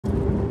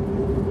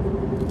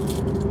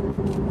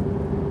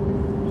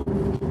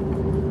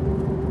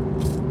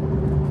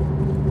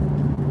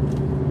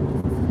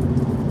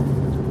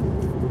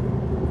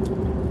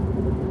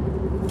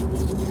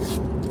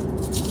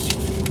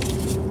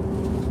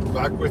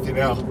back with you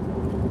now.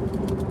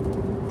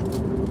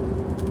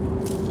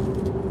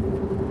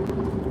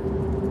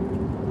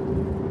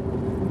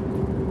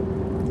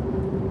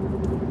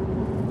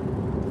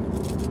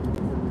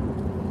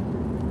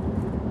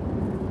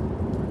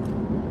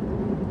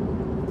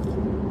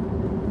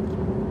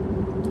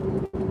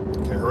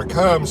 Okay, here it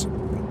comes.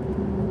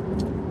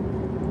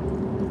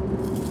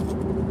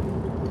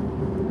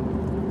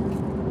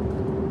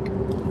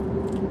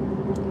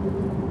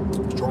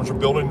 Storms are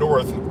building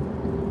north.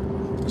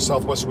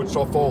 Southwest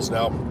Wichita Falls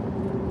now.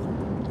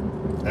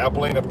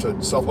 Abilene up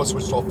to southwest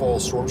Wichita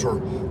Falls. Storms are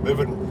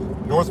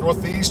moving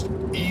north-northeast,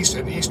 east,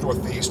 and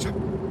east-northeast.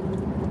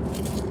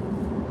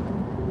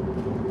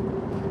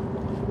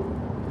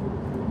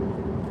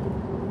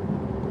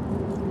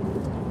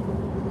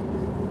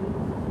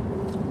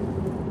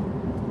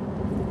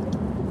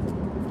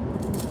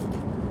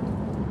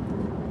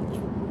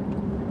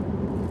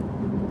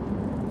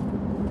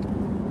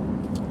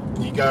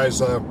 You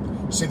guys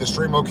see the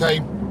stream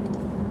okay?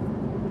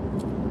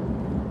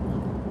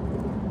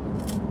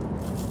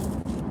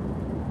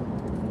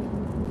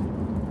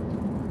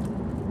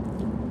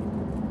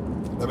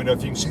 Let me know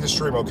if you can see the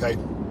stream okay.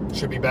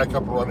 Should be back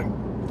up and running.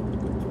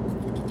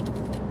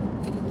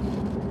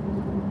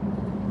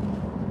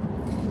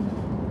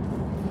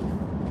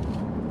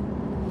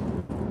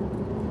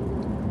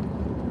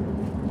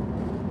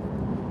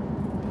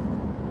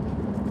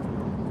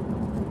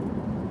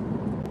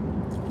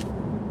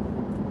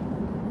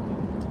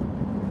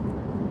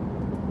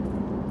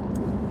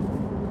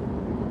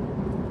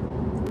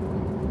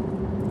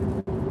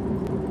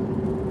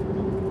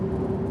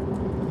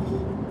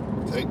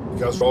 Okay, you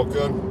guys are all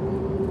good?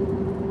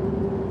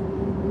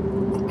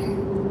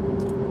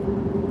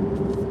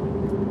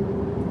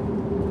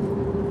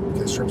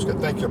 Okay, stream's good.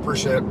 Thank you,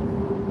 appreciate it.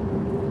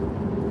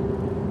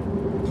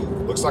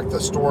 Looks like the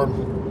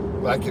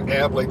storm back in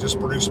Abilene just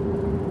produced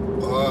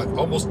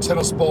almost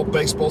tennis ball,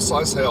 baseball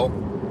size hail.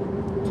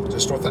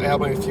 Just north of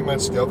Abilene a few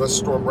minutes ago. This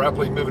storm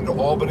rapidly moving to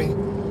Albany.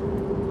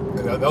 And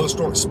another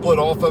storm split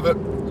off of it.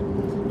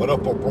 Went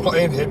up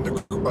O'Brien, heading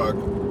to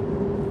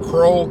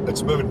Crowell.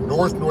 It's moving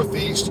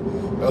north-northeast.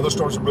 Other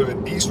storms are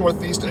moving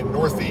east-northeast and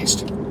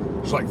northeast.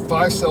 There's like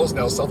 5 cells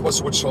now southwest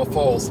of Wichita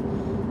Falls.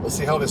 We'll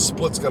see how this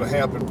split's going to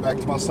happen. Back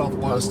to my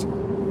southwest.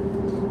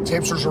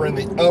 Temperatures are in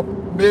the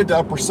mid to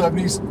upper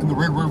 70s in the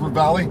Red River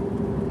Valley.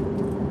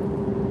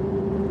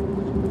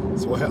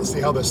 So we'll have to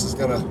see how this is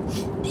going to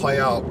play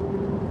out.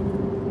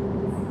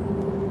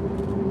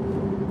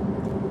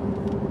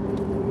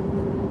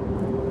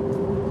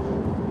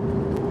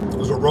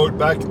 There's a road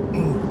back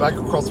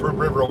across the Red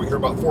River over here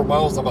about 4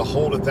 miles. I'm going to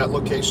hold at that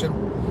location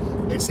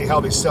and see how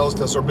these cells,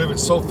 because they're moving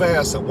so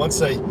fast that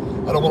once I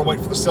don't want to wait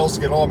for the cells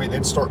to get on me and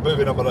then start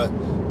moving. I'm going to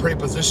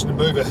pre-position to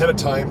move ahead of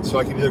time so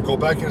I can either go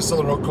back into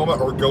southern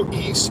Oklahoma or go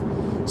east.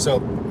 So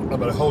I'm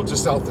going to hold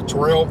just out the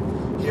trail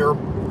here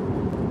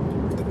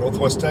in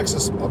northwest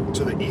Texas up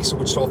to the east of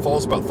Wichita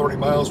Falls, about 30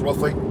 miles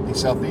roughly,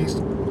 east-southeast.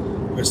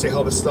 We're going to see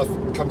how this stuff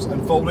comes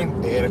unfolding,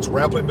 and it's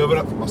rapidly moving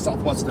up from my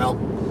southwest now,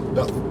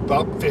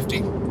 about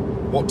 50.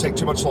 Won't take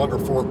too much longer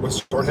for it. We'll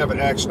start having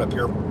action up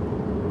here.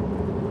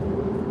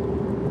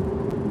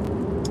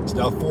 It's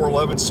now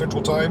 4:11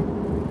 Central Time.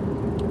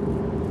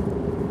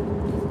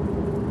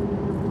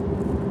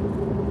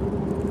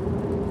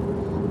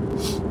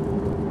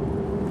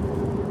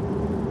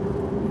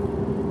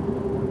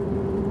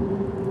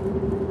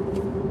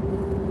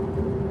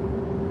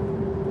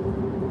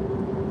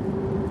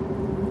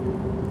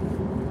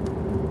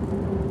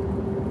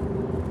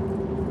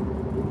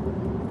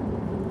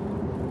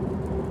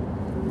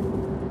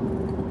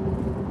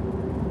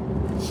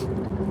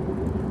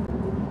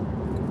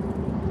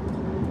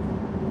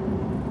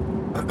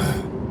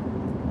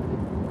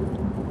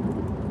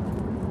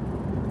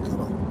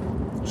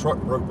 Truck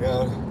broke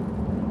down.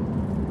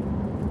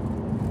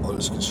 Oh,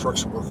 there's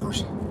construction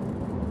workers.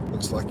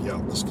 Looks like, yeah,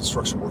 there's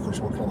construction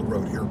workers working on the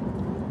road here.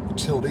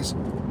 Utilities.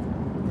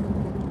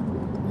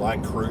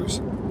 Line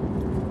crews.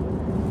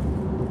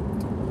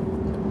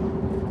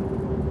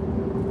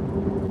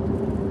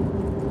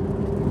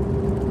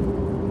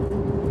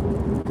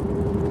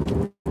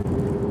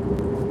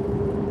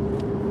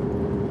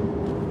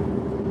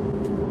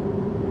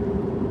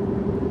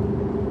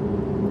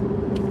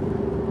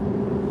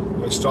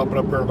 Stopping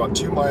up here about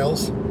 2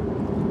 miles.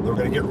 They're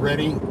going to get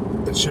ready.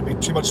 It shouldn't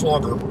be too much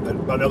longer,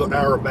 another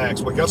hour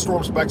max. We got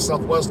storms back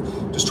southwest,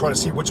 just trying to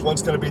see which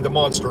one's going to be the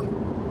monster.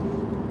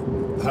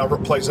 However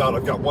it plays out,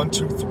 I've got 1,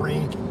 2, 3,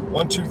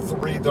 1, 2,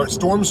 3. The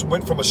storms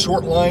went from a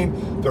short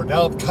line. They're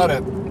now kind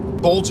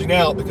of bulging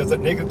out because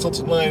that negative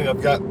tilted line, and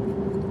I've got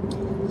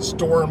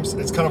storms.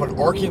 It's kind of an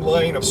arcing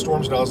line of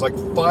storms now. It's like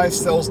 5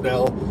 cells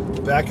now,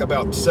 back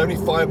about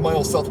 75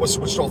 miles southwest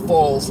of Wichita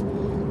Falls.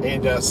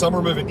 And some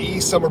are moving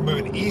east, some are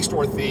moving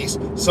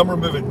east-northeast, some are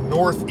moving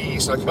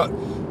northeast. I've got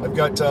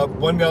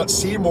one now at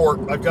Seymour.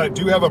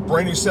 Do have a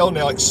brand new cell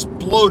now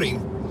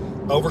exploding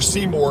over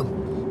Seymour.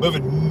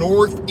 moving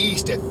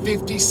northeast at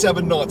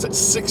 57 knots at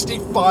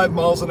 65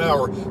 miles an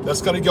hour.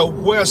 That's going to go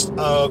west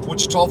of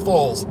Wichita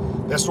Falls.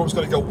 That storm's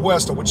going to go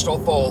west of Wichita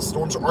Falls.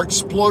 Storms are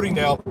exploding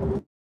now.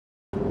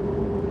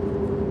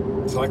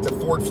 It's like the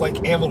forward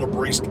flank anvil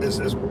debris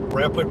is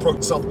rapidly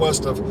approaching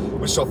southwest of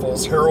Wichita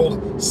Falls.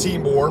 Harold,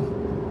 Seymour,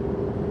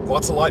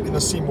 lots of light in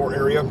the Seymour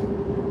area.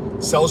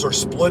 Cells are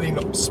splitting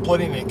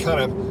and kind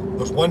of,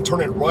 there's one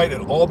turning right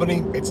at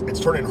Albany. It's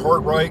turning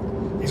hard right.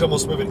 He's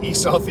almost moving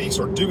east-southeast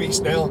or due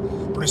east now,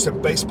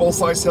 producing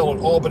baseball-sized hail at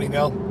Albany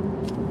now.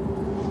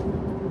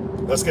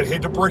 That's going to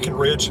head to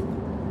Breckenridge.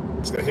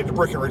 It's going to head to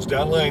Breckenridge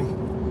down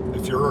lane.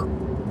 If you're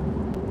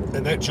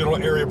in that general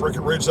area,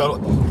 Breckenridge,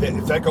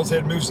 if that goes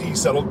ahead and moves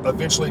east, that'll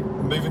eventually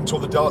move into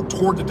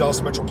toward the Dallas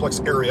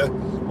Metroplex area,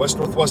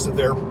 west-northwest of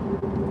there.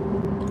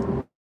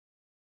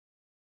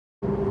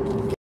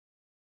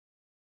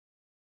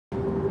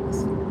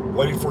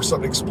 Waiting for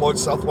something to explode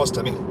southwest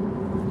of me.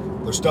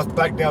 There's stuff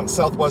back down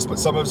southwest, but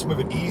some of it's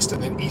moving east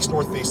and then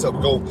east-northeast. That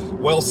will go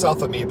well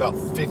south of me, about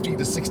 50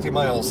 to 60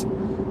 miles.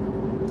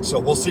 So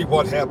we'll see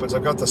what happens.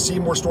 I've got the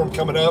Seymour storm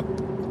coming up.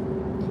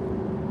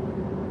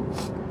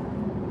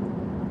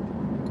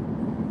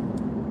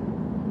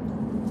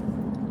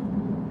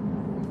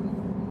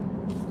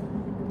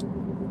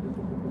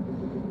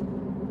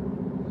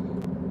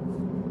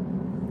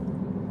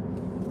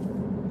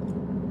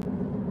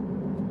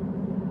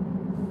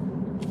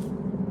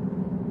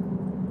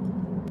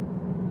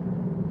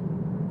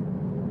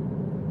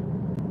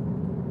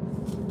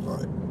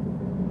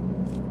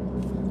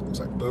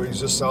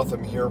 Bowie's just south of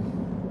me here.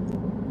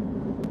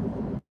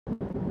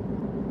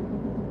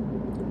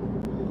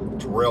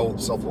 Terrell,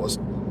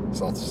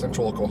 south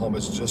central Oklahoma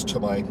is just to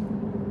my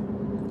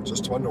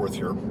north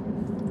here.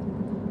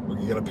 We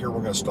can get up here,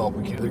 we're going to stop.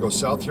 We can either go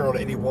south here on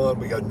 81,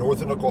 we got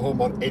north in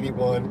Oklahoma on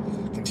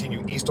 81,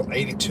 continue east on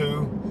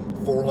 82,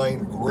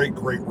 4-lane,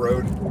 great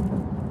road.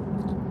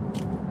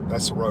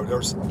 That's the road.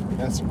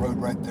 That's the road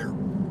right there,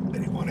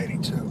 81,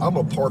 82. I'm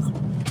going to park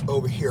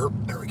over here.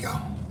 There we go.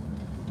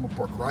 I'm gonna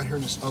park right here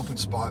in this open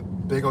spot.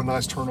 Big old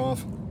nice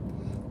turnoff.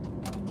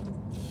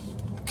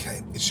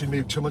 Okay, it shouldn't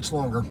be too much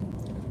longer.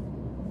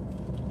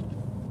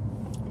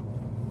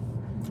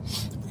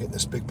 We're getting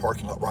this big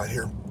parking lot right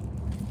here.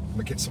 I'm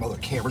gonna get some other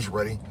cameras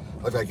ready.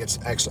 I gotta get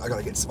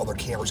some other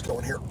cameras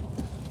going here.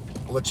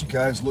 I'll let you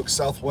guys look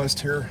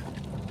southwest here.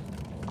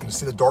 You can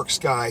see the dark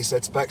skies.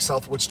 That's back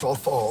south Wichita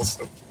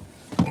Falls.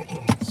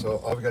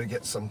 So I've got to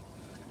get some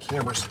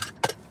cameras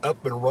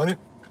up and running.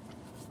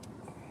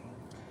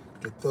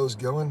 Get those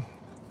going.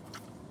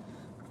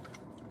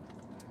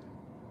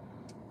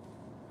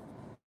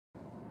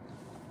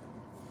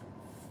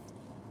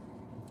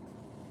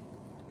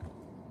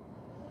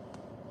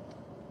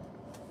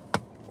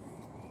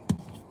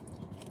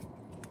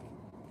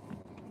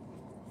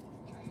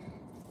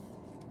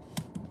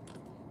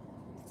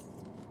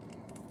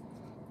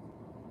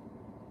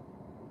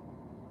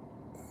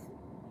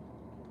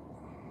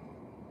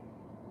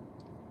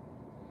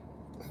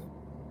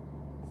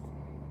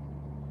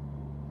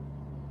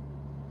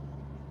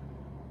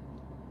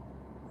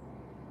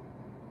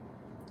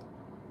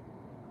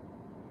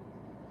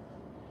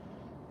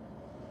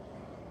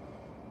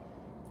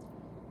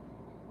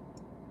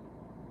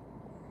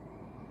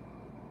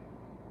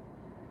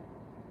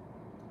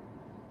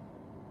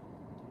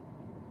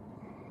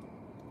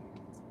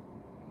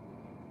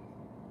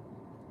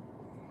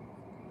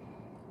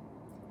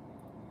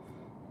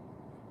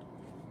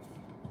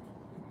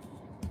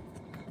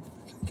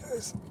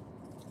 Guys.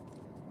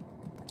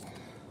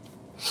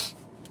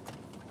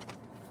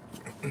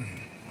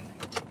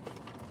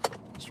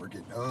 So we're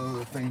getting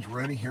other things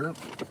ready here.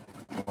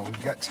 Well,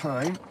 we've got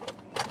time.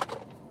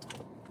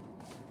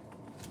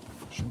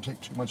 Shouldn't take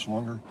too much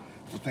longer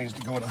for things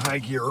to go into high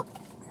gear.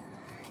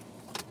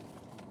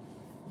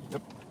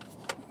 Yep.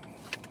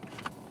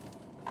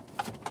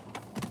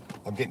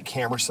 I'm getting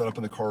cameras set up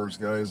in the cars,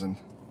 guys, and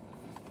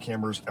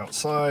cameras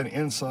outside,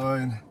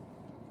 inside.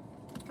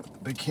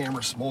 Big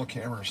cameras, small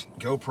cameras,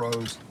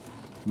 GoPros,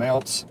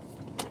 mounts.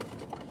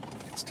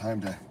 It's time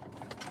to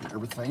get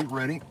everything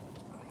ready.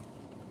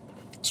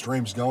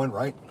 Stream's going,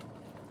 right?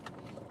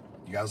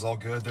 You guys all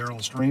good there on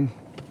the stream?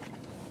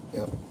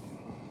 Yep.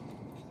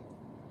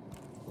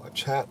 Live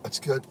chat, that's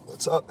good.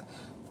 What's up?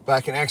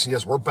 Back in action,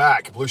 yes, we're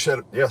back. Blue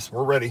Shed, yes,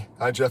 we're ready.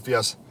 Hi, Jeff,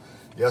 yes.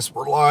 Yes,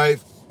 we're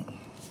live.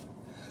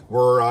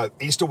 We're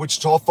east of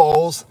Wichita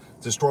Falls.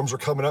 The storms are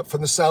coming up from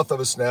the south of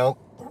us now.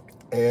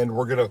 And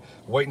we're gonna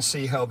wait and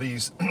see how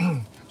these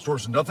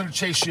storms, nothing to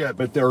chase yet,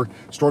 but their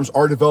storms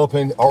are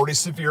developing, already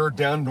severe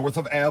down north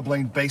of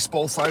Abilene,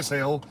 baseball size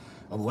hail.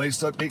 On the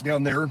latest update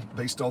down there,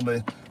 based on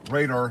the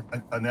radar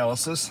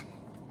analysis.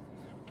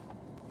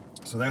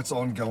 So that's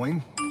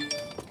ongoing.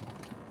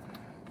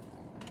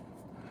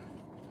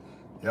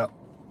 Yep,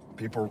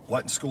 people are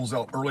letting schools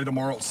out early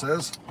tomorrow, it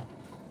says.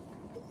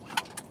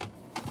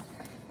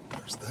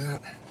 There's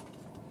that,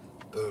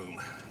 boom.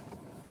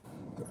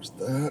 There's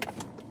that.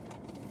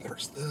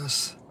 There's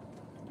this.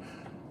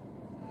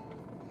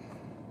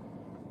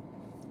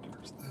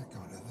 There's that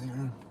going in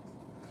there.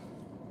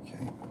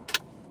 Okay,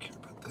 care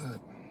about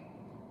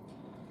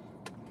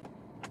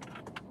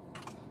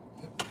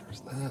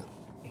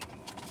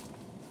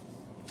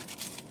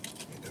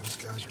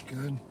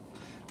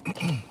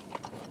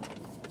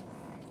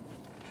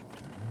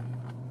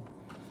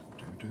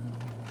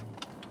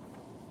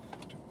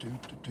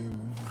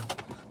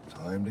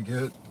Time to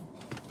get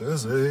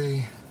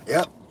busy.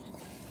 Yep.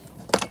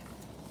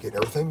 Getting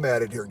everything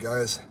matted here,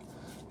 guys.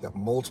 Got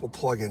multiple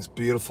plugins.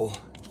 Beautiful.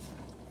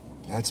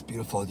 That's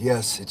beautiful.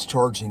 Yes, it's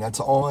charging. That's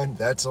on.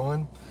 That's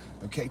on.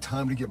 Okay,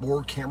 time to get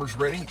more cameras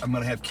ready. I'm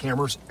going to have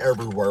cameras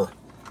everywhere.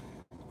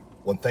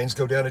 When things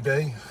go down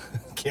today,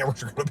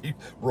 cameras are going to be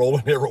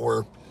rolling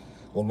everywhere.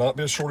 Will not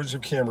be a shortage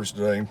of cameras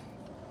today.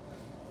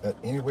 At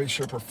any way,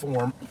 shape, or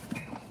form.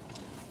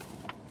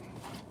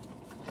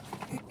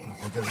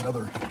 I got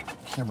another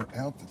camera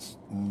out that's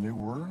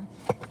newer.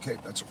 Okay,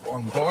 that's a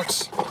wrong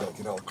box. Gotta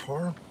get out of the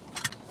car.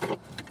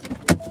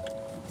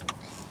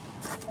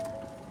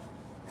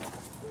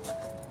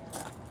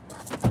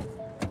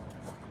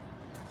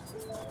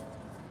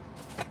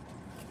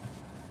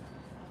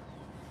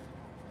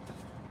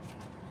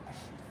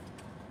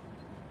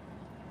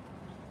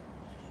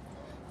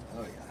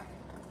 Oh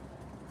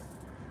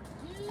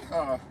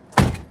yeah.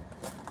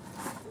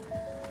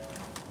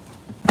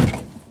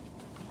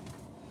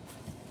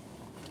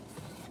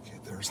 Okay,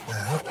 there's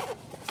that.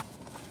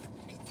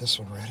 Get this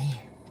one ready.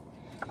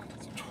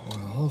 It's a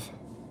 12.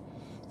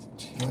 It's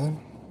a 10.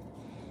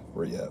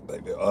 Where you at,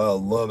 baby? I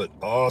love it.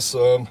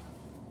 Awesome.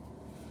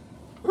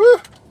 Woo!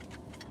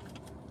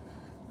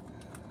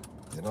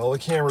 Getting all the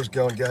cameras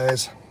going,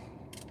 guys.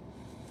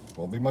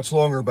 Won't be much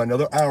longer. About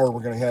another hour,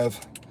 we're going to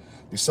have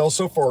these cells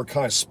so far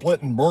kind of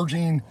splitting,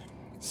 merging,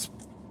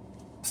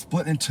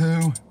 splitting in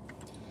two.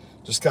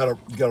 Just gotta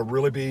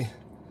really be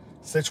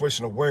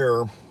situation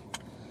aware.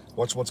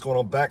 Watch what's going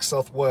on back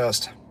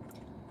southwest.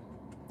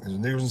 As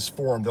news is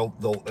formed,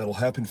 it'll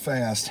happen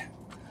fast.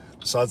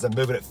 Besides them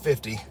moving at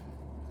 50.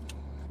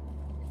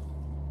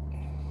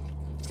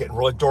 It's getting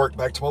really dark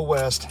back to my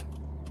west.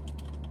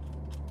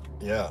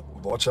 Yeah,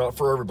 watch out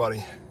for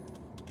everybody.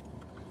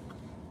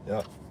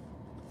 Yeah.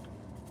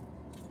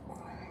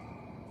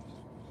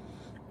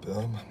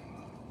 Boom.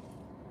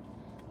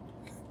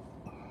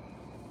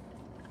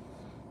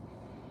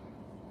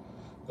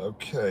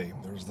 Okay,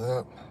 there's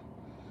that.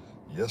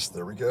 Yes,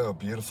 there we go.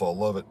 Beautiful. I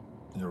love it.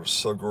 You're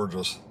so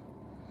gorgeous.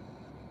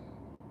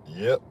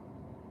 Yep.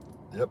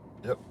 Yep.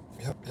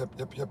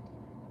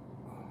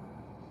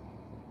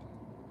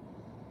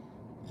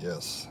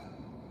 Yes.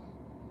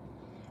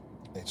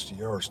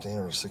 HDR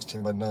standard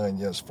 16 by 9.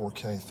 Yes.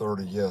 4K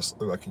 30. Yes.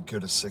 Oh, I can go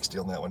to 60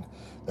 on that one.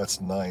 That's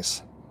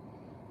nice.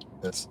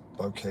 That's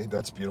okay.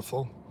 That's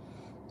beautiful.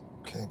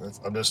 Okay.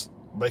 I'm just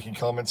making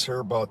comments here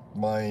about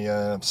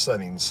my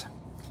settings.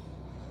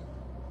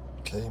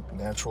 Okay.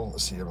 Natural.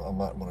 Let's see. I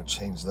might want to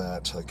change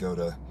that. Go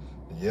to,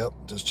 yep.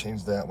 Just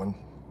change that one.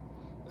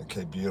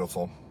 Okay.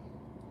 Beautiful.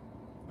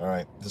 All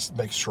right. Just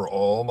make sure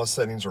all my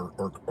settings are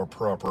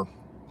proper.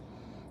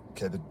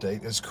 Okay, the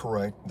date is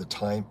correct. The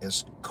time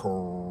is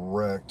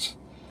correct.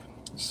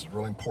 This is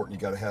really important.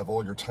 You got to have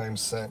all your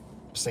times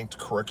synced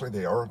correctly.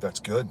 They are. That's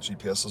good.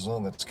 GPS is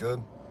on. That's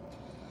good.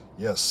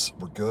 Yes,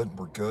 we're good.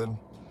 We're good.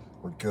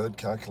 We're good.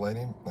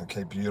 Calculating.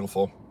 Okay,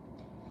 beautiful.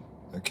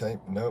 Okay,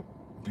 nope.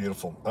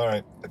 Beautiful. All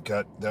right,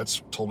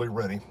 that's totally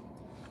ready.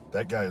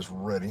 That guy is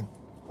ready.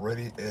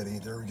 Ready, Eddie.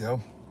 There we go.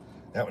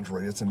 That one's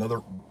ready. It's another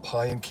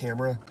high-end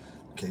camera.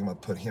 Okay, I'm going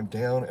to put him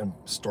down and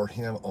start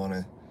him on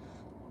a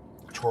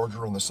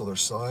charger on this other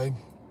side.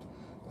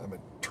 I'm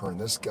going to turn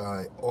this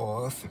guy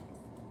off.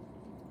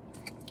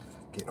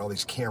 Getting all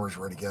these cameras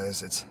ready,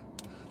 guys. It's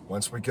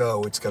once we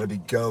go, it's got to be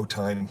go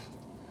time.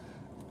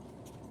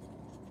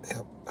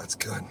 Yep, that's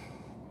good.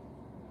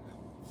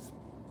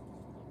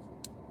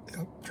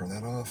 Yep, turn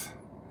that off.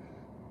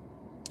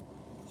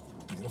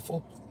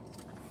 Beautiful.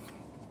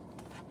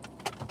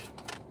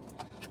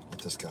 Let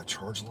this guy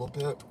charge a little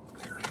bit.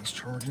 There he's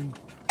charging.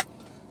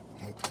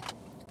 Okay.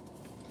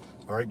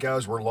 All right,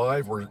 guys, we're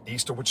live. We're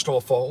east of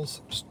Wichita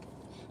Falls. Just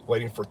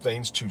waiting for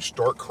things to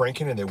start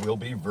cranking, and they will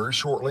be very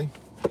shortly.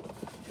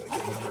 Gotta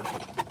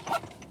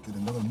get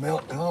another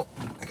mount out.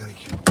 I gotta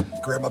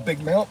grab my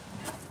big mount.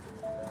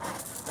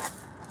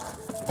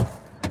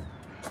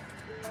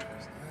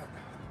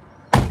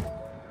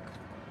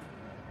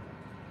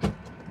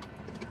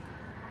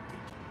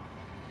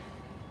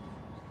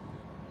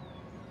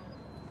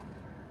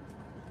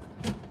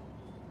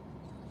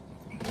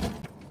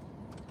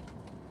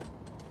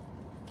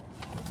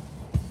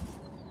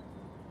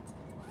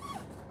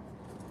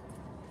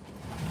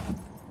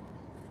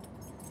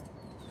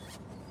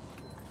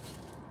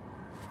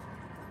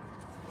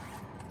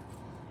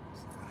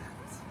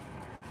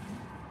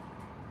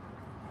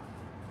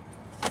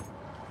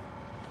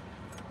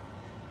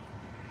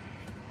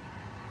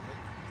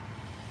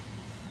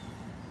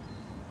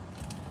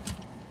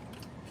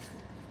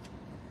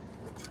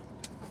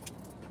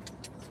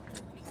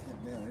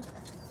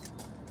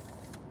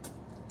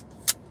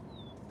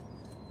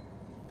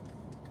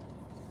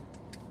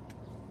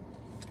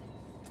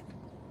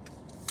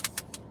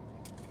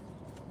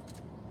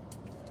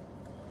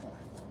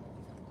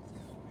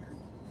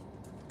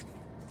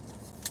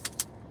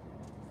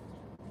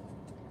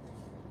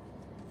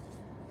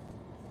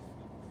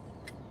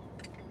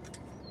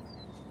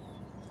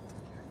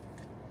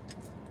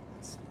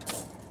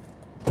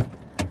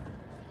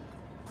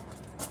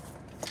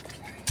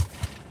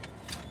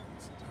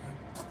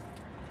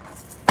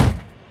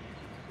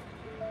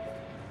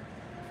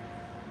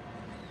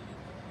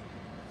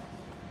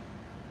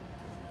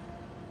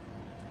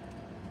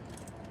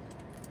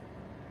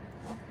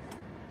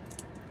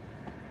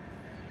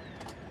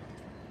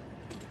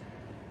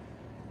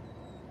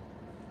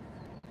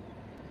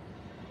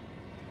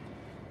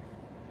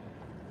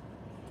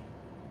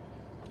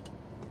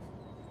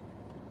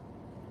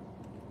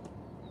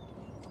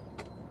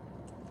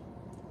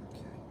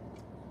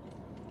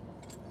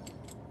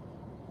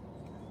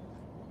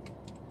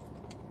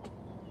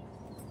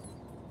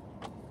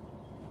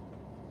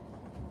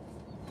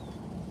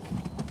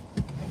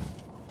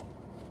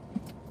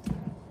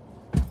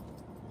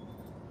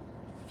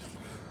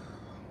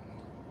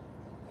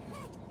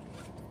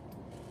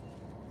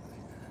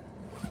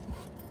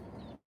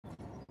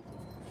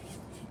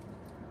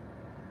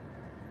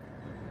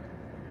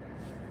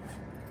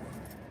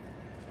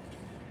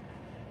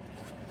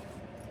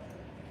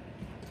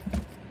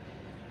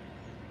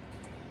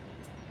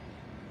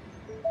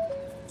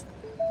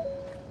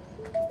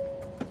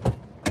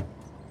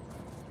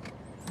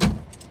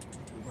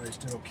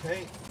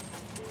 Okay.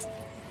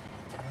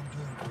 I'm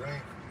doing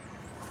great.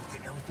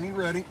 Getting everything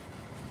ready.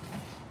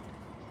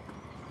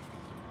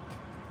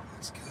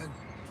 That's good.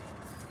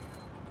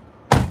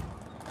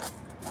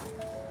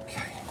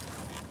 Okay.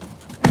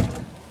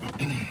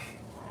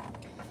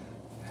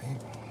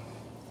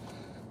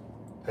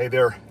 Hey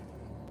there.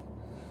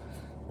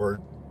 We're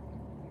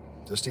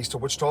just east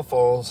of Wichita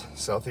Falls,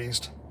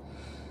 southeast.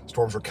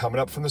 Storms are coming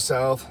up from the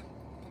south.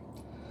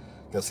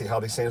 You'll see how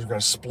these things are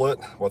going to split,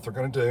 what they're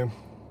going to do.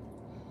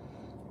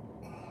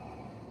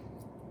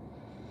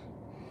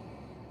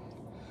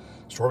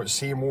 Storm at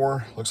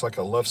Seymour looks like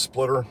a left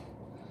splitter.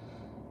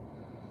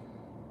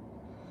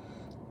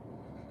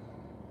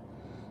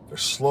 They're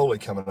slowly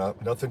coming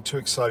up. Nothing too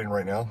exciting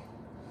right now.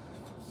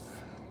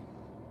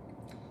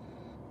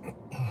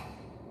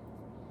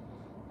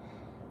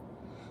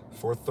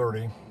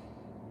 .430.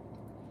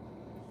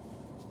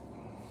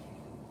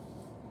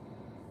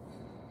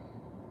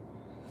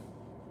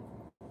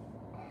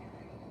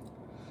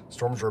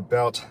 Storms are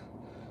about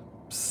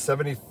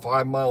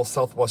 75 miles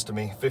southwest of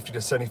me, 50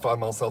 to 75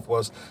 miles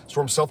southwest.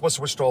 Storms southwest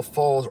of Wichita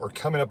Falls are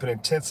coming up in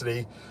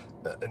intensity,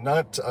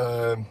 not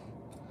kind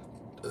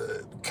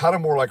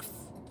of more like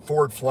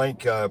forward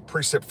flank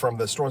precip from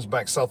the storms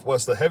back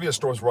southwest. The heaviest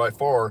storms by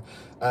far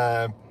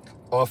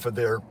off of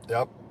there.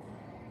 Yep.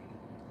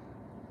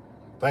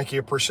 Thank you,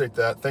 appreciate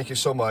that. Thank you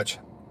so much.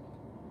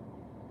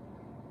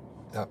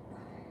 Yep.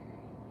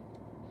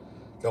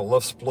 Got a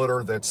left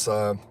splitter that's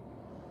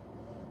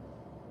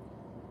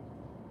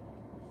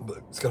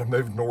it's going to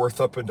move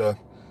north up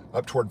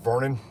toward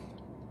Vernon.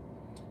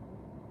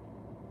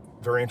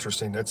 Very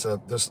interesting. It's a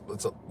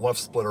left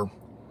splitter.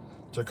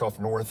 Took off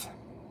north.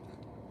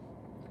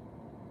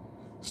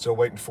 Still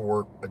waiting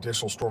for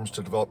additional storms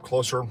to develop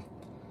closer,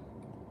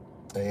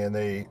 and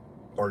they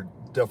are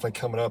definitely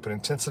coming up in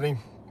intensity.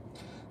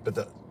 But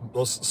the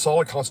most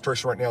solid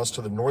concentration right now is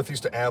to the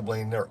northeast of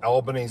Abilene. There,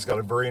 Albany's got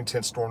a very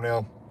intense storm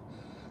now,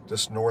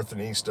 just north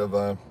and east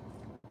of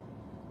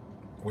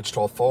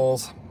Wichita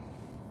Falls.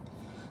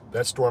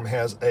 That storm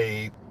has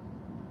a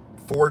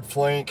forward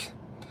flank.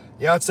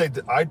 Yeah, I'd say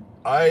that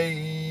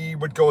I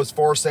would go as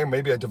far as saying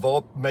maybe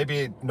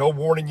no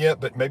warning yet,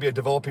 but maybe a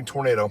developing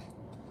tornado.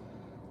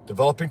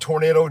 Developing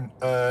tornado,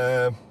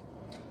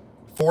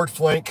 forward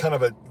flank, kind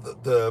of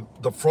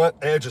the front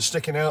edge is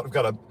sticking out. We've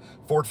got a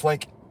forward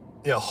flank,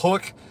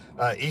 hook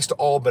east of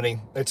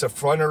Albany. It's a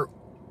fronter,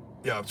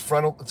 it's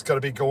frontal. It's got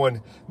to be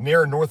going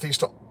near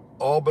northeast of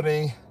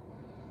Albany.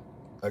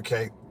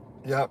 Okay,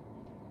 yeah.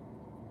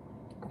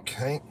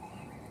 Okay.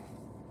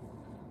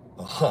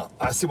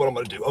 I see what I'm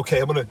going to do.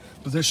 Okay, I'm going to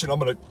position. I'm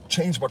going to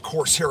change my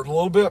course here a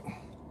little bit.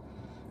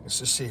 Let's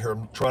just see here.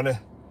 I'm trying to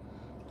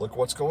look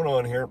what's going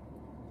on here.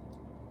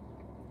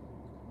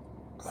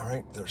 All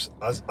right,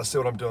 I see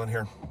what I'm doing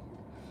here.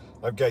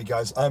 Okay,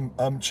 guys,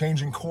 I'm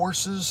changing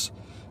courses.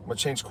 I'm gonna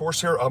change course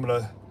here.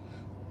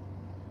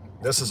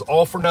 This is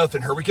all for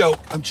nothing. Here we go.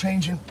 I'm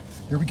changing.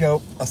 Here we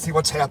go. I see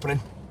what's happening.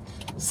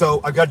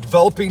 So I've got a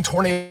developing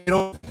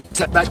tornado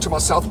set back to my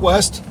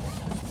southwest.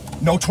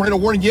 No tornado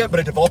warning yet, but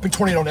a developing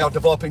tornado now,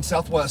 developing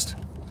southwest.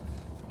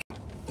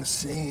 Let's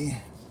see.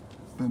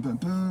 Boom, boom,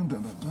 boom,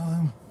 boom, boom,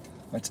 boom.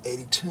 That's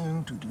 82.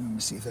 Let me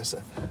see if that's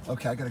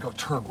okay, I gotta go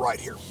turn right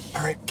here.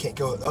 All right, can't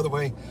go the other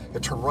way.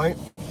 Gotta turn right.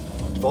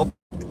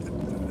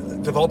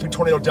 Developing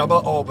tornado down by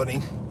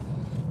Albany.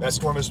 That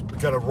storm has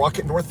got a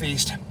rocket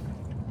northeast.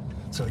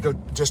 So I go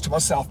just to my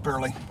south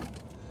barely.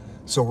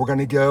 So we're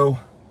gonna go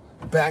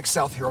back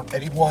south here on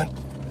 81.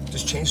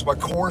 Just changed my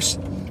course.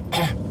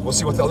 We'll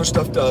see what the other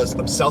stuff does.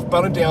 I'm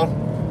southbound and down.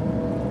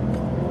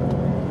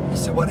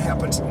 See what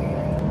happens.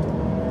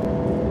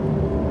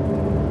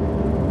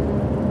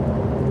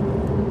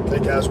 Okay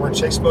guys, we're in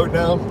chase mode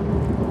now.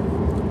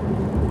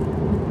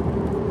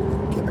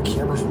 Get my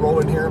cameras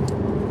rolling here.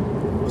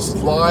 This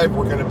is live.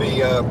 We're gonna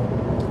be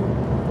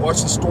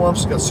watching the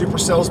storms. We've got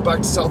supercells back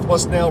to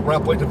southwest now,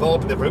 rapidly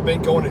developing. They've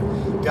been going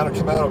down and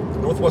come out of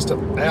northwest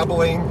of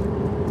Abilene.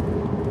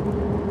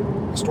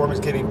 The storm is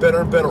getting better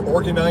and better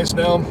organized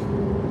now.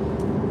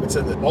 It's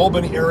in the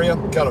Albany area.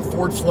 Got a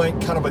forward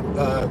flank, kind of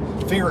a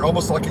finger,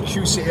 almost like a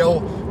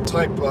QCL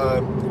type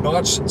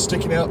notch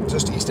sticking out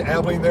just east of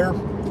Abilene there.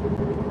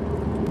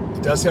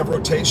 It does have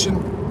rotation.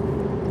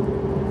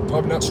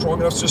 Probably not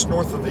strong enough, it's just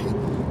north of the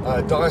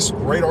DICE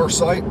radar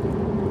site.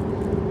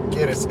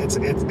 Again, it's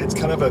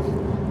kind of a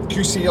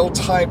QCL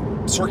type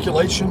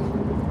circulation.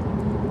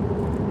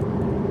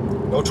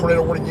 No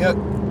tornado warning yet.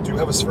 Do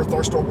have a severe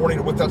thunderstorm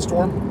warning with that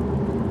storm.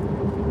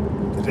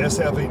 It does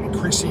have an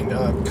increasing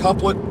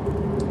couplet,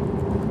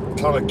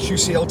 kind of a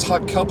QCL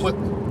type couplet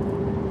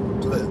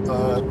to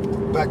the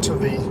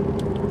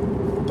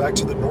back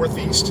to the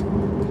northeast,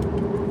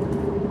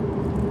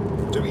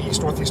 due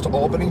east northeast to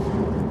Albany,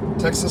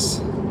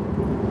 Texas.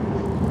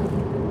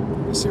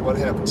 We'll see what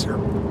happens here.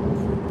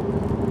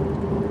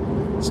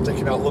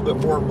 Sticking out a little bit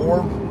more and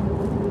more.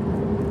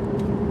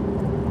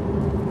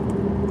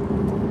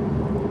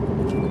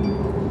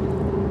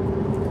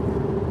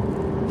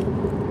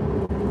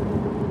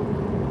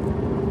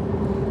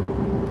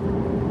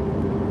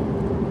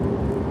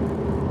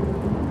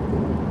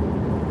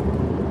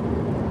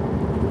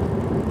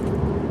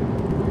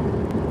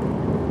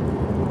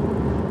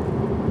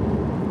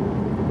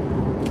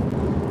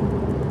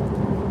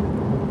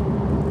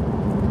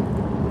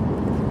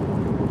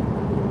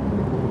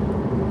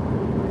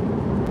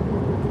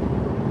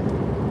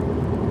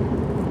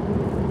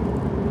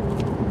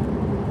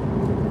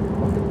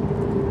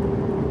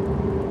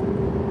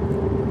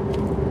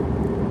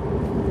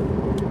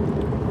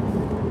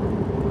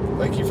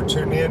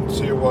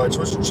 into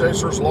Twister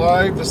Chasers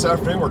Live this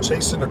afternoon. We're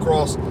chasing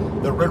across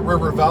the Red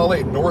River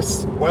Valley,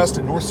 northwest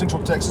and north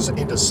central Texas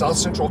into south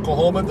central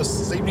Oklahoma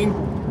this evening.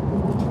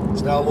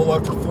 It's now a little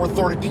after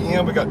 4:30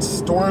 p.m. We got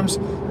storms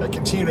that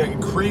continue to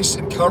increase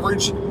in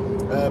coverage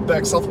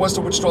back southwest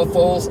of Wichita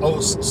Falls,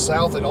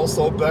 south, and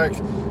also back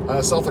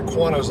south of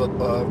Quanah. There's a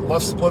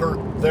left splitter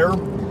there.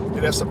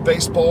 Did have some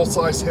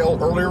baseball-sized hail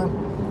earlier.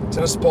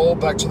 Tennis ball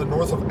back to the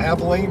north of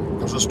Abilene.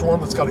 There's a storm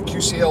that's got a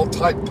QCL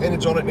type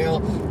pinnage on it now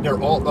near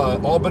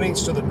Albany.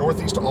 It's to the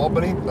northeast of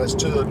Albany. It's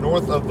to the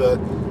north of the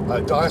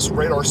DICE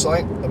radar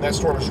site, and that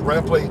storm is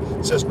rapidly,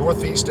 it says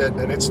northeast,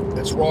 and it's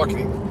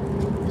rocketing.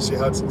 You see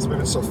how it's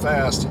moving so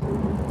fast.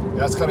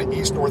 That's kind of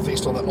east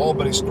northeast on the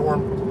Albany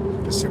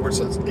storm. You see where it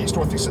says east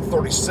northeast at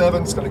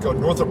 37. It's going to go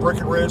north of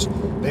Breckenridge,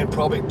 then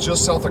probably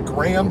just south of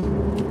Graham.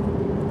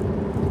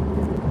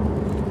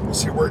 We'll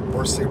see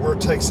where it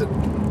takes it.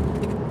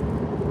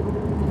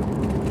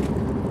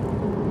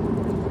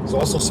 There's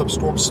also some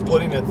storm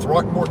splitting in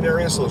Throckmorton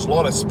area, so there's a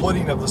lot of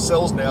splitting of the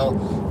cells now.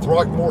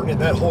 Throckmorton, in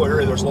that whole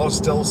area, there's a lot of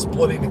cells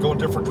splitting and going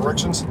different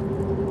directions.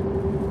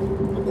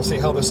 But we'll see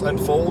how this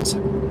unfolds.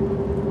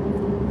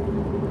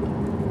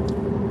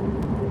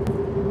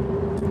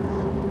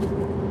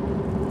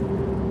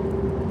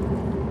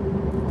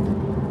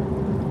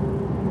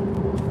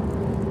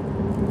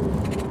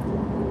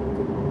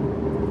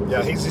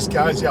 Yeah, these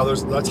guys, yeah,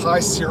 that's high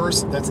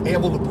cirrus, that's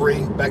amble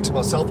debris back to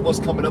my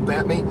southwest coming up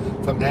at me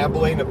from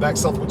Abilene and back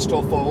south of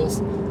Wichita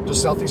Falls,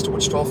 just southeast of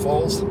Wichita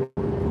Falls.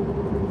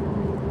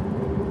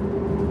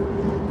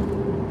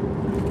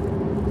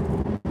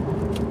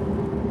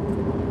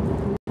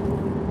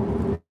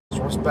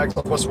 Storms back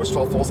southwest of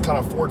Wichita Falls, kind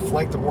of forward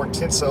flank. The more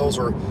intense cells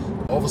are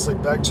obviously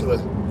back to the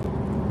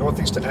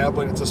northeast of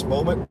Abilene at this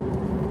moment.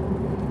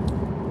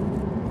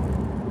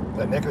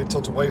 That negative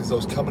tilted wave,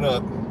 those coming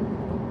up.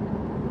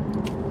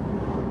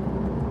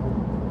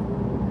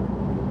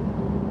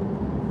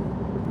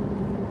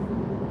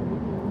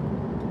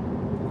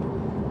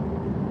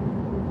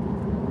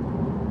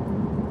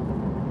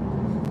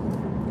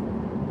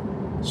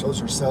 Shows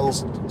your cells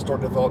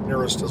starting to develop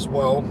nearest as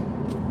well.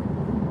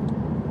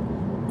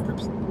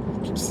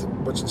 Keeps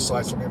switching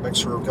sites. Let me make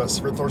sure we've got a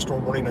severe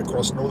thunderstorm warning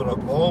across northern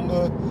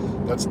Oklahoma.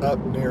 That's up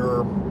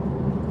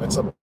northwest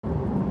of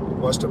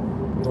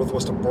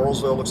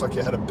Burlesville. Looks like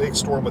you had a big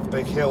storm with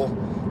big hail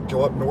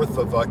go up north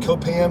of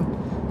Copan.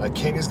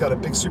 Caney's got a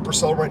big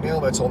supercell right now.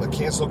 That's on the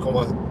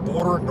Kansas-Oklahoma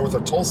border, north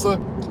of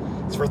Tulsa.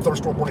 Severe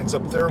thunderstorm warnings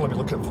up there. Let me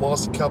look at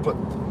velocity couplet.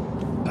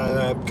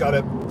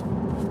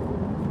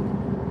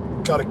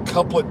 Got a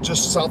couplet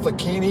just south of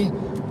Caney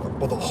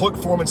with a hook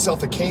forming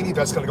south of Caney.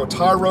 That's going to go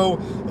Tyro.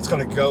 It's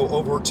going to go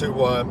over to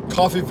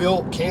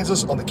Coffeyville,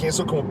 Kansas, on the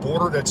Kansas-Oklahoma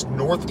border. That's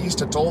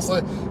northeast of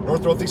Tulsa,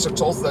 northeast of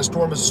Tulsa. That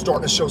storm is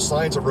starting to show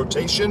signs of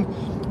rotation.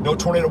 No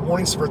tornado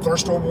warning, severe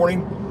thunderstorm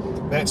warning.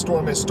 That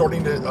storm is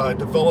starting to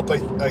develop a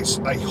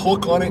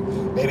hook on it,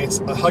 and it's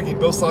hugging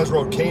both sides of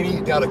Road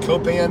Caney down to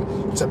Copan.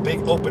 It's a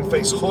big open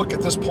face hook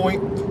at this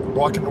point,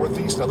 rocking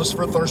northeast. Now this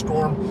severe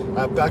thunderstorm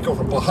back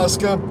over from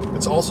Pawhuska.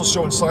 It's also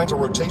showing signs of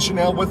rotation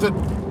now with it.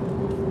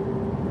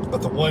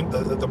 But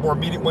the more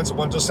immediate one's the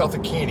one just south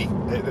of Caney.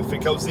 If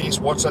it goes east,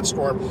 watch that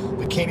storm.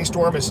 The Caney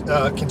storm is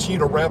continue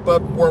to ramp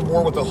up more and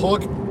more with the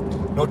hook.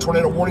 No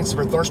tornado warning,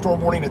 severe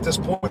thunderstorm warning at this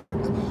point.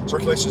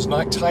 Circulation is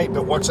not tight,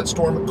 but watch that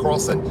storm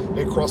crossing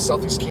across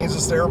southeast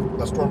Kansas there.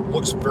 That storm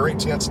looks very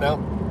intense now.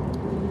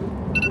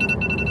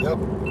 Yep.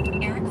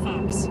 Eric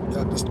Fox.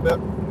 Yeah, just a bit.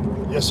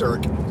 Yes,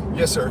 Eric.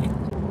 Yes, Eric.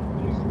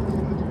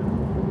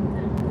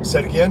 Say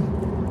it again.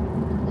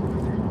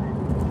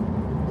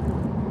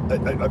 I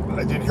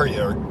didn't hear you,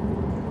 Eric.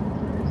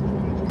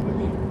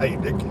 Hey,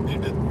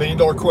 $1 million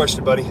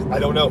question, buddy. I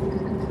don't know.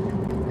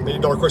 $1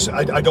 million question.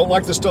 I don't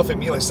like the stuff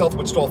immediately south of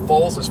Wichita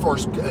Falls as far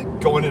as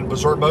going in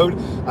berserk mode.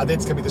 I think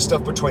it's going to be the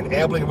stuff between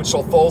Abilene and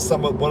Wichita Falls.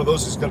 One of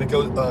those is going to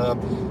go.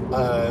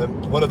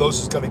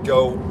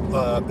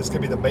 It's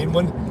going to be the main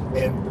one,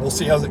 and we'll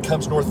see how it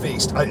comes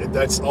northeast.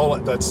 That's all.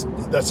 That's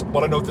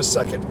what I know this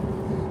second.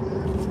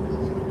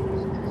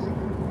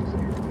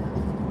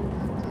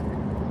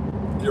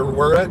 You're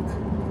where at?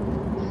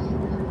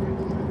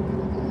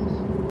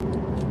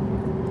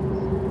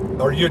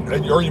 Are you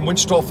in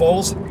Wichita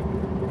Falls?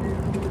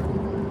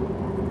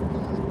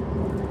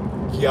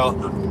 Yeah,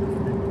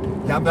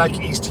 I'm back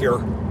east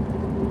here.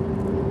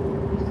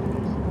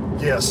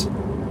 Yes.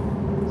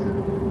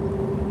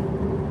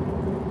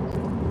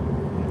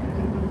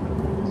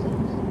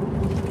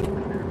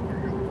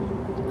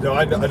 No,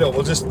 I know.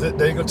 We'll just,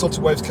 there you go,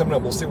 tilted waves coming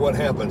up. We'll see what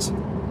happens.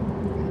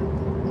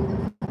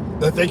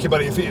 Thank you,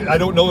 buddy. I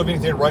don't know of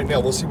anything right now.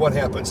 We'll see what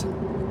happens.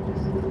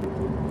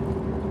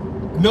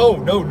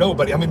 No,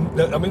 buddy. I'm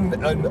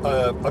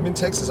in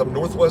Texas. I'm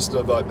northwest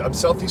of. I'm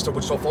southeast of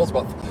Wichita Falls,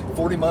 about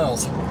 40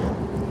 miles.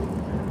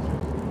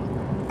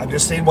 I'm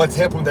just seeing what's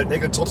happening with that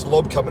negative tilted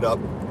lobe coming up.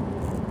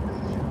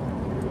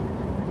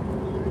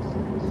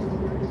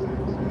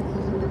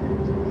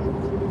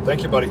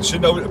 Thank you, buddy.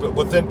 Should know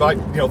within by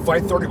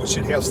 5:30 we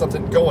should have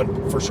something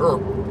going for sure.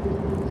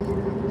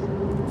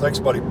 Thanks,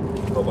 buddy.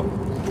 Bye-bye.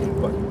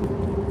 Bye.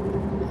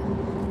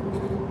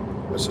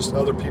 There's just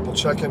other people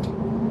checking.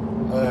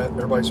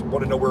 Everybody's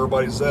want to know where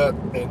everybody's at.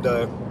 And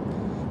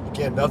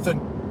again, nothing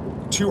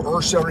too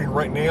earth-shattering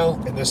right now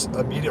in this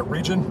immediate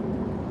region.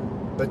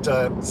 But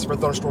severe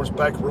thunderstorms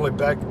back, really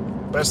back.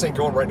 Best thing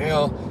going right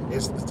now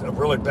is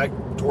really back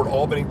toward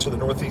Albany to the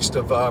northeast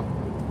of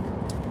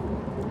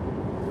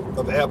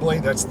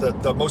Abilene. That's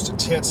the most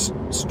intense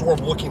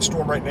storm-looking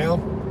storm right now.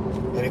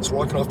 And it's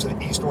walking off to the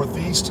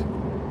east-northeast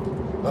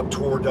up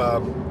toward,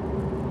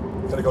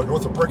 going to go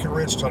north of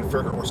Breckenridge, trying to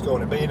figure out where it's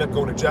going. It may end up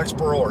going to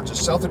Jacksboro or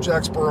just south of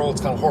Jacksboro.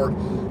 It's kind of hard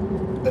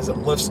as it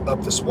lifts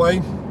up this way.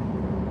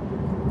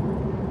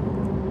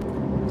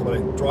 I'm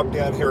going to drop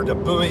down here to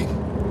Bowie.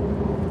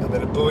 And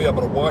then at Bowie, I'm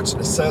going to watch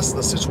and assess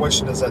the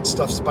situation as that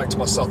stuff's back to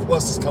my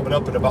southwest. Is coming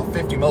up at about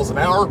 50 miles an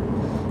hour.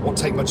 Won't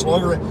take much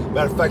longer.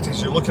 Matter of fact,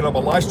 as you're looking on my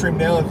live stream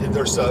now,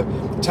 there's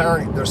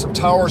some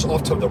towers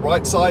off to the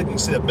right side. You can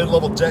see that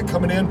mid-level jet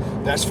coming in.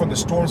 That's from the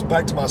storms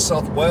back to my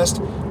southwest,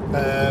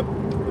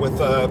 with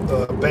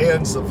the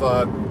bands of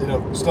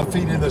stuff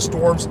feeding in the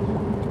storms.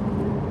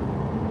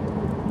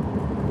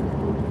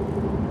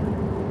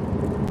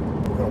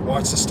 We're gonna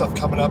watch this stuff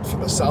coming up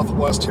from the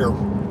southwest here.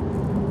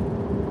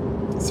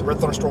 Severe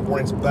thunderstorm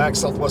warnings back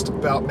southwest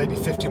about maybe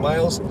 50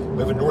 miles,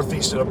 moving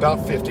northeast at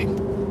about 50.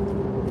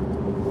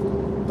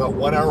 About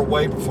 1 hour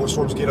away before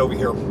storms get over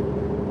here.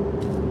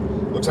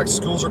 Looks like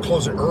schools are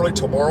closing early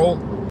tomorrow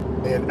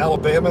in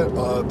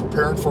Alabama,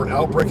 preparing for an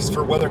outbreak of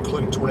severe weather,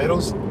 including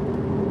tornadoes.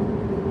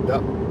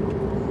 Yep.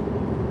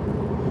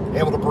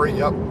 Hail debris,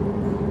 yep.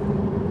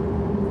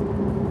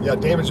 Yeah,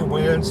 damaging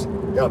winds.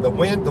 Yeah, the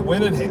wind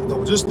and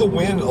hail, just the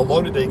wind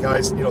alone today,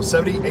 guys,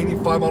 70,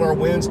 85 mile an hour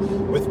winds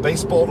with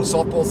baseball to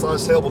softball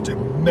size hail will do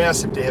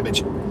massive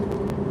damage.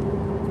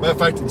 Matter of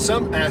fact, in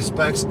some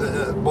aspects,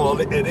 well,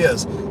 it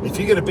is. If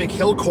you get a big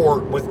hail core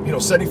with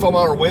 75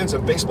 mile an hour winds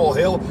and baseball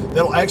hail,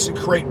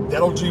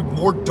 that'll do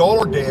more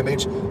dollar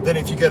damage than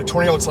if you get a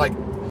tornado that's like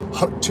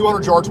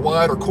 200 yards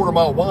wide or quarter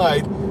mile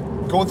wide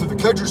going through the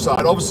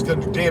countryside. Obviously, it's going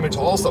to do damage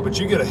also. But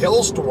you get a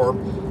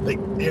hailstorm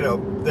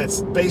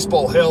that's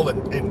baseball hail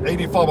and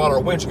 85 mile an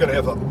hour winds, you're going to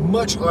have a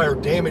much higher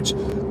damage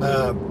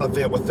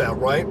event with that,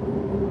 right?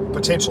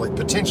 Potentially,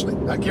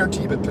 not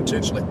guarantee, but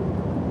potentially.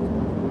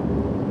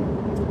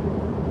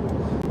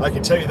 I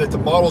can tell you that the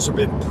models have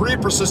been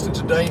pretty persistent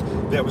today.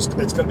 It's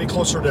going to be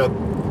closer to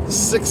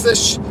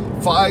 6-ish,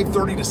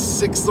 5:30 to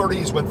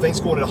 6:30 is when things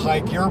go into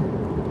high gear.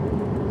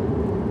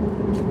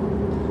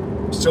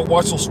 Still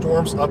watch those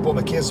storms up on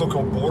the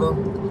Kansas-Oklahoma border.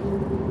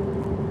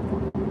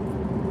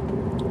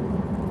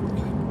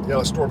 Yeah,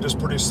 the storm just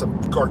produced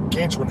some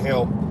gargantuan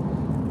hail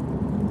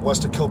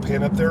west of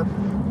Copan up there.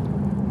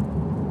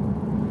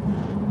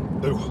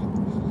 Ooh.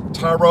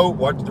 Tyro,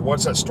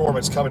 watch that storm.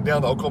 It's coming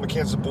down the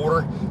Oklahoma-Kansas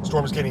border.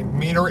 Storm is getting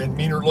meaner and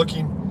meaner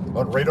looking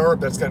on radar.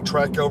 That's going to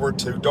track over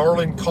to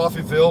Darling,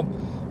 Coffeyville,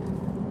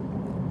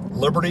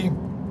 Liberty.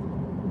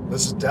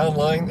 This is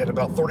downline in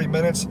about 30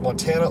 minutes.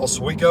 Montana,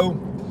 Oswego,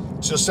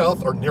 just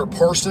south or near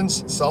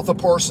Parsons, south of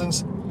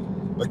Parsons,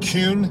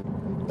 McCune,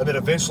 and then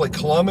eventually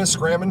Columbus,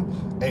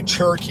 Scranton, and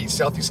Cherokee,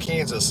 southeast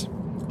Kansas.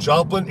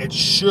 Joplin,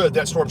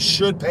 that storm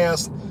should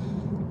pass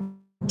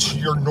to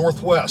your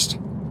northwest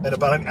in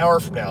about an hour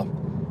from now.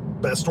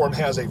 But that storm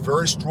has a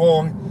very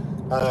strong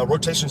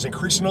rotations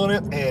increasing on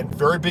it and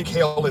very big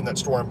hail in that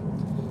storm.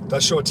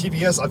 Does show a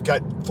TVS. I've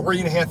got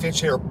 3.5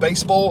 inch hail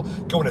baseball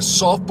going to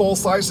softball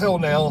size hail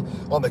now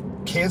on the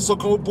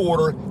Kansas-Oklahoma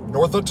border,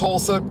 north of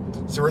Tulsa.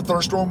 Severe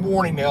thunderstorm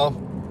warning now.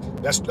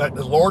 That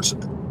large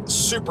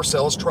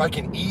supercell is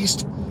tracking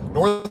east,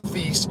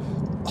 northeast,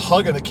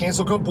 hugging the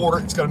Kansas-Oklahoma border.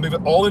 It's going to move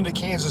it all into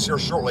Kansas here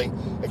shortly,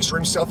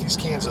 extreme southeast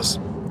Kansas.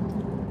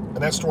 And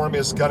that storm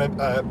is going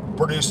to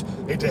produce,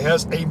 it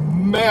has a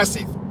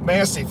massive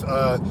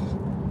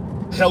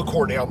hail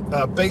core now.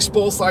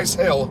 Baseball size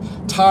hail,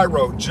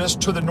 Tyro,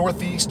 just to the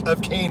northeast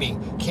of Caney,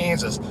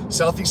 Kansas,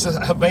 southeast of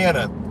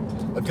Havana.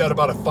 I've got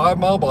about a 5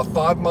 mile by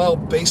 5 mile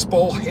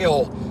baseball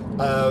hail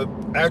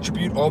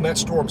attribute on that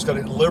storm. It's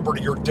going to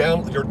Liberty, your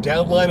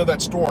downline of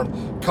that storm.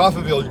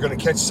 Coffeyville, you're going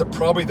to catch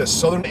probably the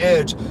southern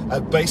edge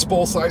of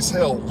baseball size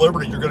hail.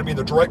 Liberty, you're going to be in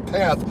the direct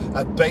path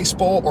of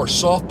baseball or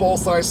softball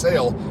size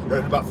hail.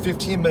 In about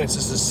 15 minutes,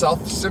 this is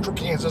south central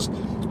Kansas.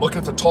 Looking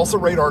at the Tulsa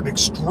radar, an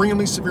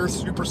extremely severe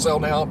supercell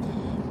now.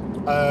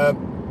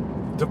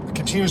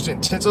 Continues to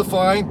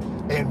intensify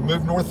and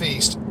move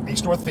northeast,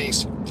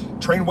 east-northeast.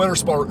 Train weather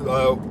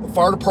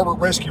fire department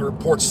rescue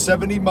reports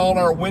 70 mile an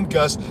hour wind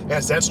gusts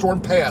as that storm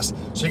passed.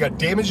 So you got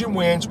damaging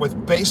winds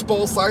with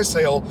baseball size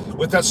hail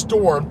with that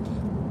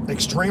storm.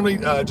 Extremely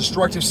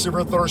destructive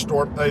severe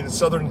thunderstorm in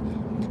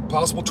southern.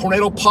 Possible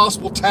tornado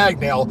tag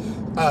now.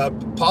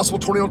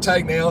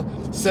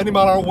 70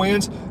 mile an hour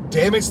winds.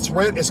 Damage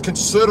threat is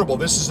considerable.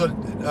 This is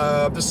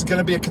going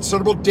to be a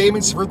considerable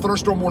damage severe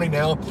thunderstorm warning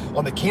now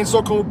on the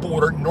Kansas-Oklahoma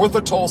border, north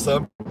of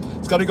Tulsa.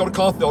 It's got to go to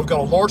Coffeyville. We've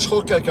got a large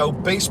hook echo,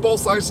 baseball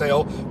size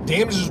hail.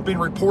 Damage has been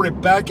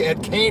reported back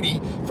at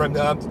Caney from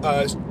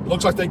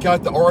looks like they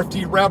got the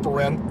RFD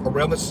wraparound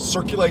around the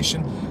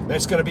circulation. And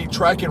it's going to be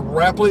tracking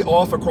rapidly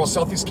off across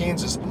southeast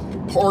Kansas.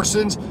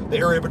 Parsons, the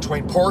area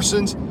between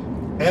Parsons,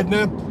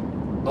 Edna,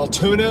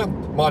 Altoona,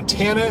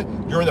 Montana,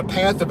 you're in the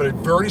path of a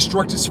very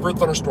destructive severe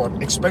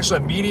thunderstorm, especially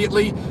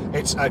immediately.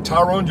 It's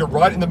Tyrone, you're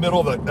right in the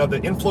middle of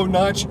the inflow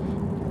notch.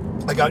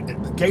 I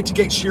got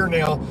gate-to-gate shear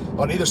now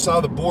on either side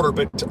of the border,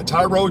 but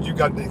Tyrone, you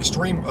got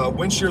extreme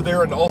wind shear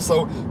there, and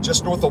also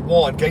just north of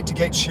Juan,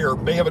 gate-to-gate shear.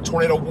 May have a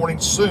tornado warning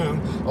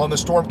soon on the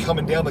storm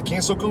coming down the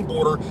Kansas-Oklahoma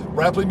border,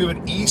 rapidly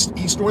moving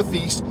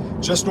east-northeast,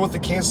 just north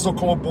of the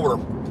Kansas-Oklahoma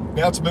border.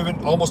 Now it's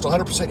moving almost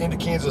 100% into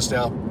Kansas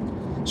now.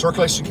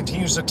 Circulation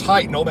continues to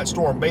tighten on that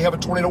storm. May have a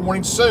tornado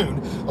warning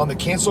soon on the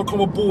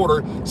Kansas-Oklahoma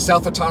border,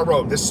 south of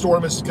Tyrone. This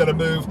storm is going to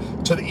move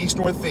to the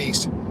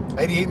east-northeast.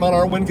 88 mile an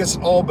hour wind gets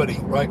at Albany,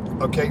 right?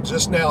 Okay,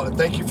 just now. And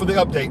thank you for the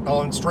update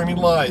on streaming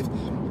live.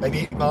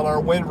 88 mile an hour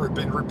wind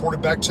been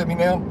reported back to me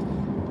now.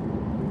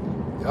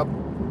 Yep.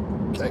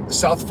 Okay,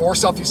 far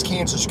southeast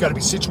Kansas, you got to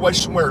be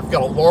situation where you've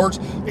got a large,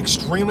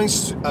 extremely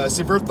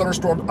severe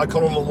thunderstorm. I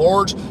call it a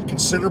large,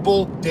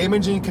 considerable,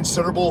 damaging,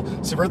 considerable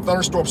severe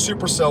thunderstorm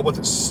supercell with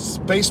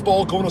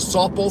baseball going to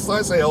softball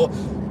size hail.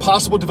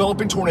 Possible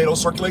developing tornado.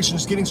 Circulation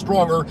is getting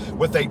stronger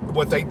with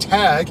a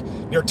tag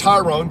near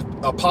Tyrone,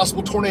 a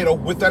possible tornado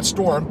with that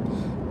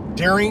storm.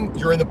 Daring,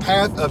 you're in the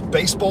path of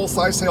baseball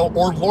size hail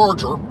or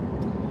larger.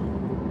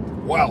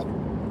 Wow,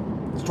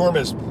 the storm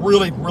is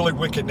really, really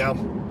wicked now.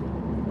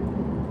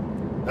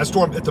 That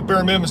storm at the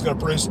bare minimum is going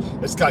to produce.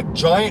 It's got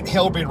giant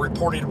hail being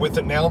reported with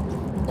it now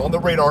on the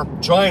radar.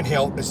 Giant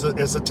hail is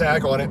a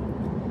tag on it.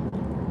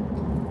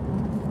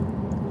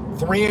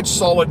 3-inch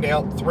solid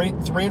now,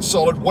 3-inch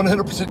solid,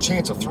 100%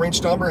 chance of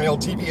 3-inch diameter hail,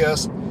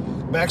 TVS,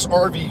 max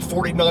RV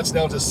 40 knots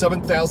down to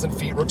 7,000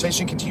 feet.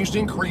 Rotation continues to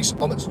increase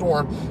on that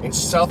storm in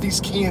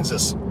southeast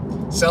Kansas.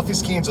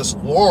 Southeast Kansas,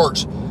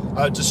 large,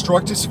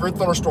 destructive severe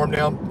thunderstorm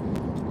now.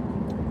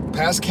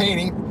 Past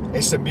Caney,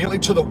 it's immediately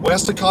to the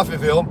west of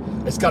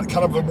Coffeyville. It's got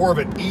kind of more of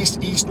an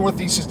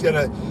east-northeast. It's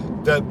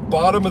the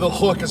bottom of the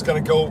hook is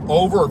going to go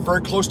over or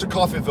very close to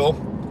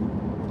Coffeyville.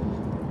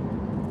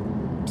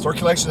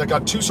 Circulation, I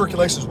got 2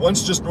 circulations.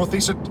 One's just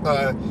northeast of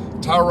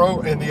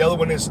Tyrone, and the other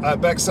one is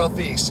back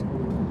southeast,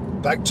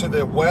 back to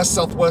the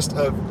southwest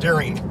of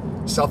Daring,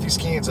 southeast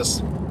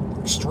Kansas.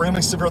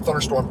 Extremely severe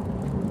thunderstorm.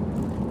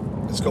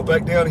 Let's go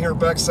back down here,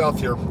 back south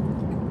here.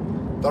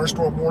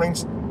 Thunderstorm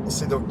warnings. I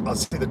see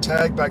the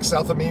tag back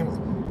south of me.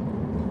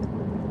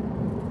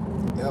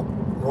 Yep.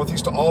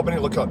 Northeast of Albany,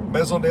 look up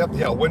Mesonet.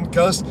 Yeah, wind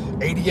gust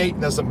 88.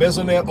 That's a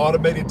Mesonet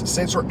automated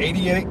sensor,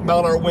 88 mile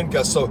an hour wind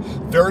gust. So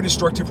very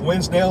destructive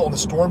winds now on the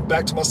storm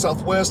back to my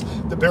southwest.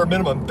 The bare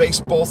minimum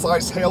baseball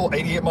size hail,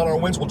 88 mile an hour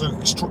winds will do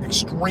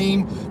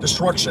extreme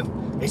destruction.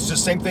 It's the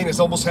same thing as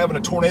almost having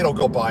a tornado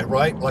go by,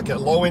 right? Like a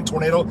low end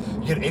tornado,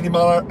 you get 88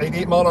 mile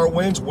an hour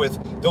winds with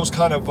those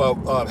kind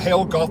of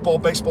hail, golf ball,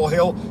 baseball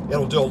hail.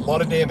 It'll do a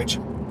lot of damage.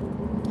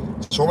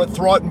 Storm at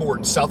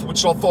Throckmorton, south of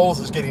Wichita Falls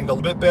is getting a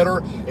little bit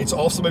better. It's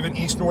also moving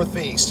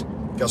east-northeast.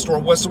 Got a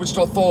storm west of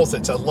Wichita Falls.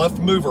 It's a left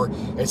mover.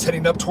 It's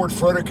heading up toward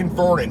Frederick and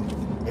Vernon.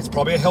 It's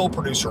probably a hail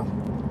producer.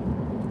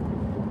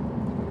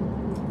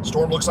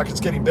 Storm looks like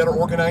it's getting better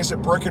organized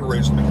at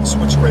Breckenridge. We can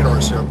switch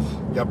radars here.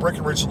 Yeah,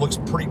 Breckenridge looks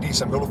pretty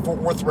decent. I'm going to Fort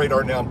Worth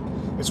radar now.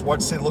 It's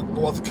what say look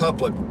north of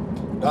Couplet.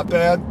 Not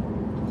bad.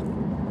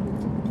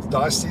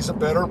 Dice sees it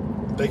better.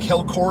 Big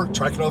hail core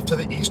tracking off to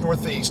the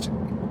east-northeast.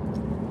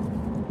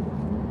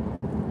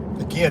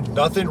 Again,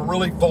 nothing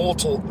really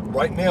volatile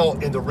right now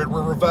in the Red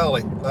River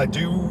Valley. I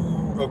do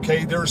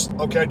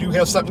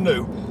have something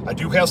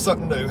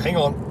new. Hang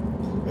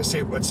on. Let's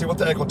see what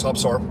the echo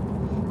tops are.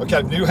 Okay,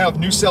 I have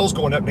new cells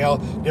going up now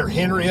near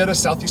Henrietta,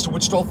 southeast of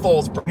Wichita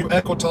Falls. New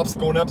echo tops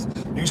going up.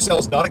 New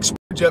cells not expired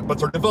yet, but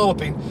they're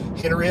developing.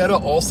 Henrietta,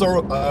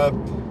 also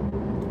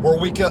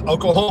Warwica,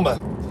 Oklahoma.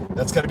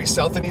 That's going to be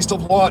south and east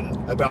of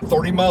Lawton, about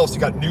 30 miles. You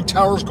got new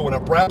towers going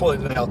up rapidly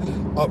now,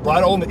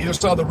 right on the either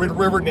side of the Red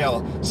River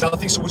now,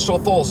 southeast of Wichita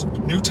Falls.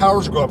 New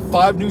towers are going up.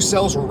 5 new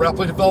cells are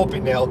rapidly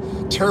developing now.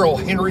 Terrell,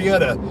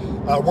 Henrietta,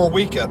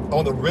 Warwica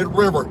on the Red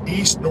River,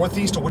 east,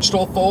 northeast of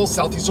Wichita Falls,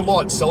 southeast of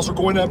Lawton. Cells are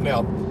going up now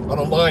on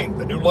a line.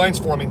 The new line's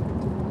forming.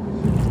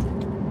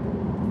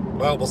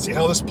 Well, we'll see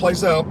how this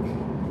plays out.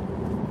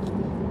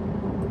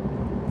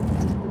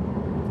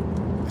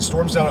 The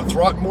storms down at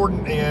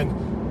Throckmorton and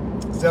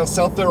down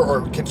south there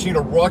are continue to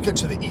rocket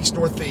to the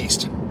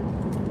east-northeast.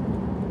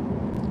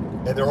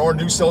 And there are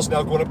new cells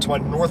now going up to my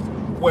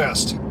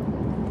northwest.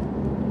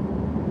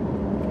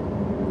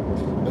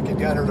 I'll get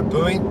down here to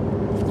Bowie.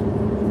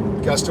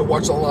 You guys still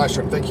watch the live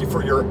stream. Thank you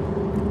for your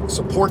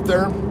support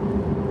there.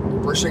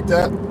 Appreciate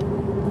that.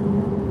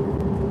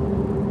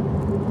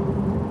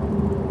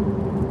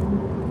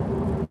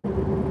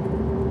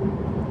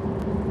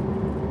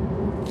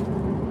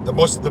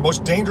 The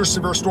most dangerous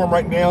severe storm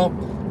right now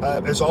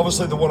is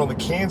obviously the one on the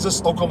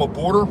Kansas-Oklahoma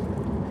border.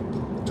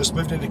 Just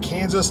moved into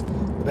Kansas.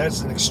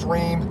 That's an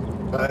extreme.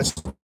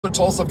 It's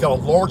also got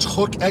a large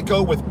hook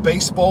echo with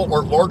baseball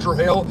or larger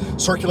hail.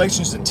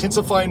 Circulation is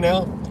intensifying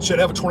now. Should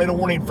have a tornado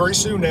warning very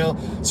soon now.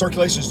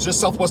 Circulation is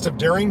just southwest of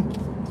Daring.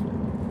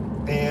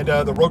 And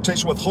the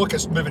rotation with hook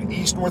is moving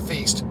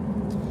east-northeast.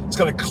 It's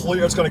going to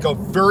clear. It's going to go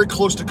very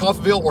close to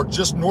Coffeyville or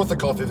just north of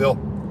Coffeyville.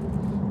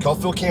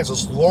 Coffeyville,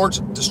 Kansas,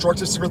 large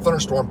destructive severe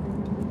thunderstorm.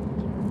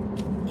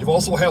 You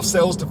also have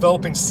cells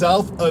developing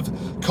south of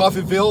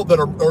Coffeyville that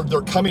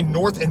they're coming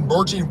north and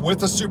merging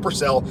with a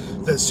supercell.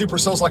 The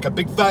supercell's like a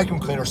big vacuum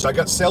cleaner. So I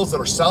got cells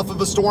that are south of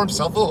the storm,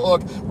 south of the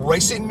hook,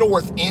 racing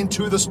north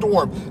into the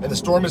storm, and the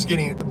storm is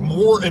getting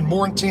more and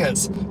more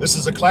intense. This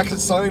is a classic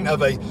sign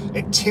of a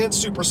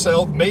intense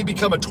supercell, may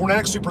become a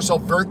tornadic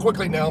supercell very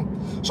quickly now.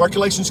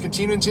 Circulations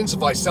continue to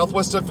intensify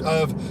southwest of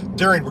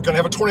Darien. We're going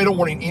to have a tornado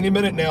warning any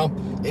minute now.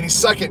 Any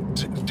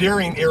second,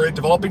 Darien area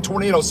developing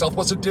tornado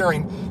southwest of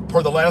Darien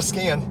per the last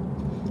scan.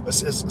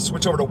 Let's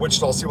switch over to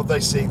Wichita, see what they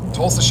see.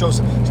 Tulsa shows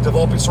it's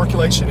developing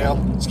circulation now.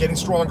 It's getting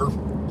stronger.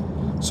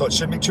 So it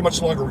shouldn't be too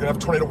much longer. We're going to have a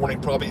tornado warning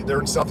probably there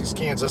in southeast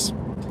Kansas.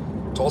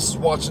 Tulsa's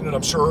watching it,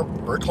 I'm sure,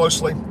 very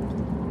closely.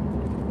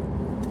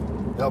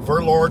 Now,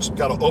 very large,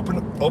 got an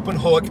open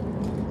hook, a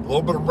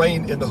little bit of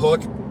rain in the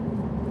hook.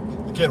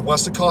 Again,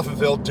 west of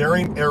Coffeyville,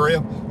 Darien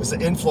area is the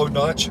inflow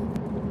notch.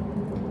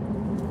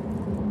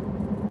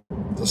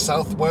 The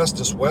southwest,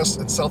 just west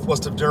and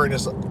southwest of Darien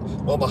is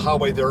on the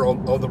highway there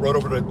on the road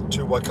over to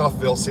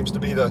Coffeyville, seems to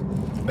be the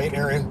main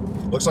area.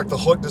 Looks like the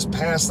hook just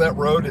passed that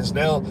road, is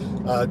now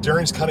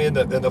Darien's kind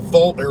of in the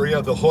vault area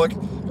of the hook,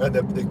 and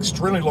the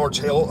extremely large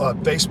hail,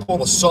 baseball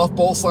to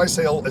softball size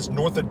hail is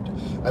north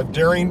of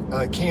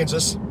Darien,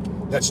 Kansas.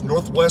 That's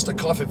northwest of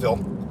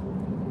Coffeyville.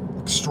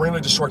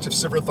 Extremely destructive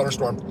severe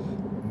thunderstorm.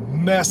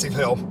 Massive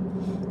hail.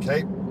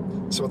 Okay,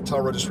 so what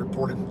Tyro just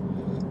reported.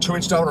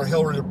 2-inch diameter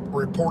hail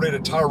reported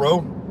at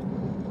Tyro,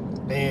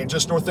 and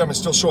just north of them is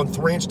still showing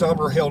 3-inch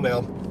diameter hail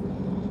now.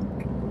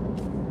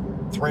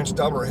 3-inch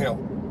diameter hail.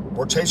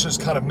 Rotation is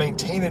kind of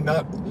maintaining,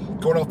 not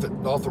going off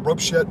the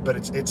ropes yet, but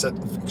it's an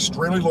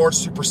extremely large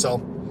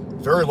supercell,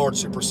 very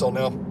large supercell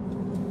now,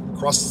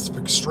 across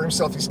extreme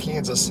southeast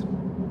Kansas.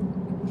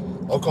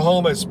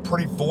 Oklahoma is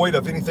pretty void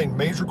of anything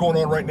major going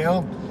on right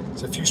now.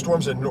 There's a few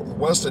storms in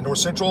west and north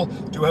central.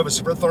 Do have a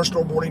severe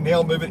thunderstorm warning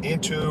now, moving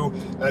into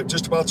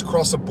just about to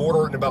cross the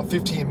border in about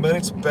 15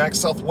 minutes. Back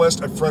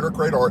southwest of Frederick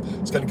Radar.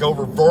 It's going to go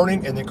over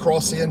Vernon and then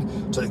cross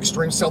in to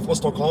extreme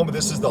southwest Oklahoma.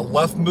 This is the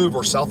left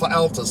mover south of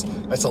Altus.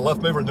 That's a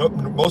left mover.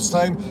 Most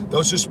time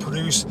those just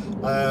produce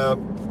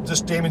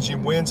just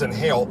damaging winds and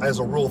hail as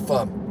a rule of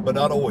thumb, but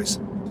not always.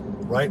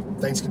 Right?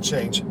 Things can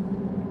change.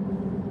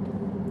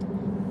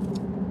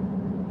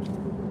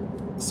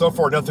 So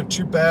far, nothing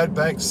too bad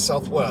back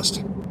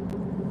southwest,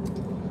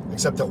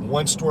 except that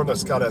one storm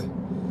that's got a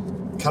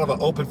kind of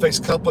an open face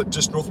couplet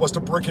just northwest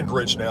of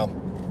Breckenridge now.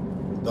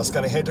 That's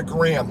going to head to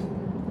Graham.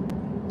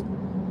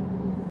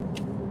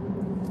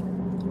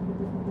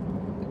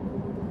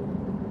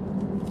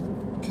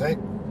 Okay.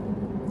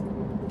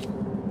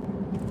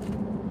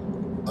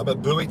 I'm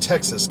at Bowie,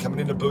 Texas, coming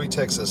into Bowie,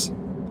 Texas.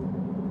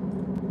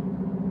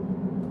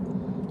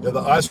 Yeah,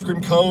 the ice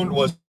cream cone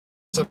was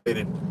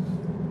dissipated.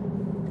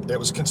 It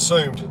was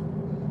consumed,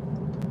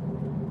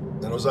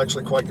 and it was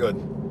actually quite good.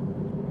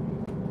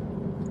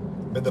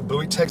 In the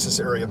Bowie, Texas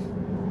area.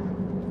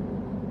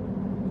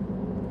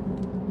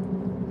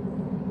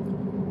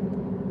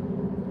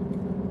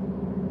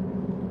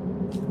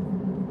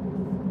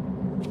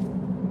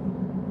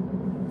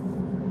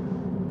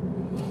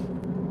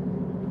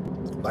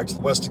 Back to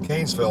the west of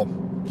Gainesville.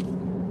 I'm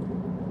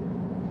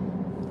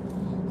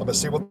going to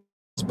see what's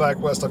back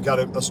west. I've got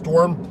a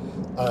storm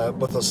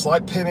with a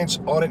slight pinch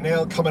on it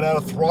now coming out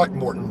of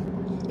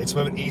Throckmorton. It's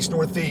moving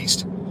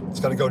east-northeast. It's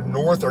going to go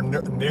north or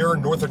near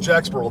north of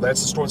Jacksboro.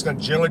 That's the storm it's going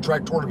to generally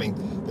track toward me.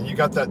 Then you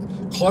got that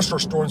cluster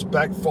of storms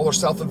back farther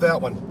south of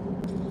that one.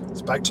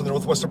 It's back to the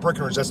northwest of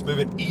Breckenridge. That's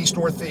moving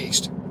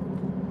east-northeast.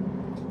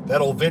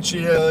 That'll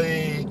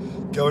eventually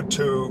go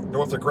to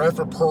north of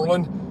Granford,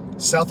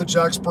 Pearland, south of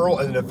Jacksboro,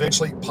 and then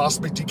eventually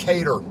possibly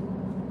Decatur.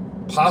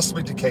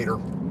 Possibly Decatur.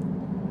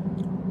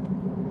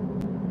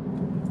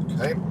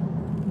 Okay.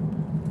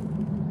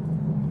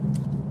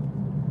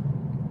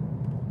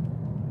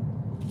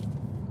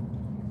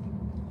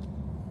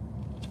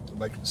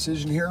 Make a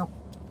decision here.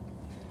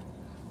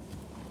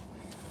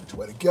 Which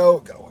way to go?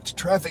 Gotta watch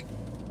traffic.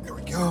 There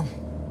we go.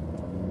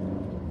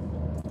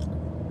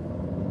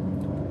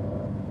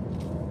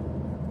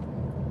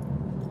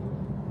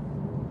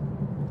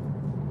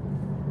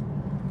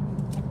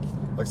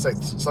 Like I say,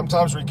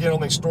 sometimes we get on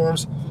these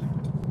storms,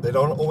 they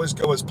don't always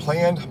go as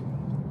planned.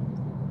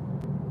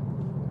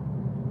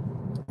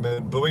 I'm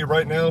in Bowie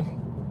right now.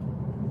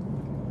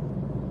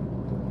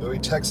 Bowie,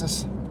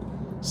 Texas,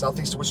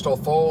 southeast of Wichita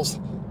Falls.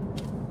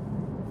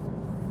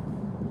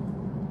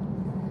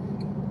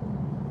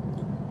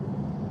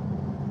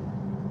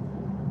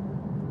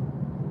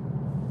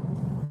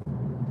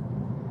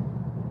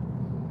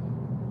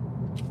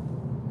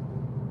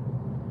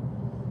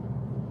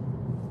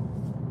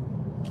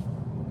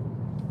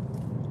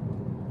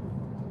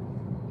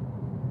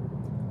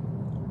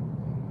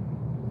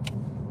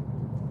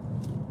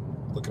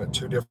 Looking at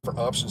two different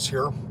options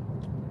here. Okay.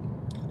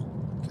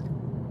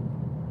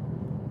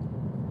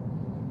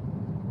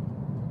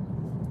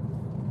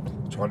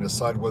 Trying to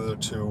decide whether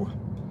to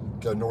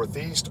go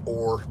northeast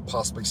or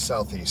possibly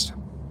southeast.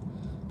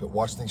 But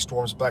watching these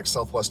storms back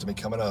southwest of me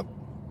coming up.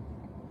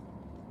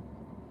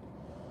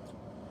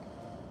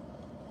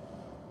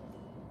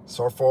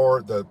 So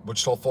far, the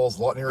Wichita Falls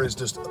Lawton area is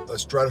just a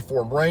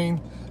stratiform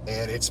rain,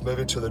 and it's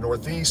moving to the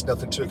northeast.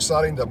 Nothing too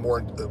exciting. The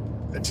more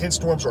intense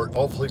storms are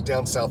awfully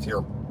down south here,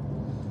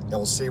 and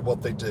we'll see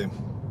what they do.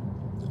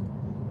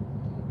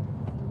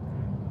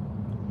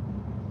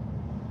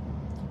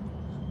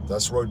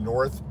 That's road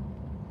north.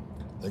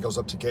 That goes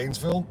up to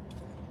Gainesville.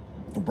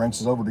 It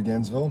branches over to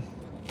Gainesville.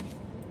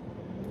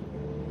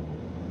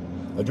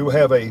 I do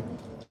have a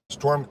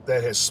storm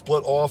that has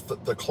split off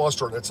the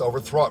cluster that's over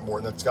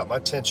Throckmorton. That's got my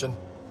attention.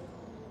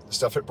 The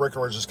stuff at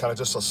Breckenridge is kind of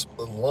just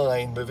a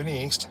line moving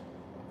east.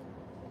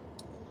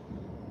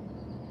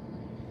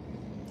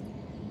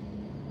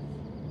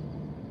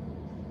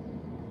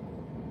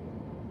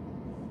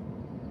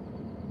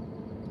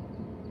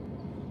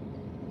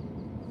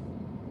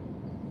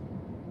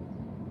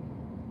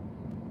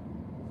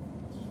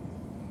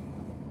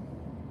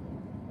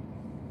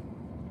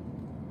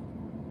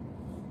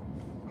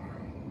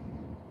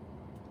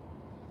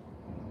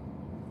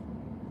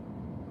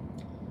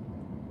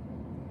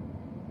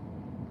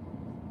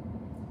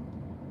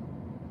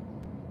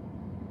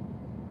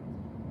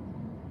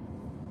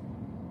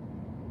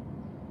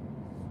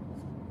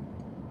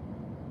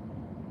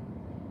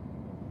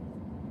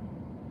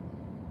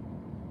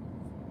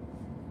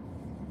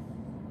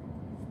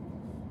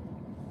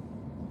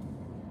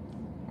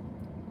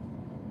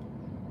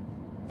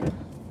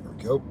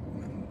 Go.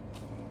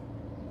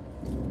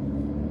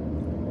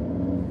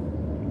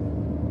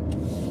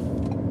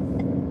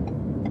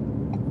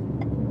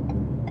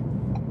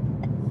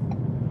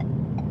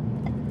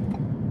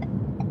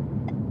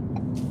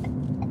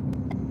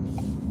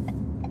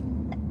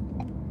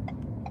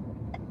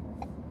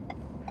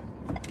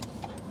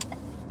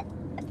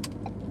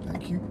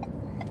 Thank you.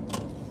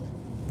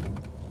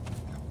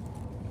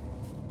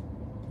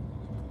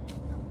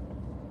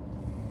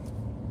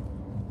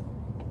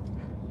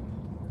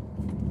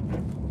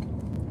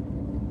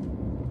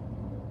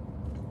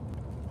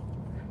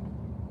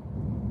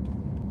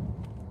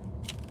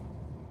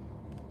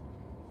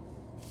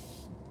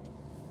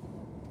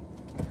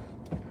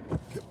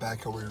 Get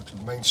back over here to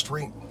the main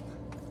street.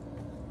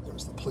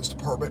 There's the police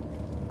department.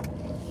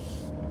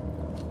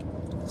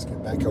 Let's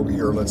get back over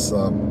here. Let's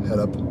head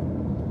up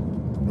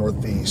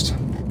northeast.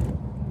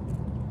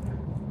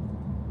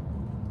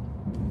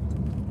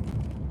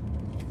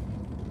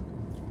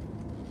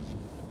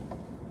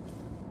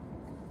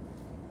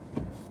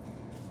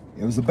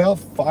 It was about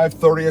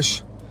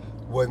 5:30ish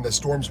when the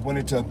storms went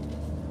into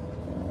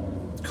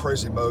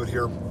crazy mode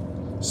here.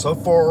 So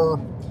far,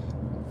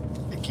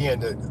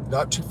 again,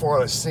 not too far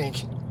out of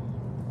sync.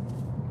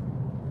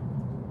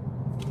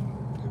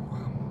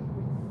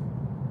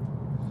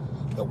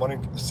 The one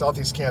in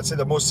southeast Kansas, say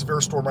the most severe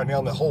storm right now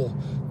in the whole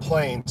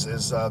plains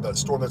is the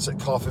storm that's at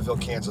Coffeyville,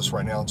 Kansas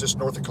right now, just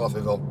north of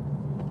Coffeyville.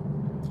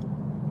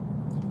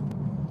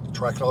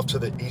 Tracking off to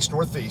the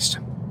east-northeast.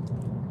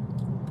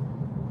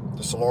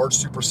 Just a large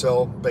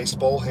supercell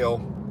baseball hail.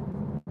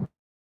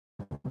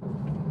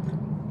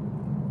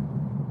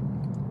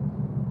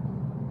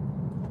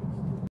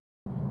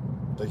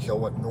 Big hail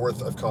went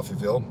north of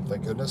Coffeyville,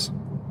 thank goodness.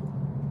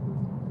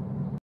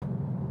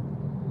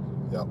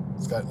 Yeah,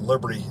 it's got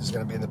Liberty is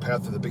going to be in the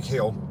path of the big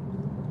hail.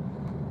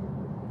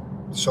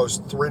 It shows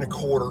 3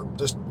 1/4,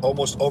 just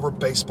almost over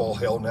baseball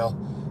hail now.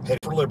 Heading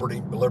for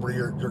Liberty. Liberty,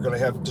 you're going to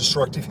have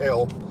destructive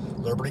hail.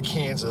 Liberty,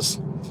 Kansas,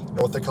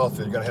 north of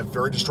Coffeyville. You're going to have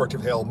very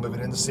destructive hail moving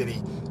in the city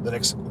the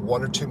next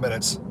 1 or 2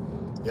 minutes.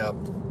 Yeah.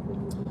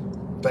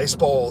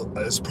 Baseball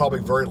is probably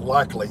very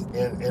likely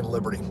in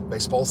Liberty.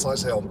 Baseball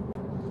size hail.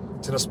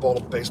 Tennis ball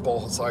to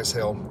baseball size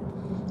hail.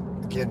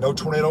 Again, no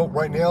tornado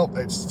right now.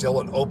 It's still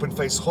an open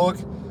face hook.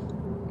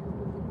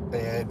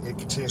 And it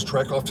continues to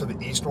track off to the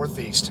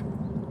east-northeast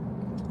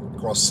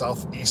across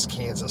southeast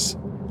Kansas.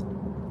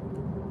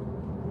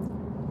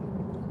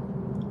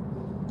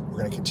 We're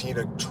going to continue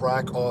to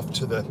track off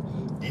to the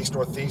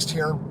east-northeast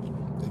here.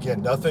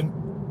 Again, nothing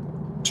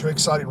too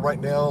exciting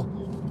right now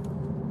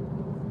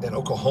in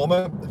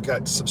Oklahoma. They've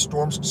got some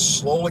storms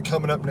slowly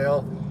coming up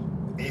now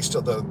east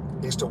of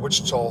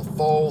Wichita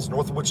Falls,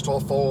 north of Wichita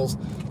Falls.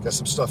 Got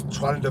some stuff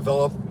trying to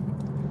develop.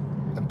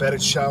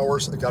 Embedded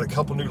showers. They got a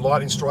couple new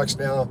lightning strikes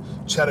now.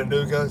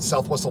 Chattanooga,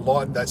 southwest of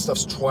Lawton. That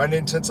stuff's trying to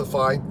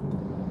intensify.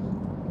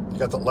 You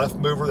got the left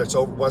mover that's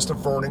over west of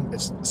Vernon.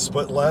 It's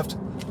split left.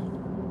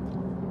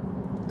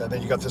 And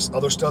then you got this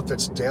other stuff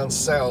that's down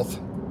south.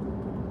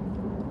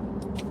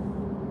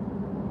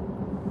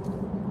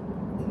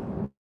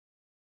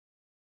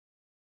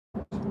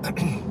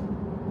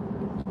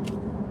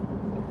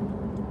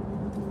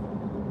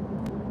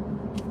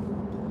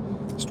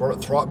 Storm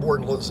at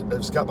Throckmorton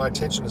has got my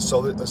attention, and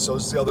so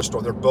is the other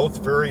storm. They're both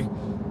very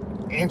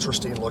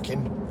interesting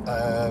looking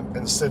in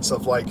the sense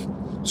of like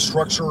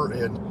structure,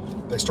 and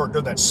they start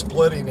doing that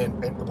splitting.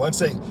 And once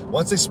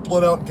they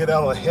split out and get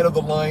out ahead of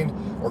the line,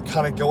 or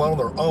kind of go out on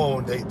their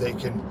own, they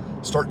can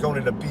start going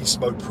into beast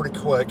mode pretty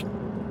quick.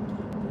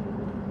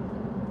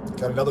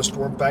 Got another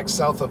storm back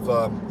south of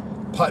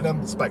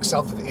Putnam. It's back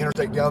south of the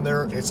interstate down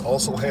there. It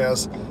also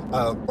has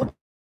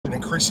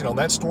increasing on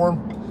that storm.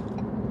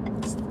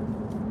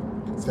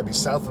 It's going to be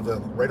south of the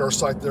radar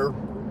site there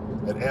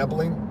at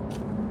Abilene.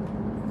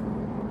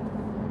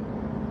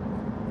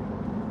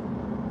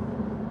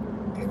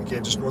 And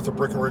again, just north of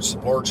Breckenridge,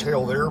 some large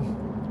hail there.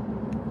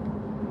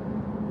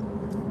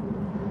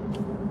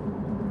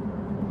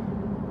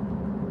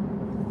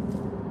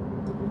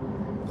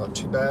 Not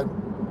too bad.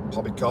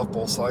 Probably golf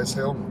ball size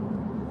hail.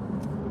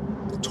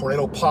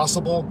 Tornado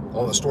possible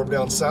on the storm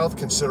down south.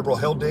 Considerable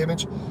hail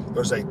damage.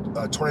 There's a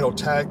tornado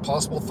tag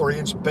possible.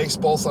 30-inch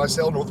baseball size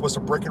hail northwest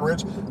of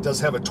Breckenridge. It does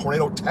have a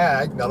tornado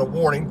tag, not a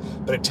warning,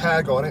 but a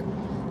tag on it.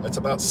 That's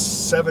about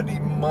 70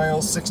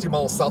 miles, 60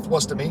 miles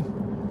southwest of me.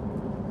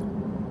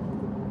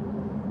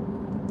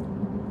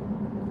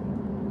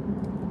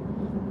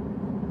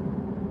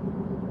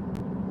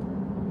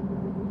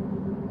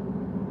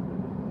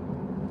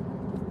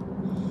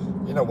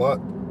 You know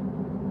what?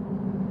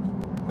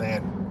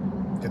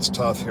 Man, it's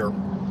tough here.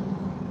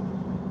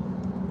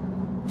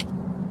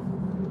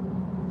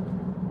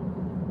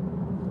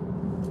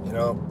 You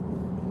know,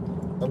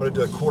 I'm going to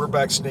do a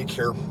quarterback sneak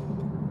here.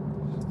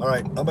 All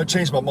right, I'm going to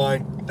change my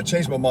mind. I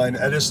changed my mind.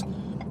 I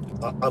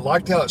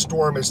liked how that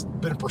storm has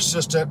been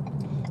persistent.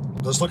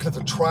 Just looking at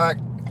the track,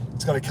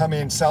 it's going to come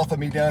in south of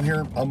me down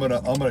here. I'm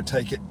gonna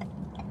take it.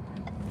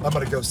 I'm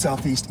going to go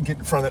southeast and get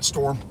in front of that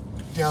storm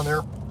down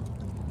there.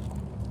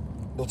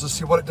 We'll just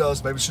see what it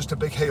does. Maybe it's just a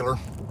big hailer.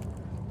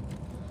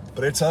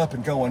 But it's up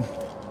and going.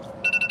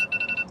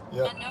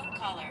 Yep. Unknown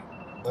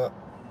caller.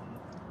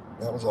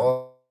 That was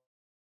all.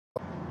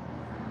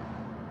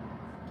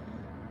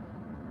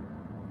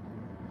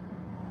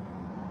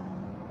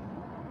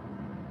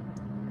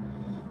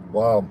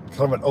 Wow,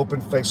 kind of an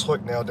open face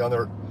hook now down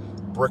there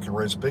at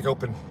Breckenridge. Big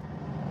open,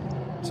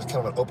 just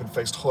kind of an open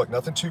faced hook.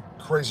 Nothing too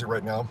crazy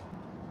right now.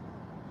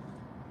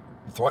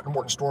 The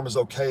Throckmorton storm is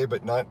okay,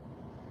 but not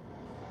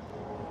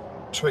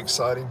too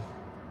exciting.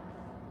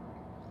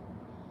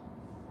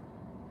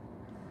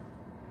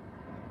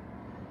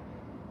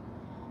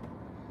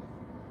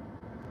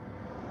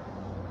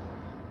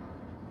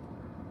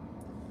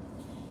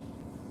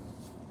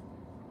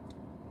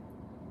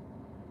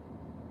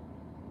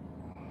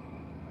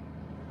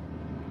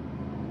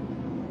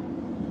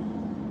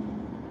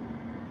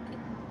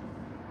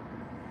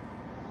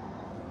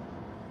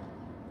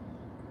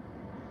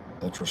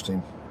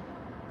 Interesting.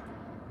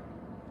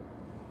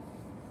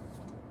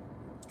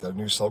 Got a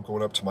new cell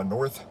going up to my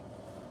north,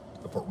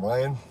 up at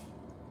Ryan,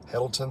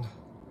 Heddleton.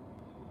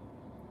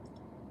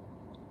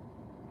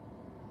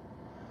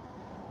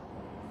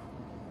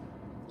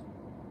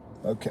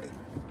 Okay.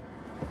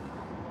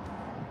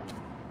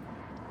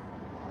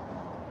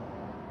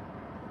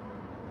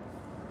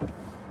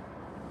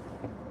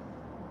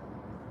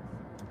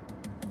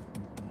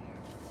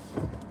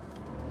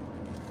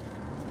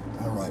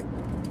 All right.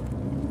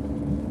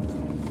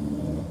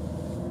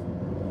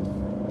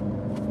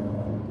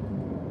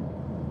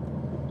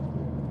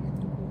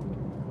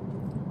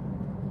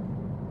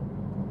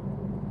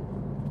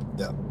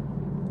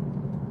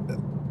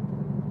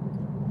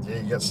 Yeah,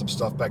 you got some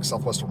stuff back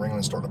southwest of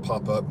Ringland starting to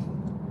pop up.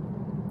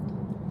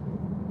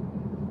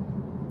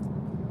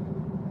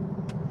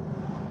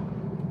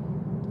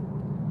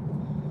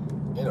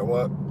 You know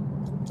what?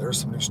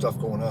 There's some new stuff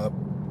going up.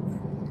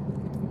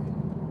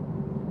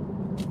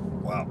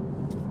 Wow.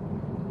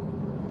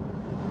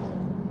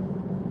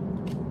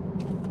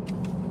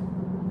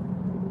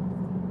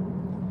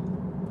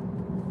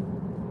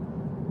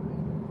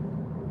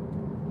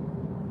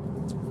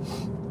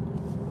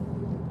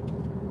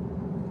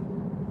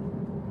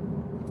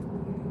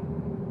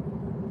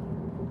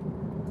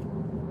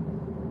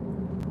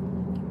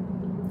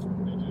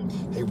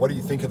 Hey, what do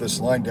you think of this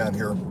line down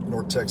here,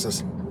 North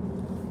Texas?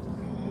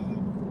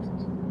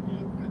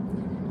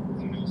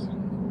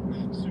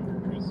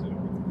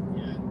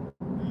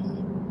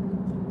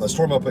 The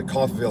storm up at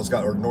Coffeyville's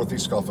got, or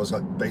northeast Coffeyville's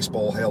got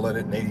baseball hail in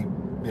it, and 80,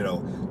 you know,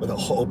 with an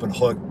open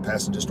hook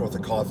passing just north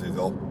of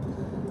Coffeyville.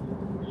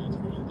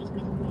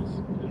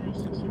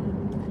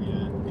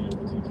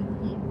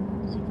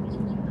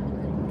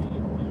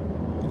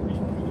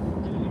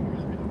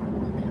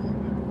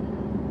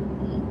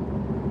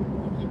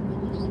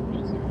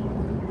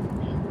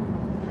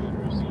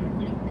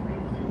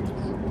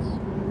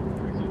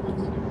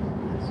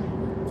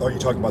 Oh, you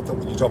talking about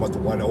the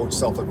one old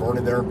south of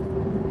Vernon there?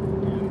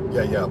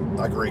 Yeah,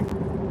 I agree.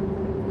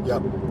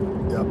 Yep.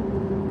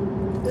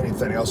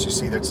 Anything else you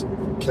see that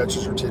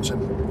catches your attention?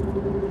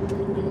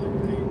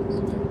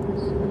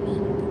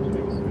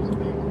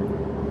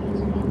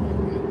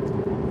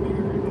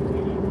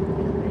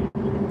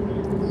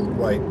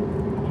 Right.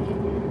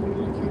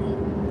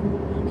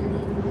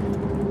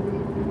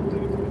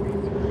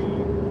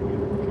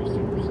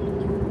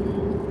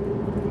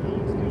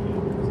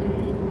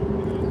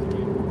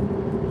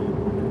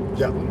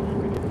 Yeah.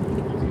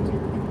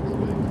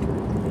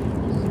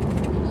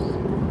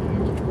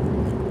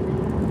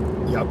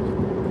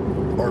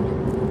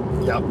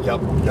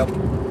 Yep. Yep.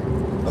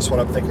 That's what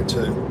I'm thinking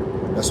too.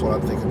 That's what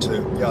I'm thinking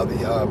too. Yeah,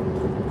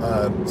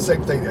 the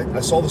same thing. I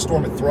saw the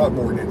storm at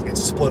Throckmorton. It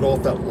split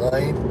off that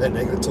line, that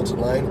negative tilted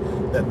line.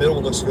 That middle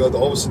one looks good.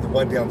 Obviously, the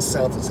one down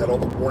south that's had all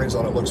the warnings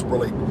on it looks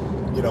really,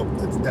 you know,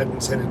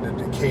 that's headed to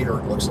Decatur.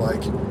 It looks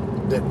like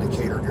that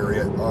Decatur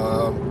area.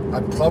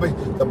 I'm probably,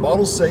 the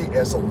models say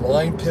as the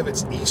line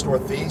pivots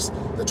east-northeast,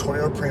 the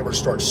tornado parameters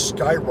start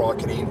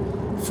skyrocketing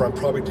from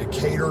probably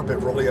Decatur,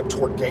 but really up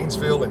toward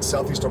Gainesville and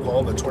southeast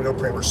Oklahoma. The tornado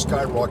parameters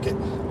skyrocket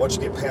once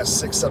you get past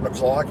 6, 7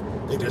 o'clock.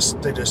 They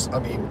just, I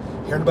mean,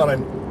 here in about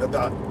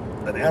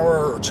an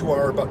hour or 2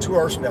 hours, about 2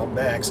 hours from now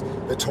max,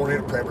 the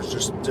tornado parameters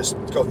just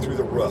go through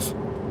the roof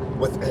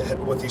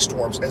with these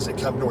storms as they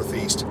come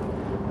northeast.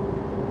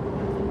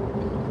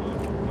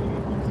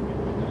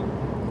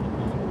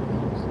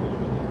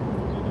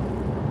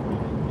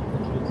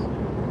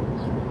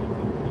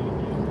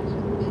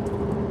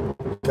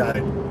 Got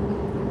it.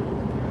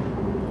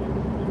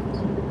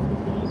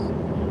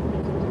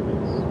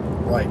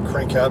 Right,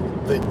 crank up,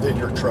 then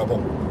you're in trouble.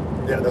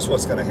 Yeah, that's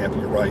what's going to happen.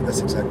 You're right. That's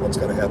exactly what's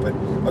going to happen.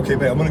 Okay,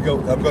 man,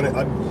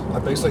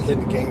 I'm basically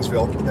heading to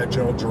Gainesville in that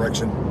general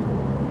direction.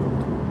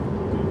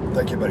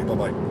 Thank you, buddy.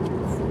 Bye-bye.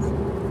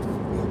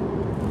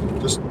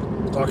 Just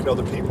talking to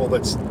other people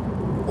that's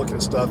looking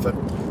at stuff, and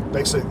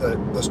basically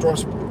the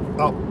storm's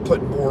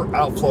putting more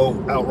outflow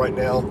out right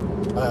now.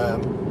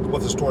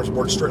 With the storm's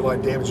more straight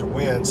line damage and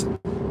winds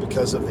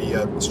because of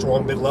the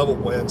strong mid-level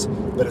winds.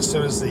 But as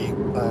soon as the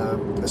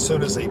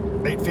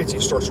 850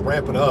 starts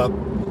ramping up,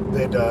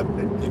 then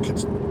you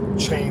can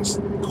change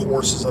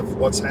courses of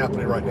what's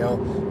happening right now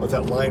with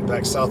that line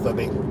back south of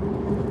me.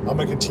 I'm going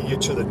to continue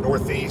to the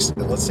northeast,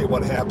 and let's see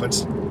what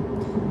happens.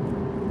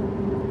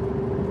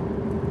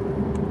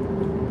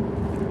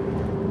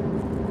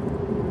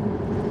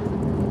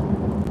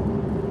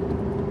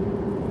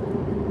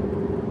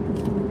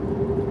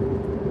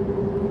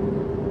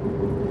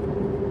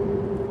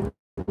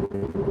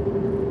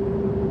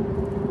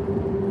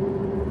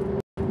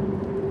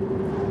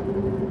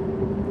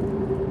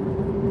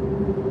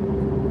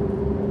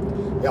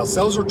 Yeah,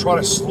 cells are trying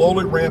to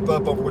slowly ramp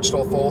up over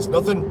Wichita Falls.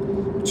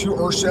 Nothing too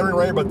earth-shattering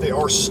right, but they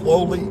are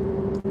slowly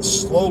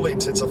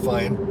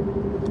intensifying.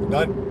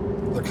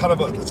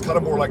 It's kind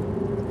of more like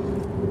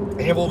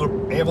anvil,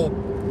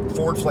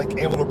 forward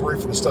flank anvil debris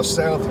from the stuff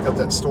south. You got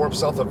that storm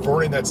south of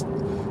Vernon that's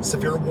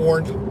severe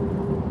warned.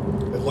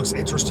 It looks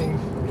interesting.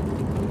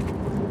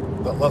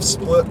 That left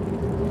split.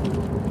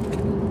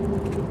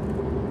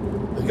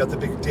 You got the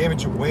big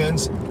damaging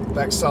winds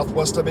back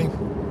southwest of me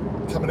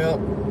coming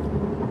out.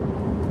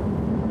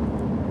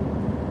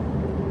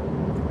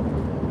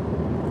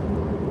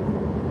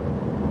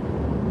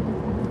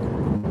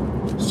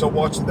 So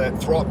watching that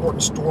Throckmorton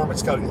storm,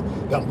 it's got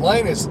that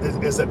line as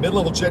that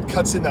mid-level jet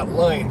cuts in that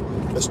line,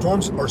 the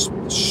storms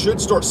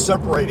should start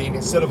separating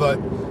instead of a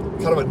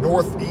kind of a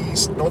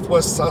northeast,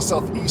 northwest,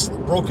 southeast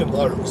broken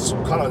line,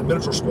 kind of a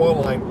miniature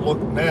squall line look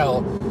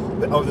now.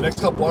 Over the next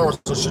couple hours,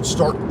 it should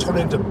start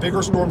turning into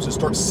bigger storms and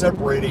start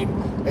separating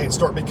and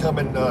start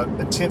becoming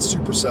intense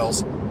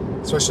supercells,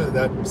 especially in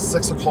that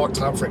 6 o'clock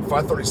time frame,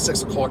 5:30,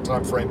 6 o'clock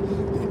time frame.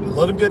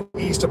 Let them get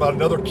east about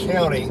another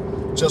county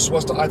just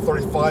west of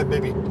I-35,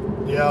 maybe.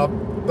 Yeah,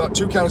 about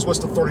 2 counties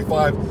west of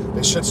 35,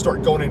 they should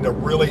start going into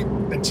really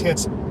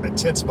intense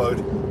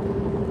mode.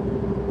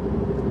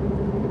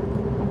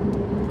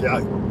 Yeah,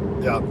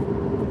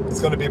 it's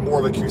going to be more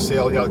of a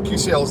QCL. Yeah,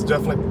 QCL is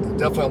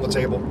definitely on the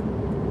table.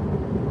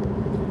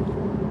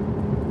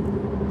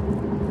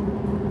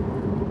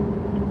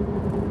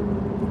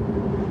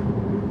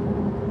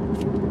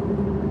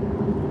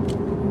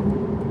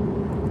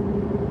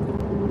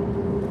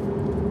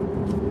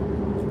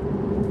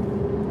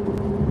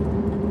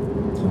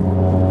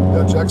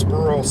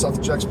 Jacksboro, south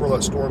of Jacksboro,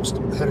 that storm's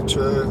headed to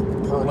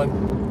Pearland.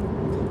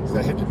 It's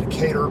going to head to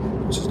Decatur,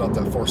 which is not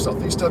that far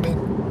southeast of me.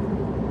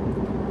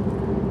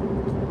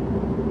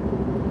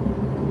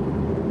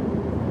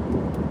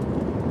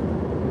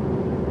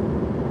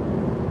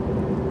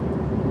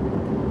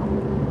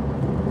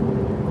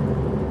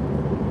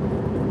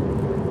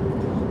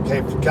 Okay,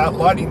 I've got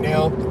lightning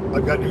now.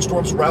 I've got new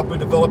storms rapidly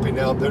developing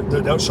now.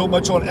 They don't show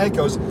much on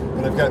echoes,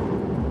 and I've got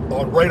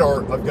on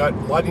radar, I've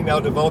got lightning now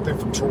developing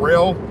from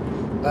Terrell,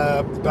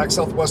 back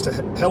southwest of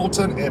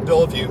Heddleton and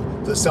Bellevue,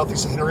 to the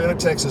southeast of Henrietta,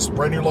 Texas.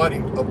 Brand new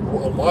lightning,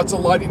 lots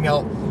of lightning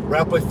now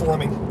rapidly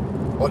forming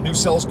on new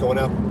cells going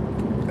up.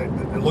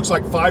 It looks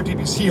like 5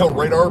 dBz on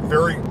radar,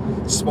 very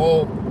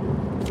small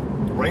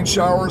rain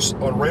showers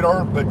on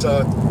radar, but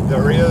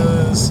there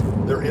is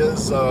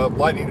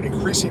lightning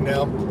increasing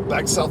now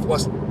back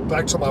southwest,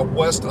 back to my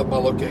west of my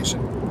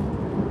location.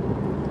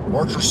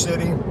 Marcher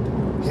City,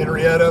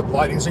 Henrietta,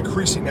 lightning's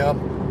increasing now.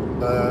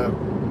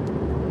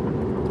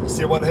 Let's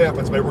see what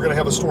happens. Maybe we're going to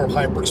have a storm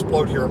hyper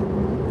explode here.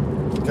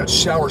 We've got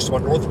showers to my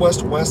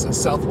northwest, west, and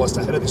southwest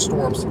ahead of these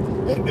storms,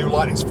 and new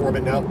lightning's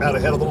forming now out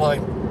ahead of the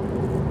line.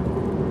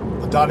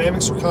 The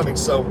dynamics are coming,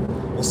 so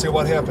we'll see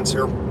what happens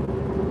here.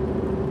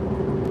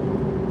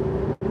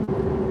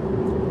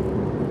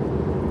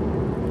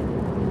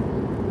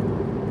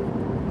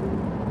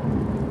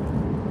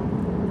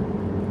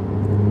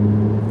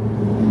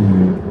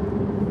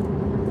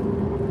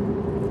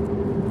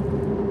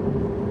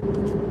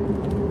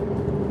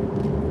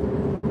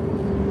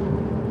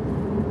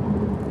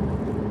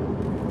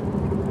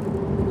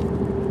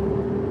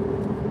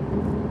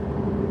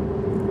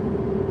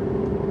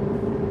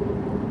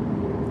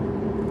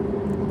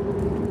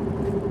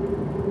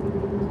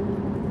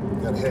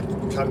 head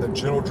kind of the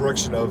general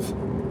direction of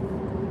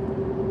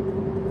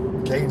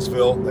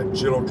Gainesville, that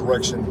general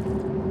direction.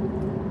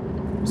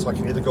 So I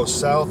can either go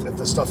south, if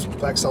the stuff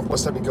back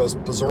southwest of me goes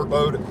berserk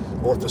mode,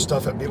 or if the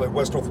stuff at immediately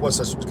west northwest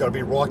that's going to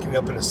be rocking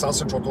up into south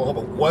central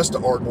Oklahoma, west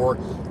of Ardmore,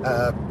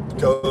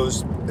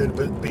 goes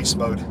into beast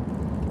mode.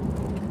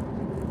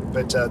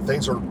 But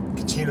things are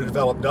continuing to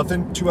develop.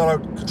 Nothing too out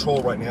of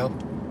control right now.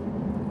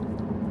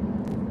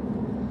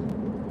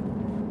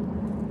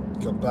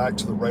 Go back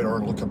to the radar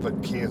and look up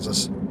at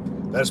Kansas.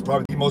 That is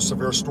probably the most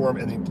severe storm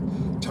in the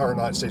entire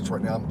United States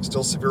right now.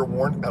 Still severe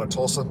warned out of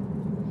Tulsa. I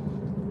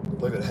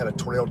believe it had a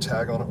tornado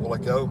tag on it. Will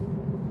it go?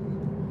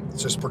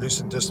 It's just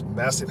producing just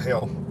massive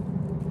hail.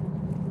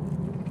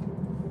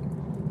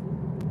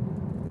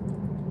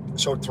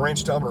 Showed terrain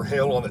speedometer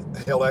hail on the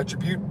hail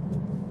attribute.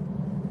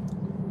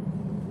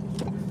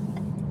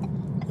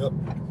 Yep.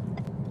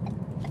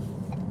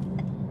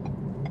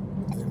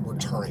 And we're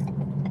turning.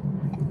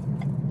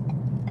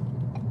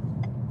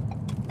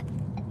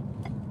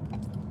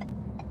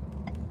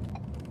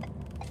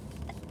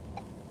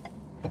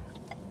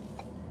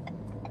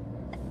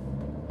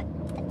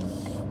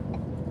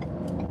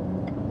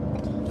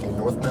 Okay,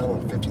 northbound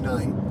on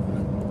 59.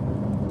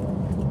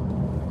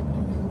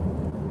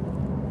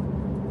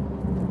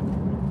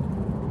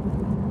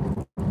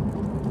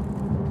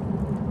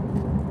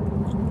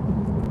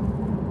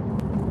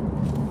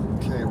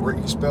 We're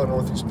eastbound,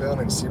 northeastbound,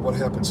 and see what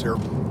happens here.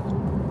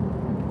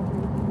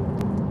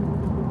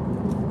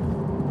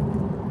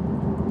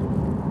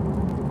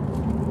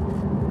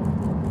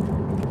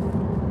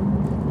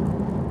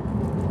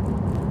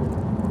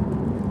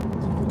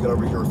 Get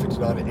over here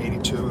 59 to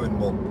 82, and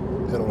we'll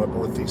head on up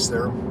northeast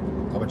there.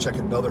 I'm gonna check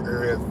another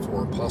area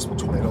for possible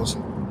tornadoes.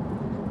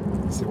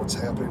 See what's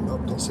happening.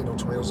 Nope, don't see no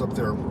tornadoes up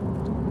there.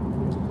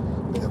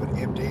 They have an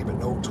MD, but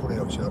no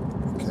tornadoes yet.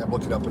 Okay, I'm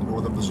looking up in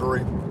northern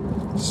Missouri.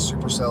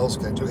 Supercells.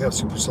 Okay, I do have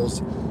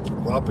supercells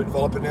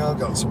developing now.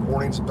 Got some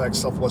warnings back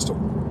southwest of,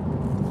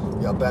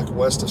 back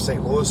west of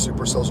St. Louis.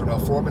 Supercells are now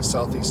forming.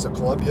 Southeast of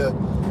Columbia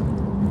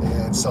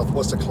and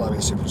southwest of Columbia.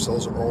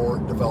 Supercells are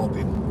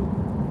developing.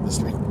 This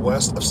is going to be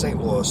west of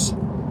St. Louis. You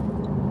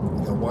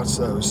gotta watch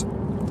those.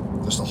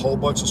 Just a whole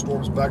bunch of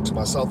storms back to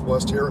my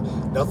southwest here.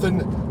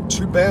 Nothing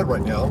too bad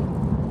right now.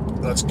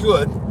 That's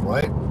good,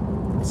 right?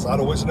 It's not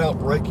always an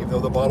outbreak, even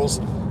though the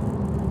models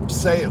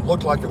say it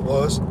looked like it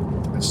was.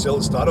 And still,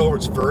 it's not over.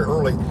 It's very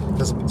early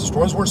because the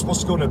storms weren't supposed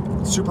to go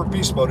into super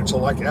beast mode until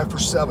like after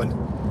 7.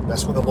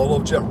 That's when the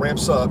low-level jet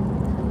ramps up.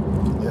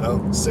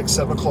 6,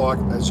 7 o'clock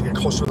as you get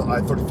closer to the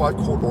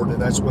I-35 corridor,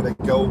 and that's when they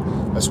go.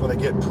 That's when they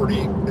get pretty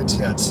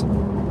intense.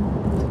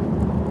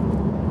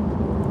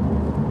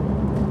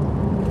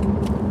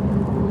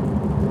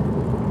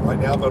 Right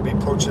now, I'm going to be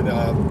approaching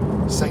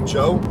St.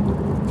 Joe,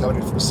 coming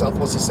in from the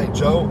southwest of St.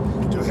 Joe.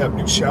 Do have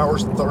new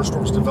showers and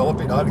thunderstorms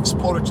developing. Not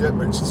exploded yet,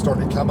 but it's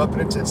starting to come up in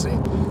intensity.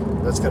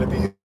 That's going to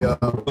be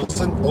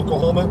Wilson,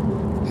 Oklahoma,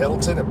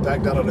 Hamilton, and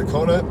back down to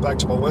Dakota, back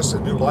to my west,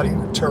 and new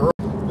lighting terror.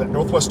 But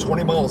northwest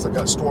 20 miles, I've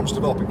got storms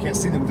developing. Can't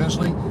see them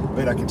visually,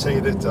 but I can tell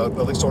you that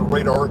at least on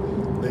radar,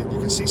 that you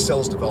can see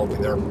cells developing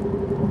there.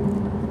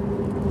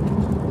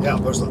 Yeah,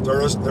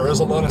 there is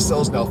a lot of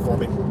cells now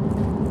forming.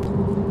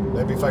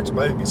 Maybe, in fact, there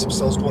might be some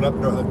cells going up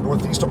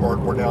northeast of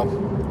Ardmore now,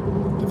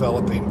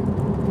 developing.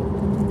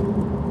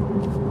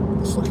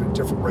 Just looking at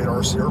different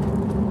radars here.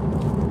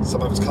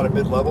 Some of it's kind of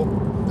mid-level.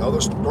 Now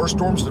there's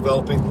storms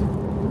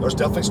developing. There's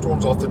definitely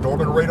storms off the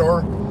Norman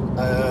radar.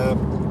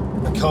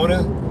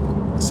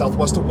 Nakona,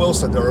 southwest of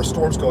Wilson, there are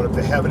storms going up.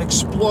 They haven't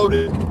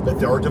exploded, but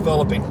they are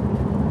developing.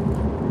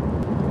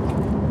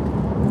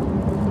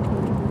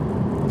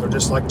 They're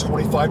just like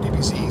 25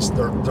 dBs east.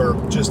 They're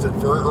just at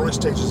very early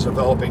stages of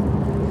developing.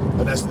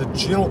 And that's the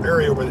general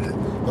area where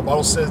the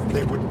model says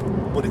they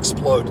would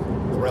explode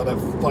around that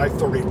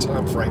 5:30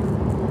 time frame.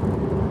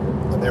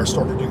 And they're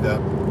starting to do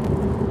that.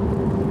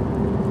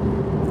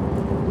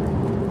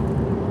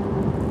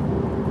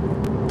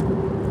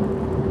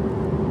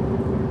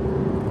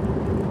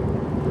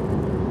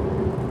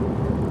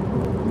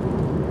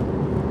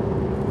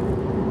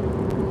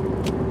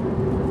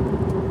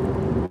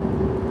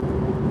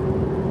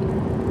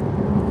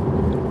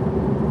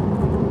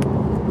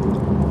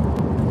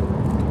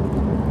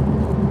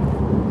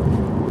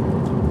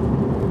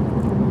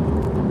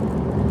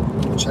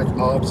 Check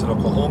OBS in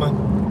Oklahoma.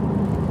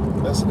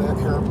 Messing that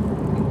here.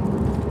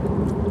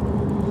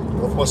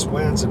 Northwest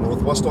winds in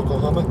northwest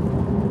Oklahoma.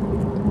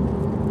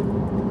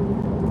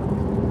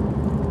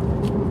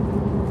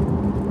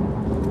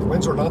 The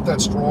winds are not that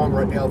strong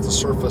right now at the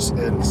surface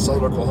in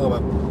southern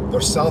Oklahoma.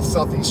 They're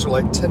southeast are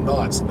like 10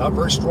 knots, not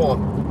very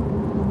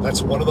strong.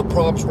 That's one of the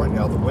problems right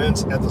now. The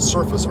winds at the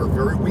surface are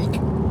very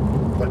weak.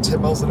 About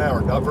 10 miles an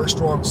hour, not very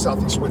strong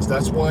southeast winds.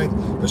 That's why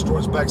the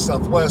storms back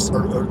southwest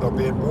are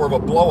being more of a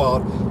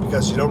blowout,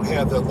 because you don't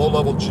have the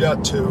low-level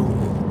jet to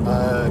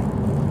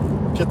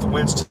get the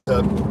winds to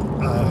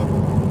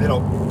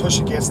push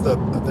against the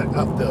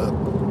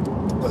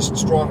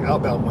strong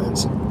outbound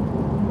winds.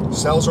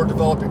 Cells are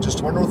developing just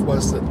to our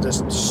northwest that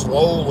just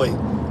slowly,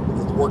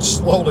 the word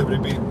slowly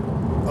would be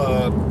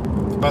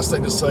the best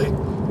thing to say.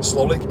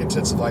 slowly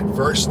intensifying,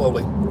 very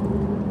slowly.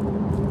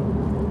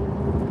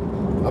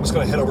 I'm just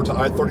going to head over to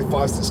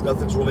I-35 since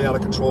nothing's really out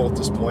of control at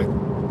this point.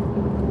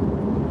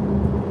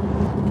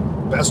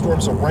 Best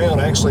storms around,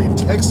 actually, in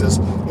Texas,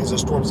 is the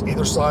storms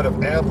either side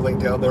of Abilene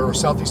down there, or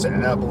southeast of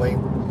Abilene,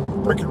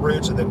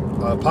 Breckenridge, and then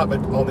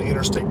Potman on the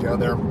interstate down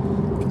there,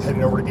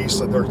 heading over to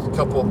Eastland. There's a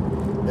couple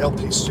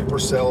LP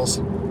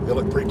supercells. They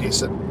look pretty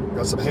decent.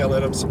 Got some hail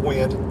in them, some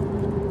wind.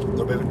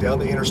 They're moving down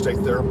the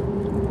interstate there.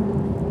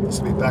 This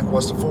will be back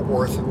west of Fort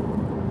Worth.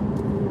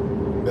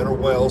 Mineral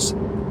Wells.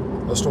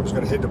 Those storms are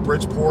going to head to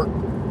Bridgeport,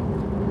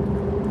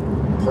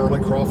 Pearl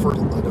and Crawford,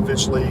 and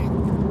eventually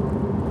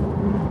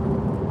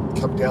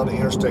come down the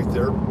interstate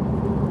there.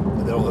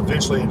 And they'll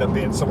eventually end up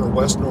being somewhere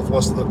west,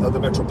 northwest of the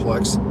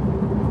Metroplex.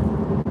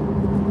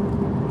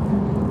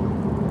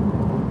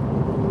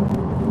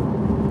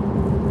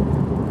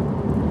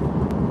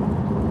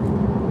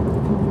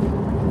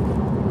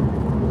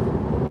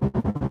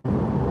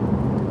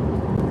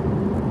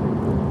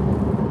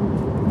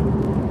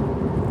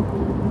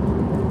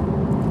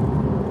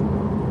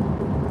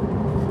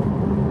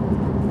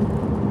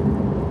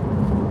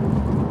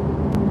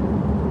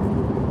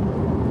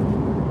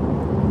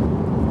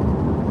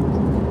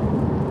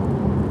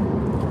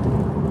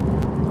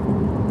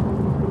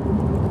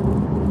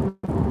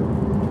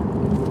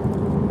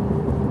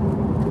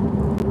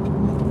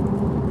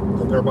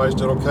 Everybody's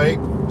doing okay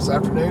this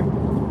afternoon.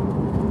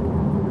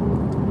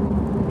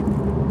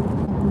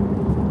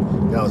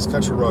 Now this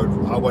country road,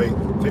 Highway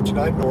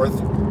 59 North,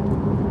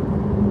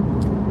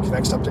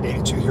 connects up to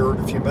 82 here in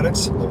a few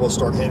minutes. Then we'll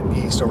start heading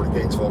east over to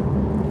Gainesville.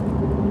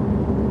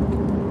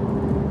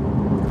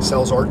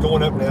 Cells are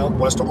going up now,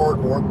 west of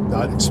Ardmore.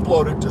 Not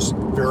exploded, just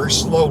very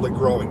slowly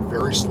growing,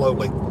 very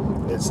slowly.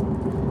 It's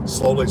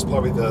slowly is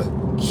probably the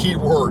key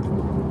word.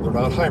 They're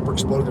not hyper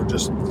exploding, they're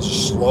just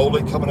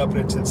slowly coming up in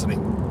intensity.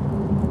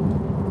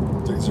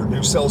 These are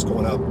new cells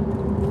going up.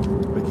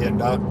 Again,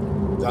 not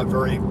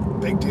very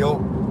big deal.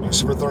 New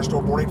severe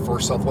thunderstorm warning for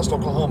southwest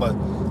Oklahoma.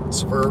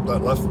 Severe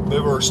left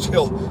mover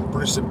still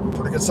producing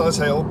pretty good size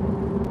hail.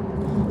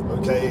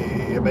 Okay,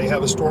 it may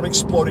have a storm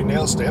exploding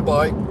now. Stand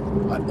by.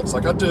 Looks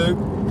like I do.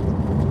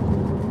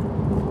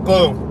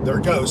 Boom, there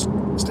it goes.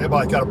 Stand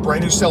by. Got a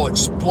brand new cell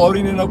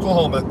exploding in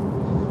Oklahoma.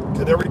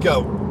 Okay, there we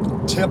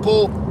go.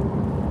 Temple,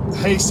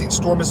 Hastings,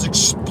 storm is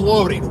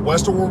exploding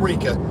west of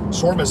Eureka.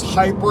 Storm is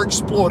hyper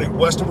exploding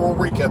west of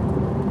Eureka.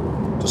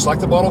 Just like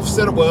the model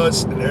said it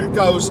was. And there it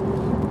goes.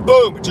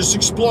 Boom, it just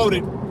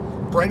exploded.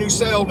 Brand new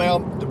cell now.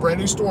 The brand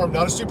new storm.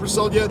 Not a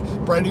supercell yet.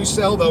 Brand new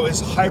cell, though, is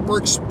hyper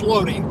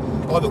exploding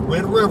on the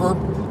Wind River,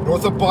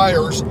 north of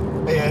Byers,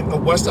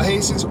 and west of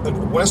Hastings,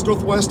 and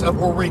west-northwest of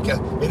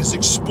Eureka. It is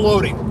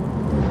exploding.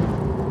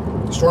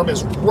 The storm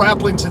is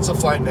rapidly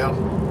intensifying now.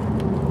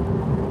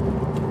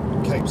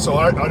 Okay, so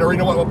I already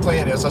know what my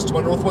plan is. That's to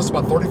my northwest,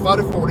 about 35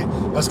 to 40.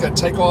 That's going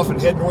to take off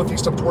and head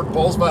northeast up toward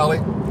Pauls Valley.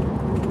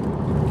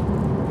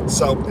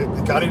 So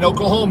it got in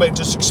Oklahoma and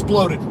just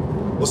exploded.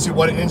 We'll see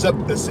what it ends up,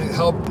 see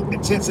how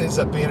intense it ends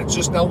up being. It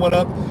just now went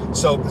up,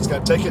 so it's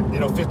going to take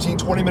it, 15,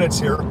 20 minutes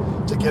here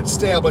to get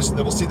established, and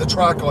then we'll see the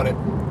track on it.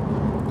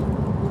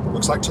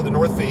 Looks like to the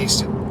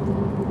northeast.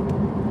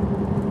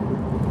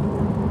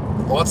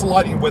 Lots of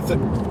lightning with it.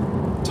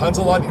 Tons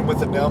of lightning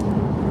with it now.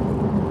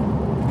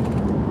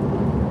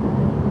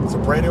 It's a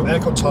brand new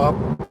echo top.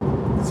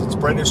 It's a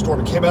brand new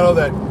storm. It came out of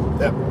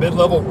that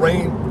mid-level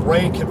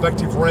rain,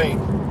 convective rain.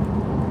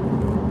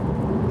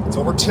 It's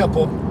over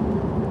Temple.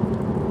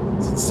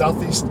 It's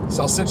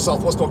in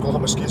southwest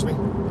Oklahoma, excuse me.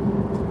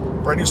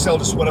 Brand new cell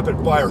just went up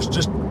at Byers.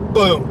 Just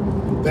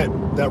boom.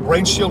 That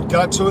rain shield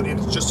got to it and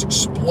it just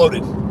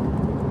exploded.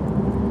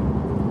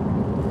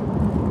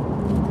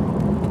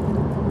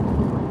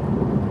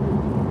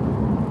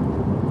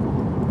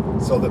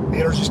 So the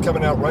energy's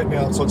coming out right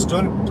now. So it's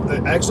doing,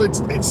 actually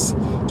it's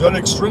doing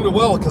extremely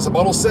well, because the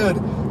model said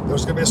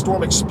there's going to be a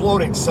storm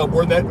exploding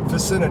somewhere in that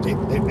vicinity.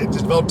 It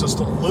developed just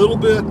a little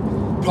bit,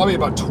 probably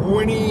about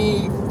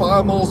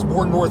 25 miles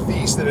more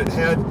northeast than it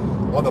had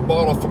on the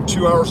model from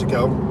 2 hours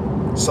ago.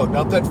 So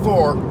not that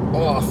far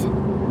off.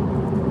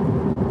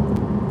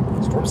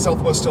 Storm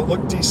southwest still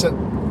look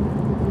decent.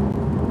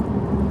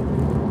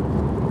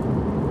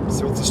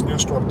 See what this new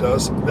storm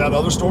does. Now,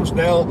 other storms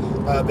now,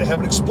 they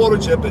haven't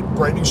exploded yet, but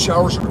brand new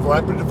showers are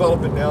rapidly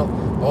developing now.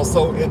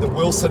 Also in the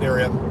Wilson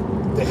area,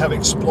 they haven't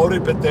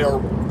exploded, but they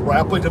are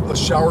the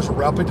showers are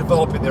rapidly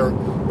developing there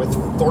with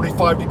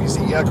 35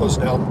 dBz echoes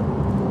now.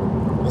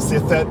 We'll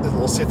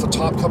see if the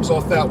top comes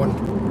off that one.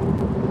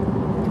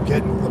 I'm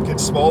getting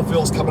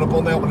Smallville's coming up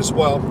on that one as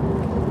well.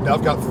 Now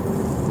I've got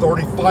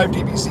 35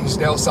 dBz's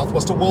now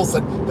southwest of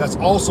Wilson. That's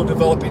also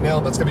developing now.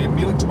 That's going to be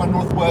immediately to my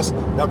northwest,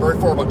 not very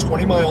far, about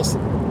 20 miles.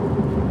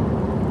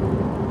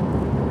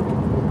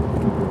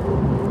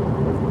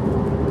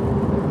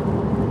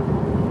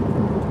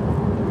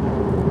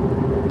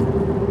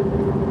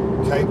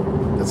 Okay,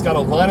 it's got a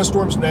line of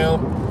storms now.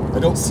 I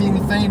don't see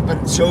anything, but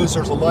it shows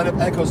there's a line of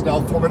echoes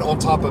now forming on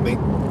top of me.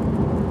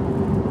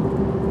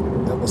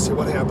 And we'll see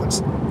what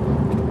happens.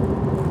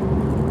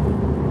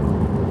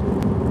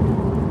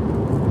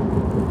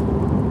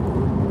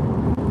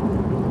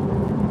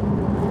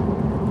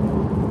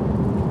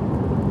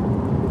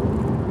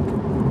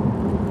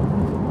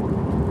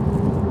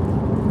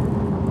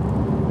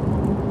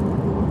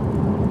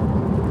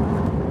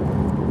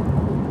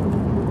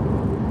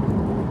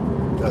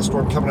 That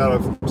storm coming out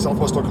of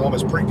southwest Oklahoma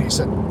is pretty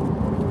decent.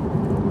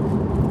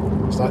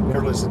 It's not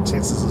nearly as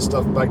intense as the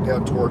stuff back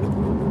down toward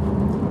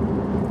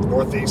the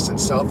northeast and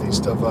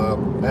southeast of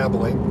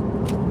Abilene.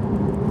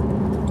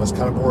 That's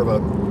kind of more of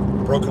a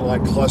broken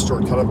line cluster,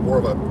 kind of more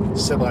of a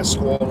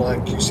semi-squall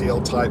line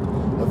QCL type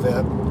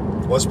event.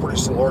 Was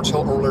producing a large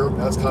hail earlier.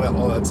 Now it's kind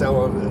of it's out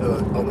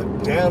on the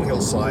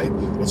downhill side.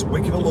 It's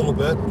weakened a little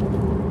bit.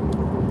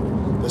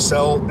 The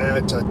cell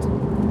at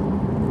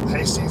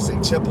Hastings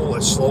and Temple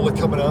is slowly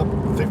coming up.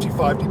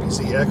 55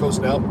 DPZ echoes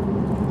now.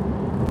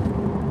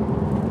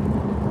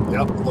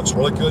 Yep, looks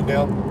really good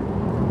now.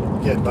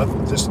 Again,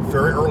 just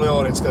very early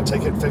on. It's going to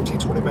take it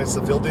 15-20 minutes.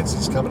 The field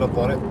density's coming up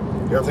on it.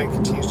 Everything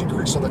continues to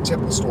increase on the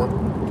Temple storm.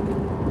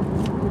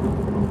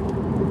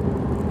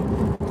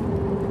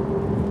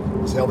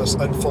 See how this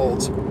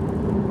unfolds.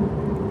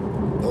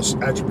 Those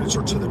attributes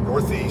are to the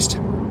northeast.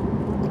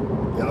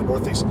 Yeah,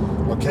 northeast.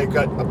 Okay,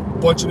 got a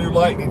bunch of new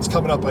lightnings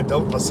coming up. I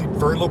see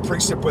very little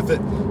precip with it,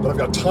 but I've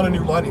got a ton of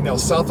new lightning now.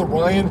 South of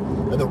Ryan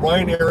and the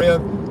Ryan area,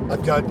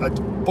 I've got a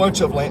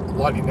bunch of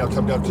lightning now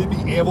coming down. Could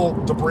be anvil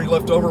debris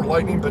left over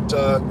lightning, but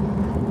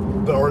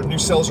our new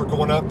cells are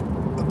going up.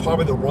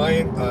 Probably the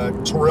Ryan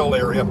Torrell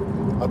area,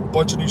 a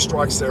bunch of new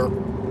strikes there.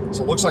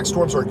 So it looks like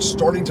storms are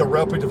starting to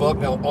rapidly develop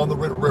now on the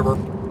Red River.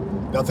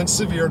 Nothing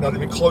severe, not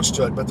even close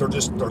to it, but they're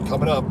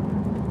coming up.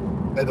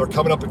 And they're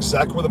coming up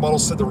exactly where the model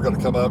said they were going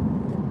to come up.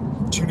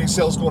 2 new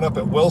cells going up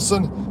at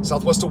Wilson,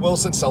 southwest of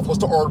Wilson,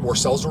 southwest of Ardmore.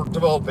 Cells are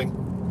developing.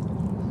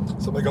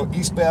 So I'm going to go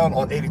eastbound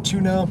on 82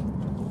 now.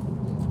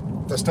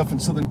 If that stuff in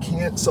southern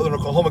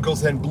Oklahoma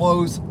goes ahead and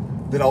blows,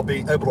 then I'll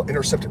be able to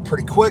intercept it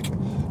pretty quick.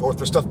 Or if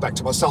the stuff back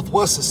to my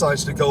southwest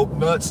decides to go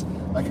nuts,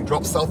 I can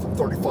drop south of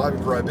 35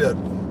 and grab it.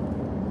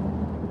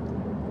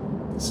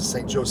 This is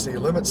St. Joe city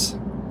limits.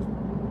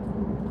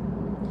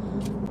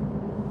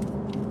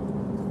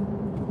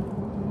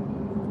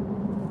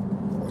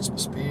 Some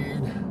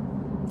speed,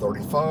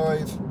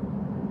 35.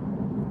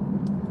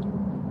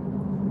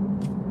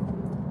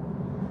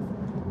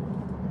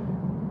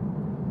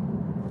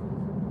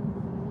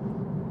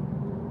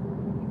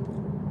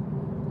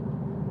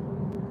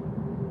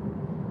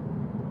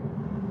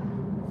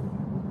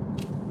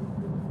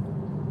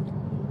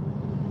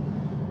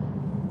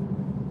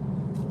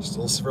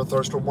 Still a severe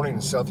thunderstorm warning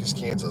in southeast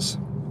Kansas.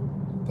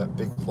 That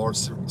big, large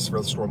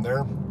severe storm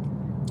there.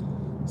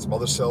 Some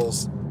other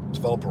cells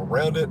developing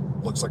around it.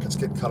 Looks like it's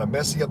getting kind of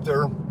messy up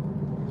there.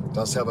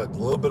 Does have a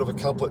little bit of a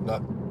couplet,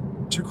 not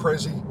too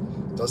crazy.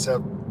 Does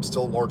have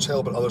still large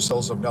hail, but other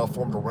cells have now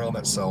formed around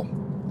that cell.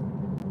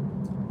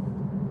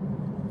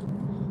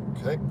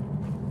 Okay.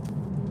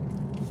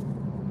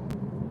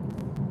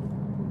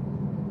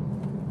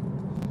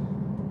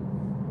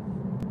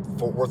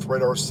 Fort Worth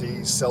radar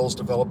sees cells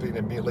developing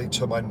immediately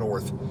to my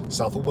north,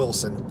 south of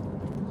Wilson.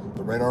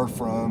 The radar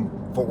from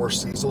Fort Worth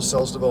sees those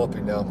cells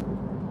developing now.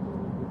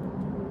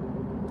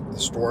 The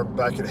storm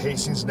back at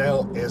Hastings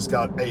now has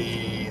got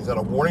is that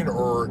a warning,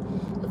 or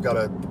I've got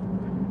a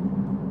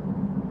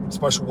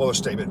special weather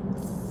statement?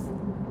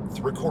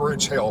 3/4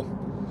 inch hail,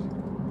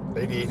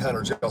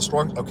 8,800 hail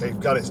strong. Okay, you've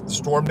got a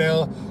storm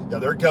now. Yeah,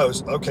 there it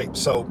goes. Okay,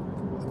 so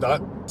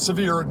not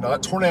severe,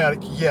 not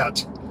tornadic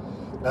yet.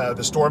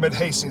 The storm at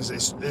Hastings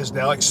is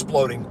now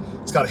exploding.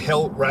 It's got a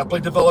hail rapidly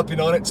developing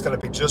on it. It's going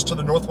to be just to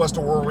the northwest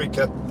of Warwick.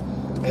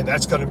 And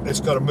it's going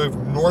to move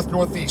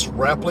northeast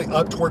rapidly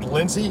up toward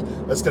Lindsay.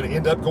 That's going to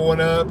end up going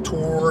up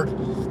toward,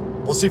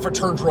 we'll see if it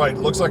turns right. It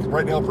looks like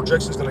right now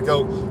projection is going to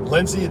go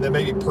Lindsay and then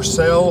maybe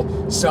Purcell,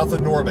 south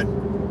of Norman.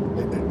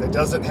 It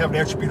doesn't have an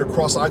attribute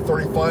across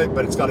I-35,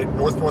 but it's got a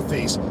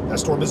northeast. That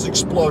storm is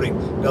exploding.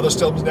 Another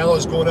storm now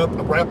is going up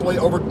rapidly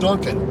over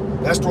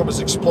Duncan. That storm is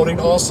exploding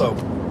also.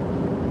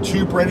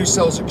 2 brand new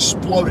cells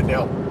exploded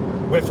now.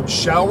 Went from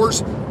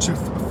showers to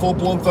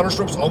full-blown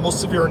thunderstorms, almost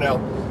severe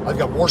now. I've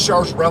got more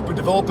showers rapidly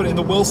developing in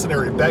the Wilson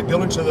area, back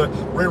building to the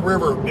Red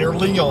River near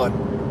Leon.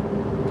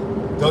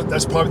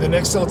 That's probably the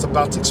next cell. It's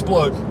about to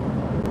explode.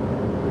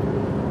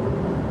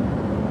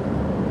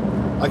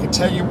 I can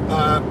tell you,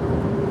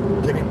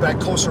 getting back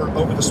closer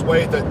over this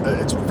way, that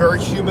it's very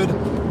humid.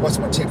 What's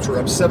my temperature?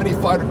 I'm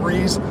 75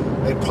 degrees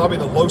and probably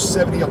in the low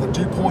 70 on the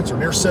dew points, or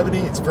near 70.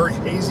 It's very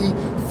hazy,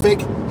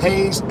 thick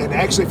haze. And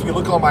actually, if you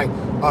look on my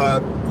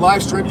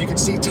live stream, you can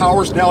see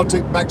towers now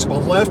back to my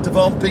left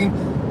developing.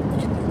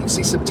 You can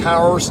see some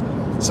towers,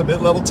 some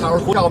mid-level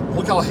towers.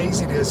 Look how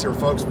hazy it is here,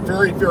 folks.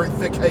 Very, very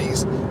thick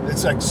haze.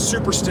 It's like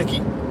super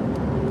sticky.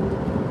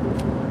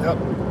 Yep.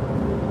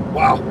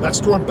 Wow, that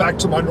storm back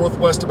to my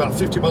northwest about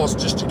 50 miles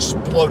just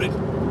exploded.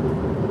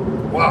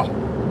 Wow.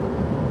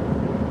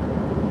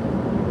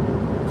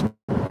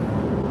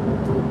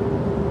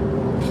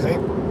 Okay.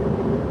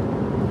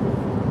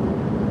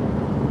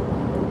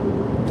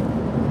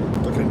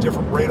 Looking at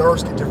different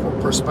radars, get different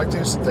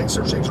perspectives. Things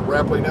are changing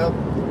rapidly now.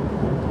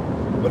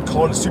 I wouldn't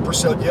call it a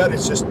supercell yet.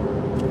 It's just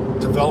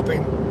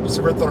developing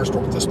severe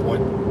thunderstorm at this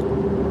point.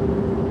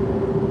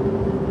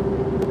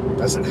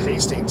 That's at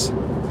Hastings.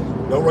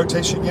 No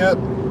rotation yet.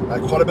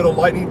 Quite a bit of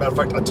lightning. Matter of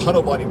fact, a ton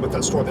of lightning with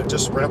that storm that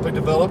just rapidly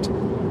developed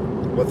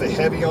with a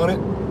heavy on it.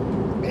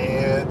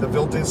 And and the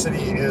veil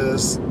density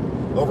is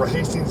over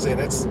Hastings,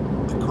 and it's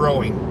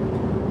growing.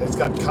 It's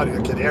got kind of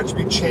an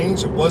attribute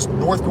change. It was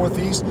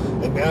north-northeast,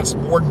 and now it's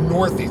more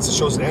northeast. It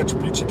shows an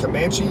attribute to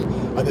Comanche,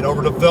 and then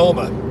over to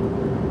Velma,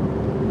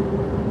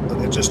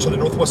 and then just to the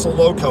northwest of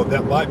Loco.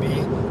 That might be,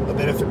 and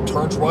then if it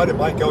turns right, it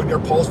might go near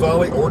Pauls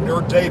Valley or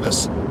near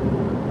Davis,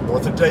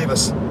 north of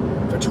Davis.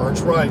 If it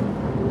turns right.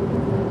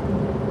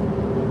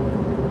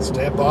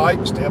 Stand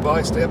by, stand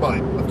by, stand by.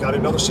 I've got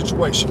another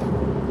situation.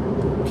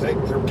 Okay,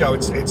 here we go.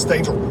 It's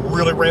things are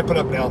really ramping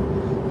up now.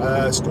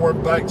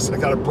 Storm back. I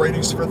got a brand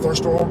new severe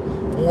thunderstorm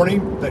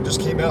warning that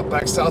just came out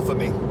back south of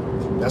me.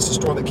 That's the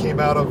storm that came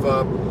out of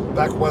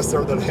back west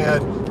there that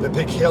had the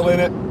big hail in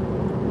it.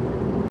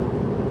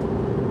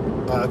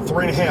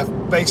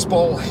 3.5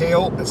 baseball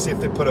hail. Let's see if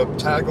they put a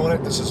tag on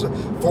it. This is a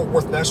Fort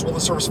Worth National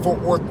Weather Service, Fort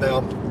Worth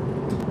now.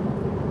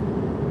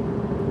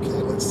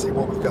 Okay, let's see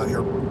what we've got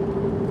here.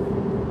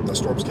 The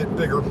storm's getting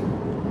bigger.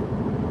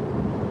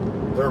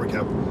 There we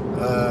go.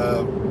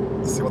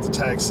 Let's see what the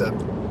tag said.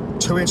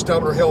 2-inch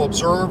diameter hail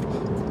observed.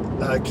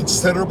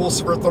 Considerable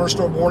severe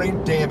thunderstorm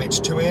warning.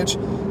 Damage 2-inch.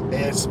 And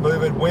it's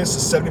moving winds to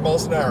 70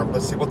 miles an hour.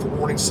 Let's see what the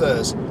warning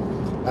says.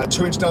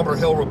 2-inch diameter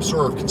hail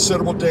observed.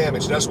 Considerable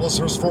damage. National Weather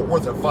Service Fort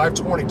Worth at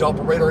 5:20.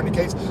 Doppler radar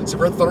indicates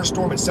severe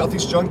thunderstorm in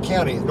southeast Young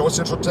County, north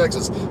central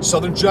Texas,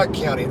 southern Jack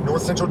County,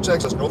 north central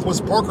Texas,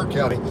 northwest Parker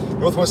County,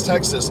 northwest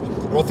Texas,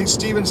 northeast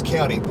Stevens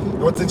County,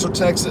 north central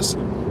Texas,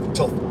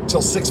 till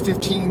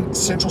 6:15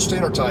 Central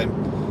Standard Time.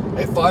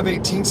 At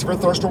 5:18, severe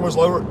thunderstorm was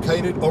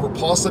located over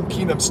Possum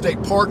Kingdom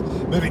State Park,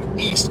 moving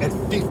east at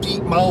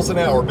 50 miles an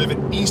hour.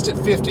 Moving east at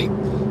 50.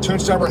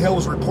 2-inch diameter hail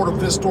was reported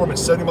with this storm and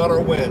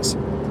 70-mile-an-hour winds.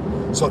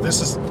 So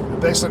this is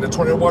basically the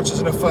tornado watch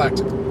is in effect.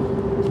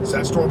 So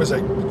that storm is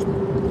a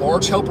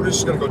large hail producer.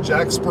 It's going to go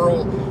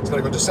Jacksboro. It's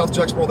going to go just south of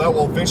Jacksboro. That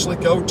will eventually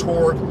go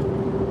toward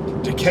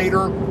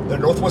Decatur, the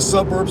northwest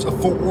suburbs of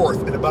Fort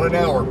Worth, in about an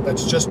hour.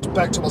 That's just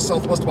back to the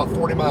southwest, about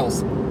 40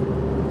 miles.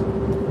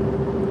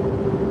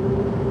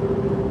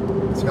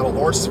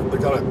 We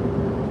got a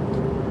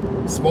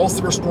small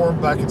severe storm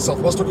back in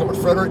southwest Oklahoma,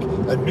 Frederick.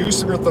 A new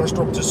severe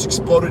thunderstorm just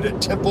exploded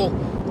at Temple.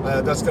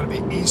 That's going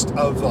to be east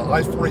of the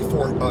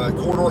I-44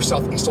 corridor,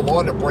 southeast of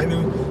Lawton. A brand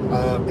new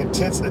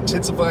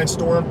intensifying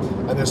storm,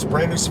 and this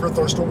brand new severe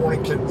thunderstorm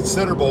warning.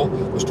 Considerable.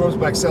 The storms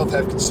back south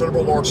have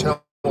considerable large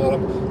hail on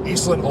them.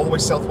 Eastland all the way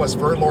southwest,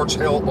 very large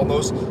hail on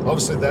those.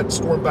 Obviously, that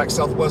storm back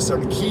southwest there.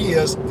 The key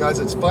is, guys,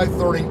 it's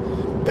 5:30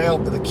 now.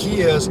 The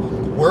key is,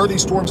 where are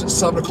these storms at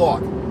 7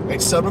 o'clock?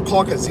 At 7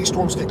 o'clock, as these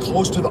storms get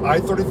close to the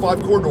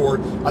I-35 corridor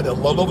and the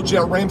low-level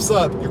jet ramps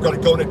up, you're going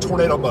to go into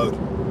tornado mode.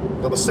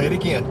 I'm going to say it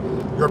again.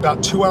 You're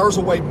about 2 hours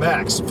away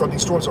max from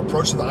these storms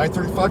approaching the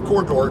I-35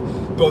 corridor,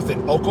 both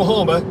in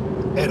Oklahoma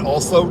and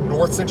also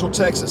north central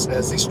Texas.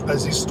 As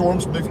these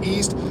storms move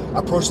east,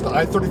 approaching the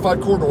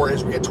I-35 corridor,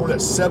 as we get toward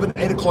that 7,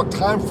 8 o'clock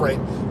time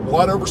frame,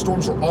 wide over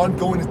storms are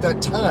ongoing at that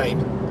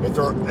time. If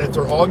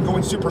they're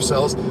ongoing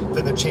supercells,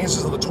 then the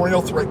chances of the tornado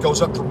threat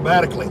goes up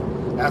dramatically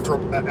after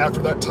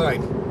that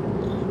time.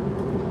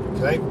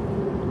 Okay.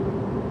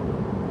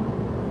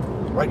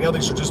 Right now,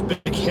 these are just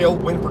big hail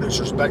wind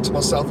producers back to my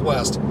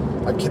southwest.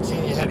 I'm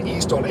continuing to head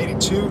east on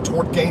 82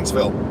 toward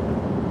Gainesville.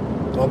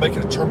 And I'll make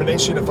a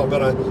determination if I'm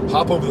going to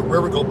hop over the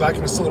river, go back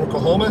into southern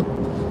Oklahoma.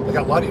 I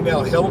got lightning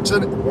now at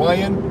Hamilton,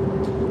 Ryan.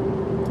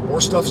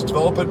 More stuff's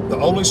developing. The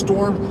only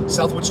storm,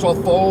 South Wichita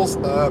Falls.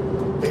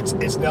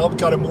 It's now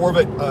got a more of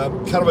a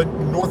kind of a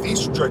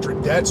northeastern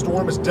trajectory. That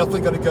storm is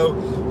definitely going to go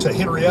to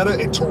Henrietta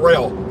and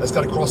Terrell. That's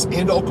got to cross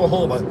into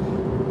Oklahoma.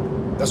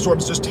 That storm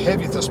is just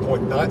heavy at this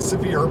point, not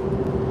severe.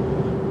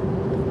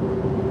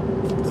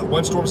 The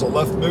one storm is a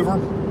left mover.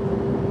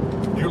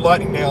 New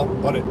lightning now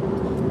on it.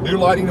 New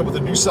lightning with a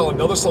new cell,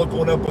 another cell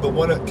going up with the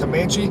one at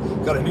Comanche.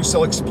 Got a new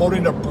cell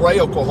exploding to Bray,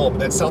 Oklahoma.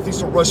 That's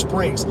southeast of Rush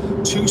Springs.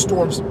 2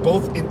 storms,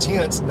 both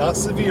intense, not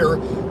severe,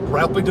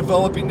 rapidly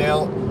developing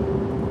now.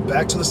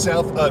 Back to the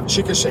south of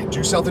Chickasha,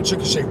 due south of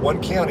Chickasha,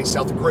 1 county,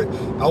 south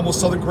of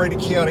almost southern Grady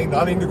County,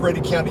 not into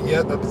Grady County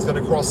yet, but it's going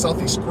to cross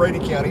southeast Grady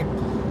County.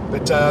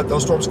 But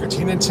those storms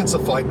continue to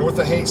intensify. North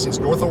of Hastings,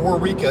 north of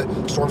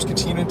Waurika, storms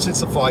continue to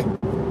intensify.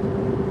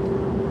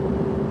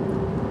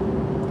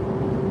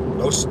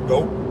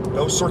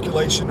 No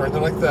circulation or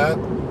anything like that.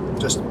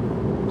 Just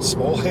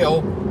small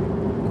hail.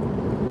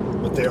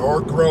 But they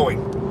are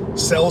growing.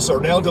 Cells are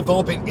now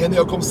developing in the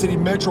Oklahoma City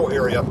metro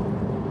area.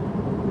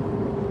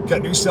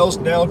 Got new cells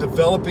now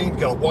developing.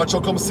 Got to watch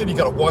Oklahoma City.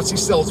 Got to watch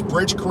these cells.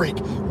 Bridge Creek,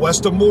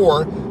 west of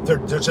Moore. They're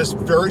just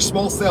very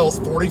small cells.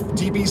 40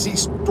 dBz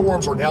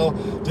storms are now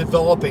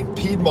developing.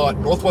 Piedmont,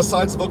 northwest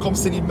sides of Oklahoma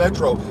City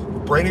metro.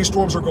 Brand new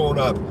storms are going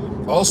up.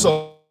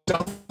 Also,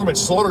 in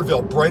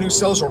Slaughterville, brand new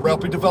cells are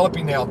rapidly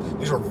developing now.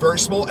 These are very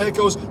small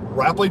echoes,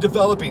 rapidly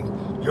developing.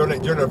 You're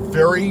in a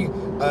very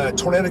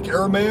tornadic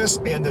air mass,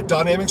 and the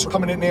dynamics are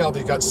coming in now.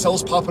 They've got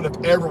cells popping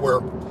up everywhere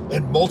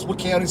in multiple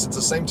counties at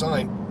the same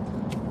time.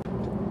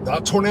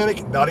 Not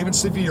tornadic, not even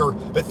severe,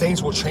 but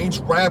things will change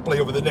rapidly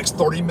over the next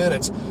 30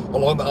 minutes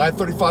along the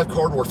I-35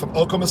 corridor from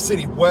Oklahoma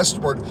City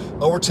westward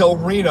over to El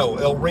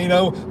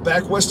Reno,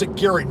 back west at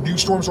Gary. New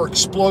storms are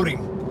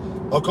exploding.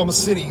 Oklahoma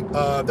City,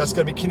 that's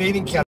going to be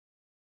Canadian County,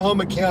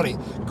 Oklahoma County,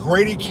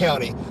 Grady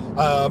County,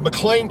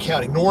 McLean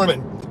County,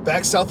 Norman,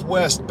 back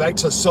southwest, back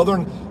to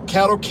southern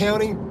Caddo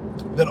County,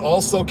 then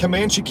also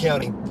Comanche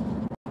County,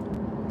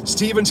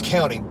 Stevens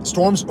County.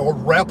 Storms are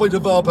rapidly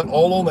developing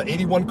all on the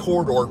 81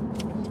 corridor,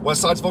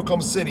 west sides of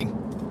Oklahoma City.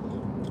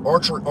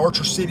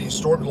 Archer City,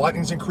 storm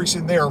lightning's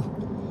increasing there.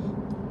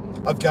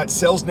 I've got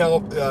cells now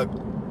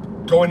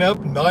going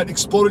up, not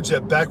exploded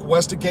yet. Back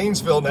west of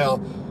Gainesville now.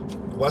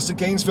 West of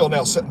Gainesville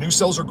now, new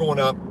cells are going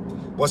up.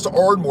 West of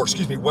Ardmore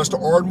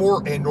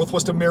and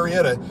northwest of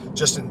Marietta,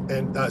 just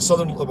in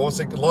southern, I won't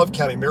say Love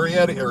County,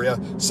 Marietta area,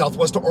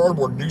 southwest of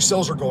Ardmore, new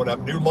cells are going up.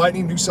 New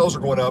lightning, new cells are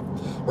going up.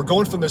 We're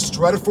going from this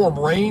stratiform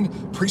rain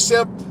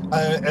precip,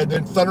 and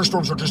then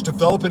thunderstorms are just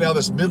developing out of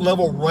this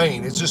mid-level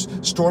rain. It's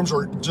just, storms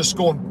are just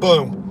going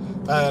boom.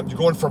 You're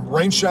going from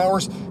rain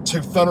showers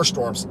to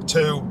thunderstorms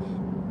to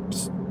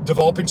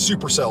developing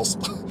supercells.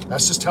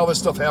 That's just how this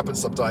stuff happens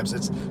sometimes.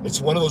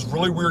 It's one of those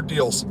really weird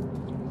deals.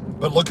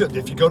 But look at,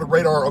 if you go to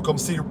radar, Oklahoma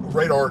City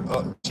radar,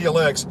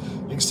 TLX,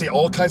 you can see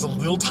all kinds of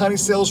little tiny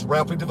cells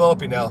rapidly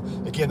developing now.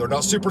 Again, they're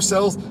not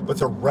supercells, but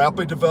they're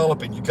rapidly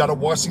developing. You got to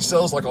watch these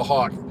cells like a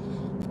hawk.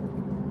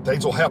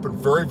 Things will happen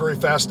very, very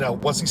fast now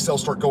once these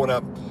cells start going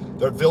up.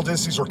 The veil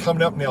densities are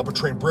coming up now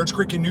between Bridge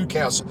Creek and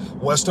Newcastle,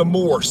 west of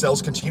Moore.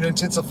 Cells continue to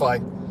intensify.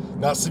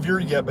 Not severe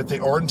yet, but they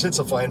are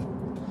intensifying.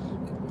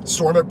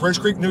 Storm at Bridge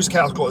Creek,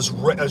 Newcastle is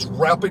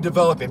rapidly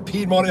developing.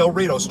 Piedmont, El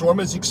Rito, storm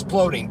is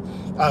exploding.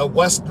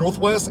 West,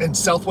 northwest, and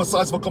southwest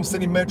sides of Oklahoma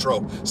City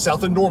Metro.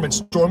 South of Norman,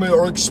 storm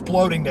are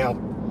exploding now.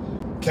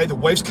 Okay, the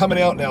waves coming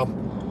out now.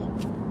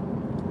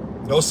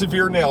 No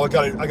severe now. I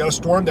got a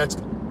storm that's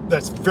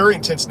very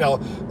intense now.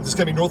 This is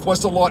going to be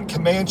northwest of Lawton,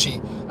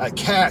 Comanche,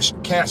 Cache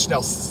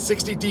now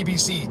 60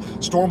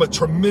 dBc. Storm with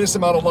tremendous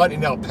amount of lightning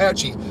now.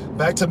 Apache,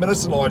 back to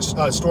Medicine Lodge.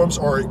 Storms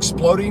are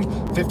exploding.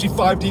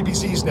 55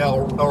 dBcs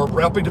now are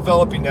rapidly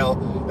developing now.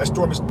 That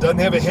storm doesn't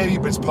have a heavy,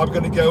 but it's probably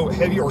going to go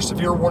heavy or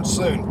severe warning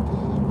soon.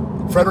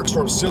 Frederick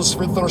storm, still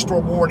severe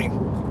thunderstorm warning.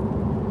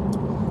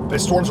 But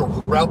storms are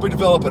rapidly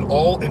developing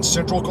all in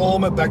central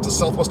Oklahoma, back to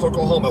southwest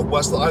Oklahoma,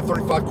 west of the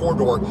I-35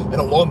 corridor, and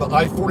along the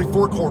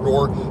I-44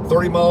 corridor,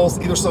 30 miles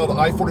either side of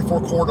the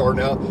I-44 corridor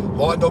now.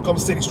 Lawton, Oklahoma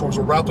City storms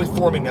are rapidly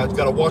forming now. You've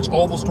got to watch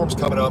all those storms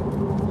coming up.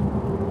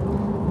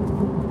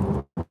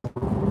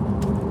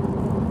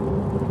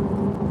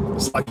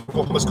 It's like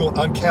Oklahoma's going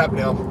uncapped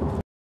now.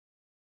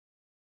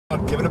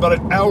 Give it about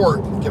an hour.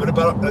 Give it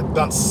about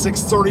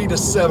 6:30 to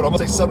 7. I'm going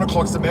to say 7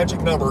 o'clock is the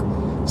magic number.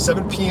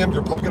 7 p.m.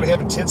 You're probably going to have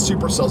intense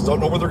supercells. Don't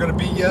know where they're going to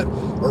be yet,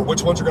 or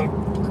which ones are going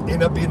to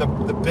end up being the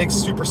big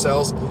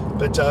supercells.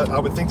 But I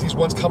would think these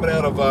ones coming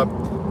out of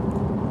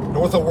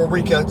north of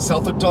Waurika,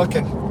 south of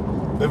Duncan,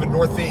 moving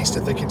northeast.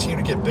 If they continue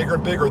to get bigger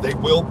and bigger, they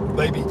will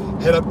maybe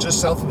head up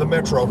just south of the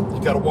metro.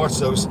 You got to watch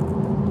those.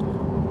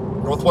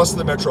 Northwest of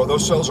the metro,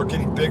 those cells are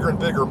getting bigger and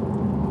bigger.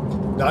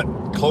 Not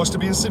close to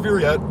being severe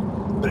yet,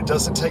 but it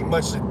doesn't take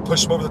much to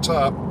push them over the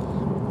top.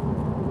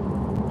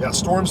 Yeah,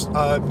 storms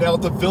now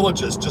at the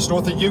villages, just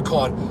north of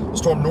Yukon. The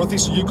storm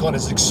northeast of Yukon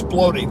is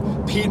exploding.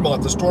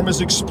 Piedmont, the storm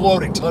is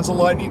exploding. Tons of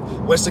lightning.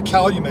 West of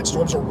Calumet,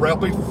 storms are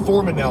rapidly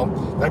forming now.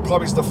 That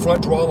probably is the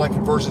front draw line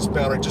convergence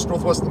boundary, just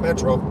northwest of the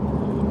metro.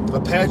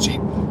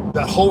 Apache,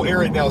 that whole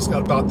area now has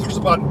got there's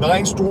about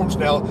 9 storms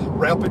now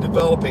rapidly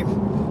developing.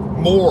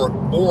 More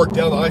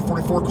down the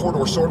I-44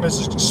 corridor. Storm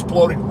is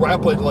exploding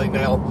rapidly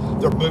now.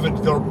 They're going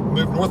to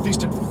move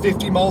northeast at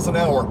 50 miles an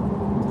hour.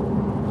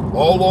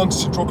 All along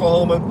central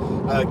Oklahoma,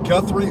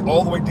 Guthrie,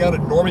 all the way down to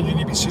Norman. You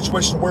need to be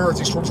situationally aware as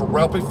these storms are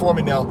rapidly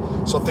forming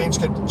now. So things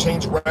can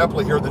change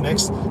rapidly here in the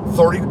next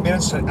 30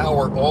 minutes to an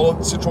hour, all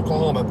in central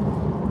Oklahoma.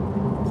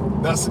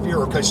 Not severe.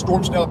 Okay,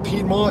 storms now at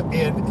Piedmont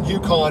and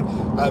Yukon.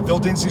 Veil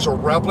densities are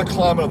rapidly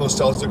climbing on those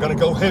cells. They're going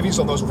to go heavies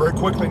on those very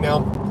quickly now.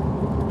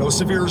 No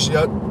severes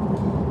yet.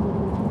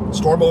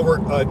 Storm over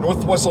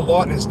northwest of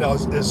Lawton is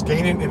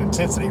gaining in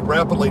intensity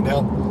rapidly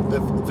now. The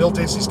veil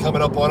density is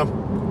coming up on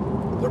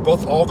them. They're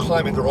both all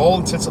climbing. They're all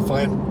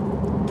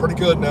intensifying. Pretty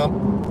good now.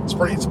 It's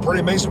pretty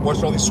amazing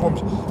watching all these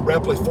storms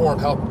rapidly form.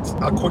 How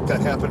quick that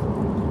happened.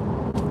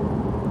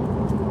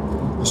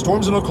 The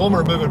storms in Oklahoma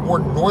are moving more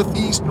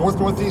northeast,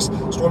 north-northeast.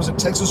 Storms in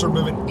Texas are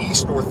moving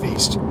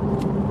east-northeast.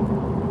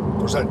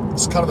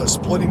 It's kind of a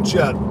splitting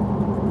jet.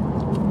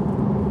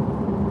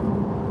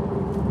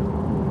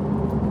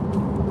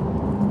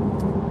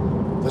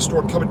 The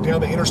storm coming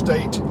down the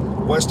interstate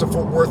west of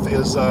Fort Worth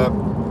is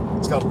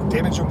it's got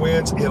damaging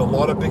winds and a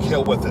lot of big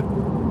hail with it,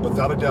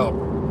 without a doubt.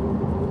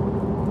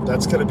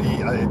 That's going to be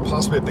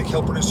possibly a big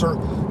hail producer.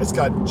 It's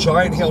got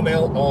giant hail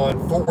now on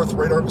Fort Worth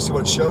radar. Let me see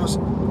what it shows.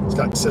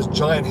 It says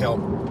giant hail.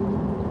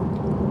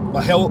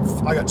 My hail,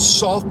 I got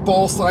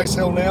softball size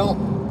hail now.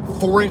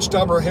 4-inch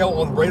diameter hail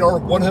on radar,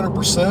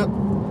 100%.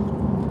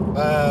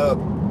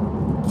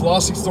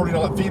 Velocity 30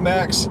 knot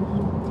Vmax.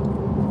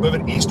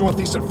 Moving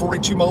east-northeast at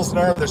 42 miles an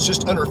hour. That's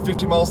just under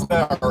 50 miles an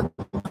hour.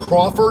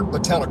 Crawford, the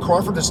town of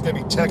Crawford, this is going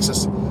to be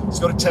Texas. Let's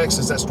go to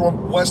Texas. That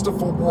storm west of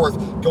Fort Worth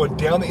going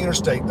down the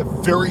interstate. A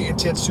very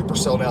intense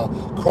supercell now.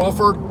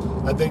 Crawford,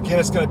 And then again,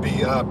 it's going to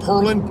be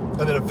Pearland,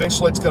 and then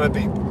eventually it's going to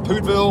be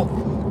Pootville,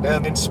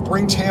 and then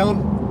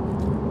Springtown.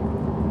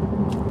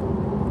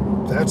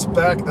 That's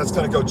back. That's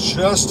going to go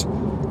just.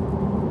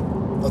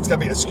 That's going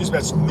to be. Excuse me.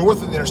 That's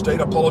north of the interstate.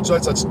 I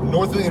apologize. That's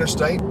north of the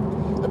interstate,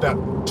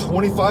 about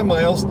 25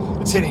 miles.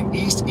 It's heading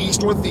east,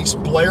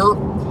 northeast. Blair,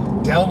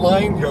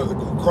 downline. You know,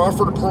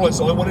 Crawford and Pearland is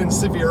the only one in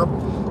severe,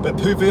 but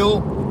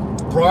Pootville,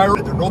 Pryor,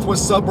 the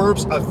northwest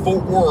suburbs of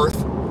Fort Worth,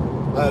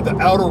 the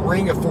outer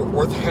ring of Fort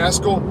Worth,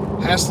 Haskell,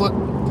 Haslett,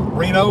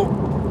 Reno,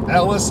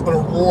 Alice, and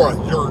Aurora.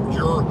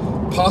 You're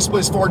possibly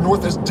as far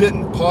north as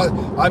Denton.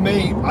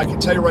 I can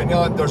tell you right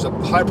now, there's a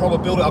high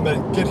probability I'm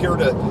going to get here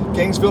to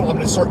Gainesville. I'm going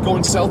to start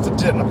going south to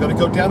Denton. I'm going to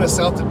go down to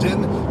south to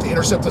Denton to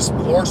intercept this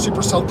large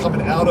supercell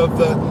coming out of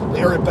the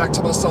area back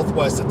to my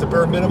southwest. At the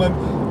bare minimum,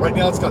 right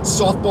now it's got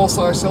softball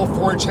size hail,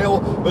 4-inch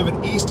hail,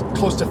 moving east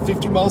close to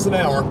 50 miles an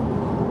hour.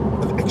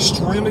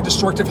 Extremely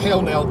destructive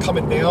hail now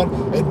coming down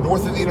and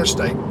north of the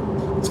interstate.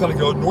 It's going to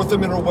go north of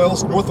Mineral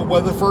Wells, north of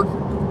Weatherford.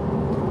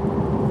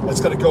 It's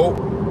going to go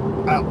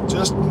out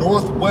just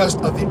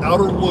northwest of the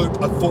outer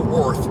loop of Fort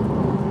Worth.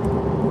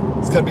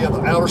 It's going to be on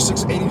the outer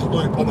 680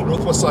 loop on the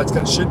northwest side.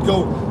 It should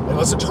go,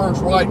 unless it turns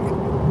right,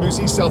 moves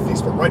east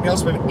southeast, but right now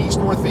it's moving east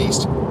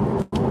northeast.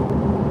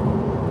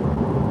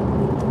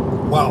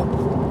 Wow,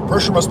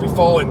 pressure must be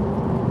falling.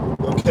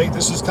 Okay,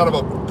 this is kind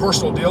of a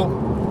personal deal.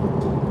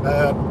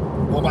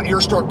 Well, my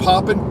ears start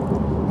popping.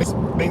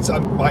 Means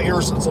my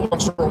ears, it's a long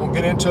story, I won't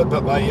get into it,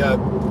 but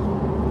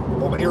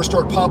when my ears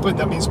start popping,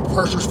 that means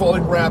pressure's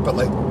falling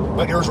rapidly.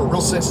 My ears are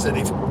real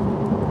sensitive,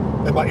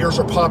 and my ears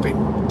are popping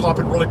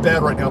really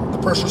bad right now. The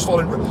pressure's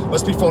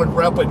must be falling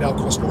rapidly now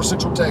across north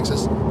central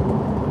Texas. I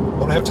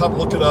don't have time to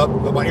look it up,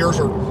 but my ears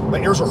are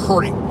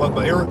hurting. When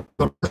my ears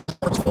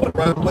starts falling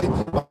rapidly,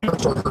 my ears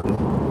start hurting.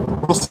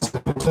 Real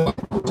sensitive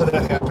to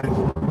that happening.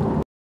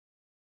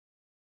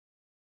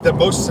 The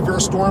most severe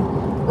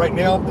storm right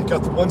now, they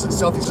got the ones in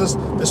southeast.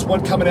 This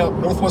one coming out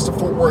northwest of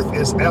Fort Worth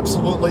is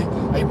absolutely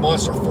a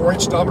monster.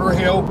 4-inch diameter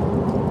hail.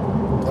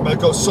 I'm going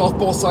to go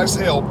softball size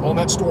hail on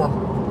that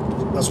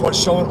storm. That's what's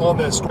showing on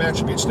the storm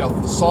attributes now.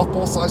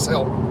 Softball size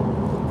hail.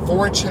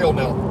 4-inch hail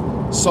now.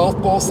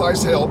 Softball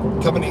size hail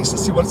coming east.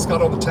 Let's see what it's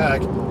got on the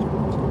tag.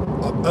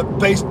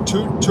 Base 2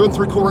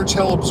 3/4-inch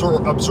hail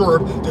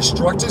observed.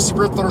 Destructive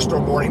severe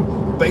thunderstorm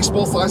warning.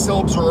 Baseball size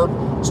hail observed.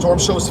 Storm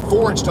shows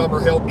 4-inch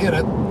diameter hail in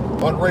it.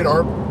 On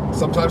radar.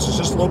 Sometimes it's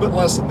just a little bit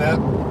less than that.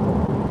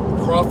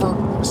 Crawford,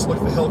 let's look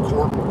at the hail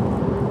core.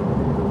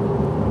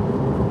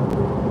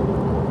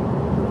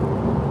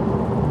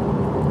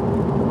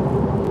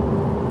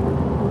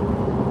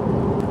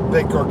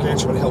 Big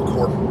gargantuan hail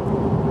core.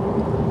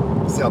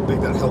 Let's see how big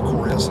that hail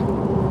core is.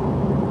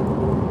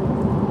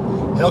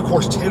 Hail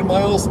core's 10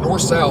 miles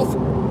north-south.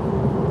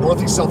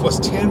 Northeast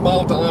southwest,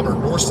 10-mile diameter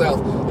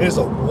north-south. It is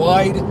a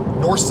wide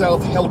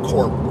north-south hail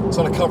core. It's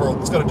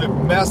going to do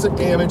massive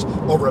damage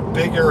over a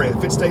big area.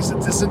 If it stays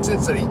at this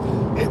intensity,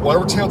 in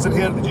whatever towns it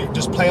hit, you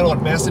just plan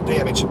on massive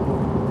damage.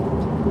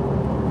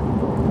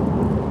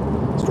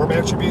 Storm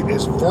attribute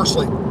is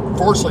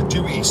fortunately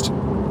due east.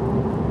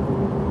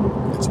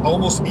 It's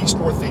almost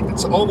east-northeast.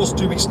 It's almost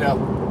due east now.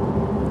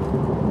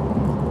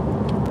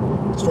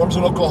 Storms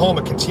in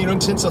Oklahoma continue to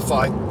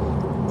intensify.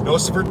 No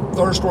severe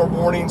thunderstorm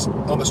warnings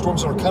on the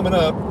storms that are coming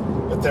up,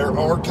 but there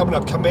are coming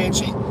up.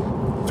 Comanche,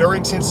 very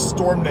intense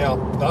storm now.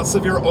 Not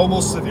severe,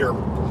 almost severe.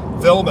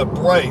 Velma,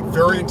 Bray,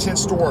 very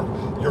intense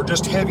storm. You're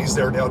just heavies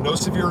there now, no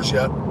severes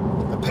yet.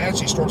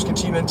 Apache storms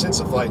continue to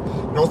intensify.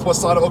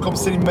 Northwest side of Oklahoma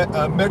City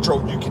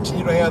Metro, you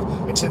continue to have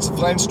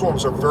intensifying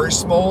storms. They're very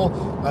small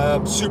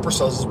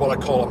supercells is what I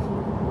call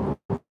them.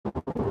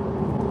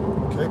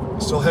 Okay,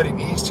 still heading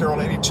east here on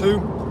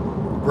 82.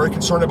 Very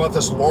concerned about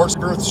this large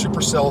severe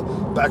supercell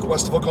back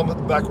west of Oklahoma,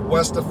 back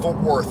west of Fort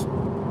Worth,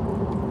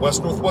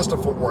 west northwest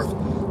of Fort Worth,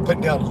 putting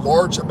down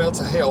large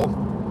amounts of hail.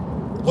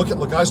 Look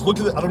guys, look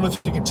at it. I don't know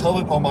if you can tell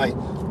it on my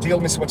deal.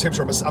 Let me see my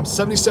temperature. I'm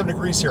 77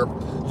 degrees here.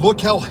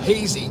 Look how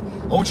hazy.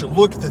 I want you to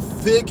look at the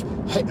thick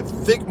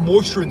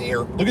moisture in the air.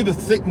 Look at the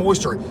thick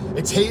moisture.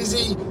 It's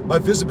hazy. My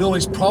visibility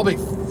is probably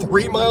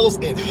 3 miles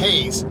in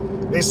haze.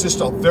 It's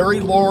just a very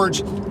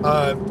large,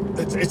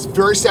 it's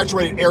very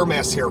saturated air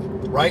mass here,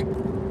 right?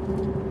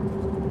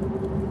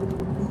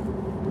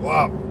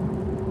 Wow.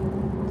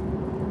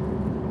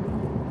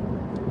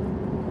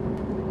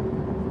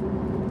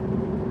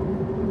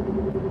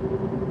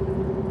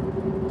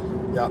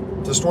 Yeah,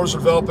 the storms are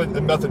developing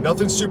and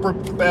nothing super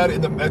bad in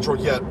the metro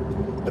yet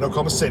in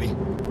Oklahoma City.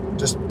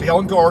 Just be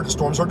on guard. The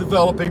storms are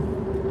developing.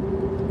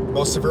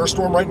 Most severe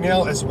storm right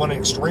now is one in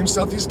extreme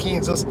southeast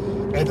Kansas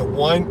and the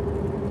one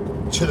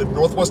to the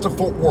northwest of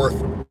Fort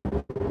Worth.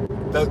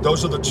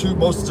 Those are the two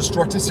most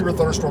destructive severe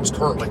thunderstorms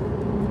currently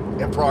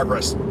in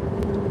progress.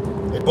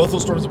 And both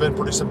those storms have been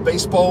producing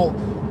baseball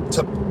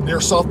to near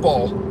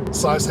softball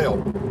size hail.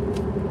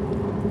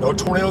 No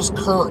tornadoes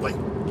currently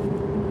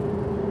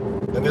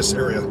in this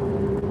area.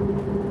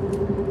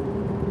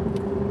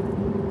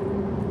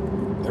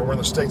 And we're in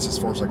the States as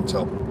far as I can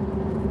tell.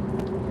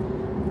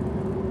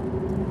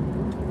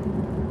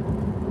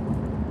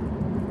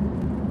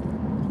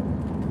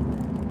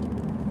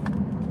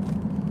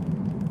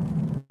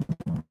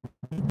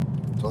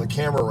 Turn the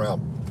camera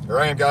around. Here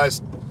I am, guys.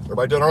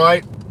 Everybody doing all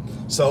right?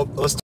 So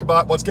let's talk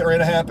about what's getting ready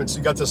to happen. So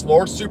you got this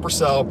large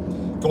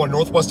supercell going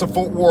northwest of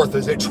Fort Worth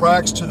as it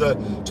tracks to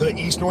the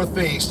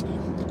east-northeast.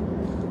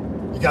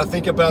 You got to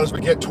think about as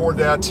we get toward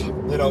that,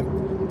 you know,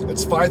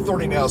 it's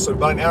 5:30 now, so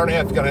about an hour and a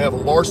half, you're going to have a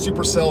large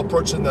supercell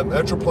approaching the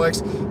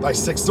Metroplex by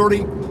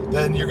 6:30.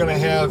 Then you're going to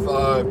have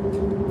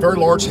very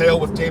large hail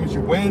with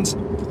damaging winds.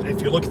 And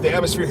if you look at the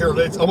atmosphere here,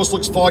 it almost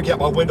looks foggy out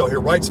my window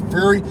here, right? It's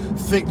very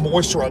thick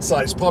moisture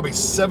outside. It's probably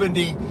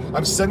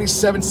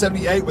 77,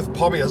 78 with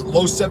probably a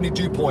low 70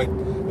 dew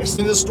point. As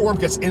soon as the storm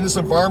gets in this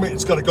environment,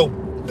 it's going to go,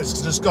 it's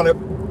just going to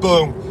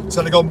boom. It's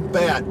going to go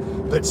bad.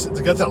 But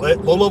to get that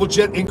low-level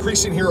jet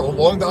increasing here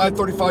along the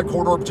I-35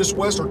 corridor, just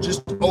west or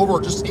just over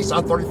or just east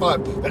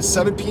I-35. At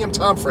 7 p.m.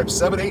 time frame,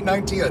 7, 8,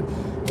 9, 10.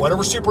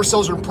 Whatever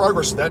supercells are in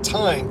progress at that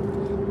time,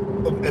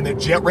 and the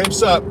jet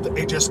ramps up,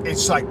 it just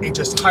explode.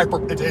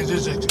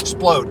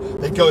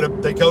 They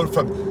go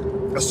from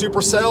a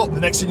supercell, and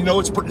the next thing you know,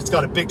 it's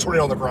got a big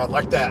tornado on the ground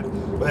like that.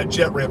 When that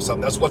jet ramps up,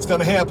 that's what's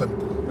going to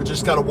happen. We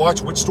just got to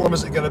watch which storm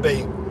is it going to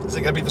be. Is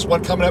it going to be this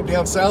one coming up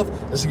down south?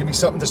 Is it going to be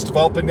something that's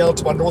developing now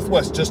to my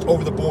northwest, just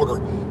over the border?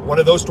 One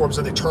of those storms,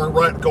 and they turn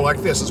right and go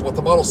like this, is what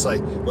the models say.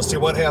 We'll see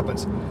what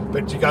happens.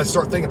 But you guys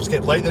start thinking it's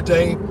getting late in the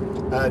day,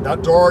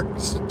 not dark,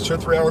 2 or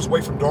 3 hours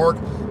away from dark.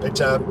 But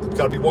you've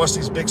got to be watching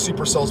these big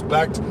supercells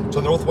back to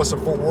the northwest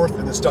of Fort Worth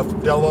and the stuff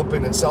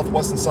developing in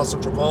southwest and south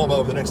central Oklahoma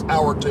over the next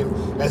hour or two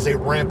as they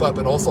ramp up,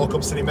 and also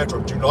Oklahoma City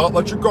Metro. Do not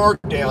let your guard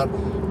down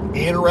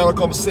in and around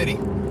Oklahoma City,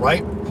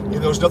 right?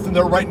 Even though there's nothing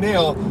there right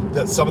now,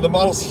 that some of the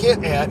models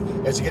hint at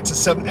as you get to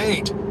 7,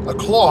 8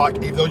 o'clock,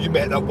 even though you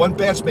may, that one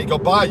batch may go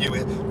by you,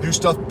 new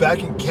stuff back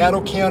in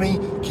Caddo County,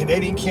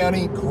 Canadian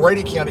County,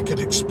 Grady County could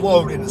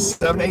explode in the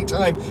 7, 8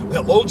 time. When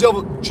that low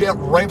level jet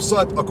ramps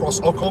up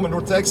across Oklahoma and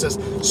North Texas,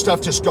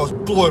 stuff just goes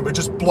bloom. It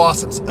just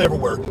blossoms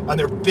everywhere. And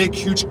their big,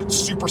 huge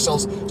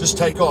supercells just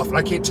take off. And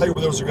I can't tell you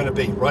where those are going to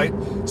be, right?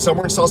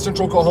 Somewhere in south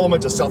central Oklahoma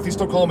to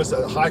southeast Oklahoma is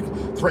a high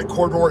threat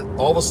corridor.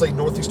 Obviously,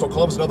 northeast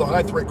Oklahoma is another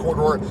high threat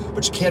corridor,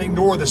 but you can't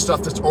ignore the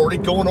stuff that's already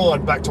going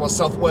on back to my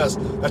southwest.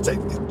 That's a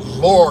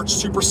large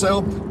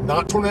supercell,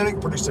 not tornadic,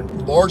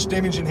 producing large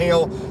damaging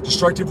hail,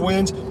 destructive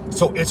winds.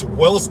 So it's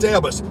well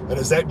established. And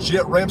as that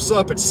jet ramps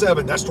up at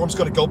 7, that storm's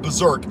going to go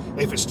berserk.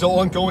 If it's still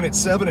ongoing at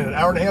 7 in an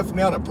hour and a half from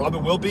now, and it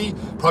probably will be,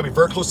 probably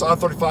very close to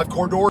I-35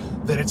 corridor,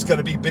 then it's going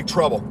to be big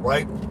trouble,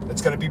 right?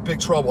 It's going to be big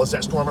trouble as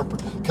that storm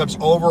comes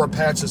over and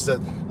passes the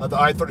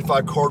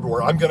I-35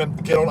 corridor. I'm going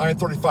to get on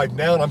I-35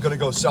 now, and I'm going to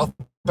go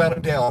southbound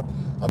and down.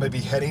 I'm going to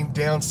be heading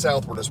down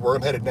southward. That's where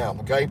I'm headed now,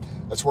 okay?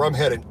 That's where I'm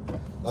headed.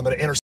 I'm going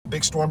to enter a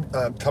big storm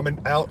coming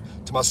out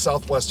to my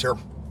southwest here.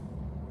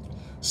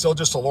 Still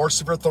just a large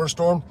severe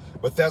thunderstorm.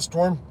 With that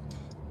storm,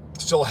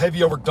 still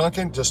heavy over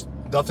Duncan, just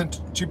nothing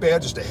too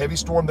bad, just a heavy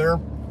storm there.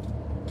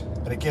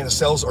 And again, the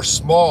cells are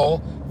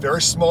small,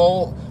 very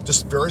small,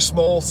 just very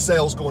small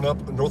cells going up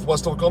in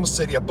northwest Oklahoma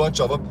City, a bunch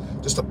of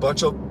them, just a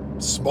bunch of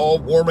small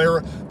warm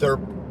air. They're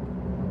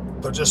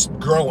just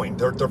growing.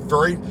 They're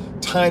very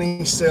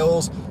tiny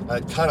cells,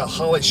 kind of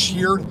holly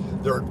sheared.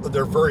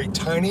 They're very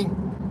tiny.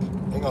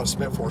 Hang on a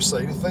minute before I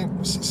say anything.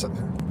 Let's see something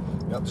here.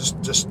 Yeah,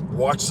 just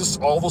watch this.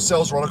 All those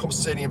cells around Oklahoma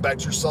City and back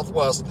to your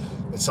southwest,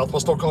 in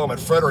southwest Oklahoma,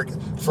 and Frederick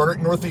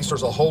Northeast.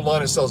 There's a whole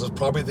line of cells. It's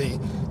probably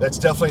that's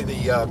definitely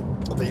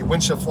the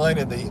wind shift line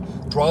and the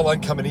draw line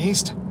coming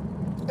east,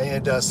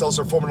 and cells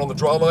are forming on the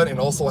draw line and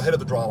also ahead of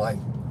the draw line.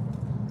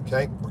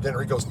 Okay, we're getting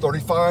ready to go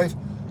 35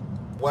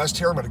 west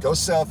here. I'm going to go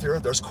south here.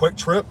 There's Quick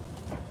Trip.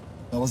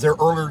 I was there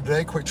earlier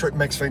today. Quick Trip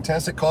makes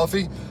fantastic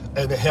coffee,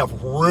 and they have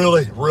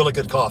really, really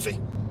good coffee.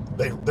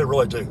 They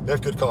really do. They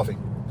have good coffee.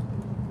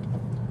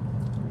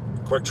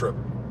 Quick Trip.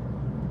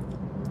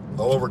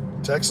 All over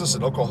Texas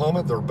and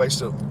Oklahoma. They're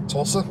based at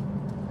Tulsa.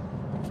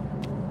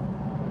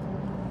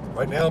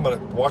 Right now, I'm going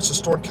to watch the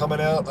storm coming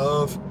out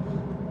of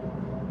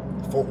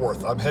Fort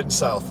Worth. I'm heading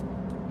south.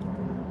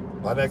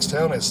 My next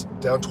town is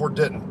down toward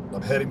Denton.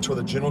 I'm heading toward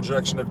the general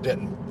direction of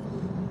Denton.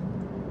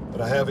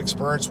 But I have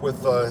experience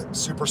with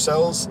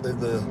supercells in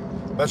the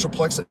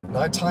Metroplex at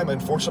nighttime,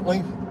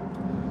 unfortunately.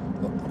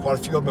 Quite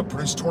a few of them have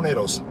produced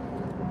tornadoes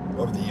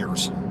over the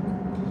years.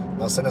 I'm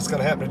not saying that's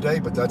going to happen today,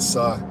 but that's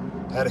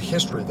had a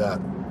history of that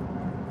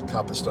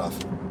type of stuff.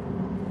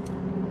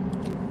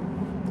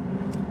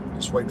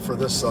 Just waiting for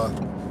this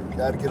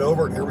guy to get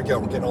over, and here we go.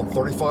 We're getting on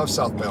 35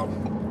 southbound.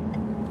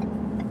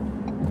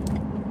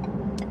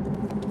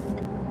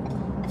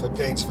 From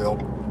Gainesville.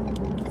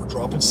 We're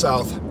dropping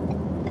south.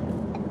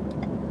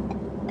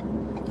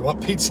 You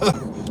want pizza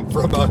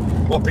from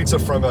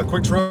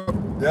Quick Trip?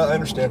 Yeah, I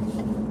understand.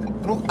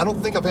 I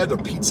don't think I've had their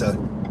pizza.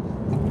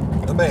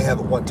 I may have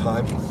it one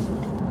time.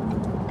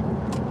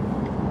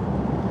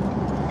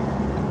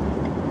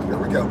 Here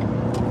we go.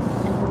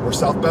 We're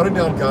southbound and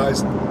down,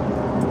 guys.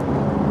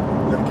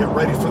 We're gonna get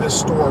ready for this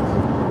storm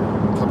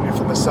coming in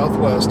from the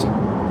southwest.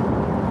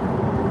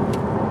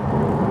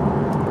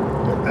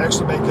 It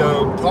actually may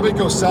probably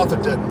go south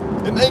of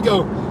Denton. It may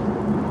go.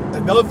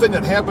 Another thing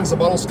that happens, the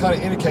models kind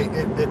of indicate.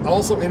 It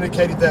also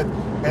indicated that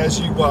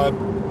as we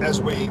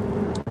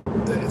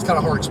it's kind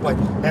of hard to explain.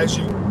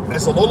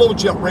 As the low-level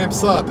jet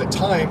ramps up, at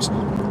times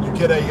you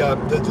get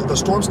the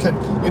storms can,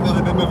 even though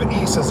they've been moving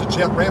east, as the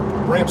jet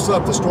ramps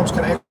up, the storms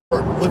can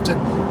start lifting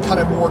kind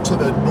of more to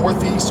the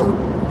northeast or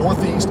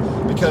northeast,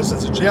 because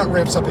as the jet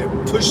ramps up, it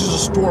pushes a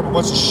storm and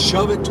wants to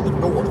shove it to the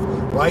north,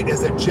 right,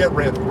 as that jet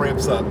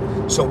ramps up.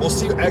 So we'll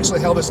see actually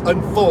how this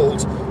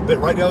unfolds, but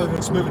right now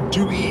it's moving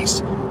due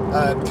east,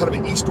 kind of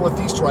an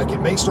east-northeast strike.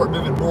 It may start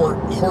moving more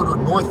harder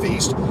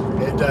northeast,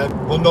 and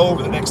we'll know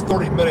over the next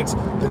 30 minutes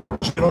the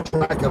general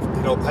track of,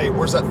 hey,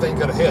 where's that thing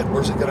going to head?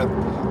 Where's it going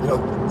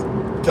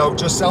to, go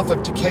just south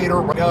of Decatur?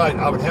 Right now,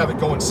 I would have it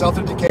going south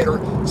of Decatur,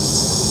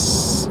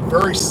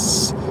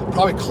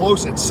 probably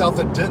close and south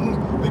of Denton,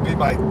 maybe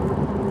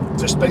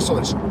just based on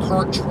its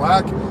current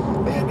track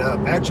and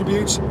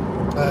attributes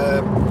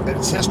and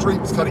its history.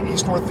 It's kind of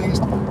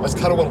east-northeast. That's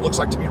kind of what it looks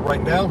like to me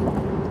right now.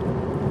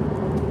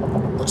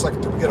 Looks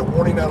like, did we get a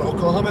warning out of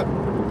Oklahoma?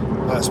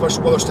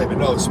 Special weather statement,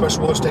 no.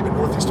 Special weather statement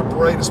northeast of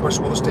Parade, a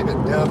special weather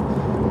statement down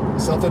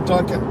south of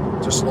Duncan.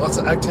 Just lots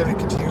of activity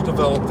continues to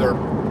develop there.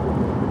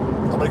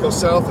 I'm going to go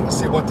south and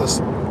see what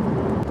this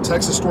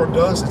Texas storm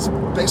does. It's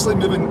basically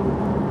moving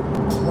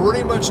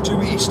pretty much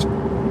due east.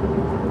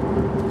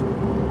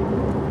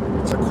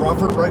 It's at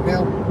Crawford right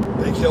now.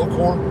 Big hail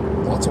core,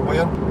 lots of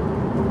wind.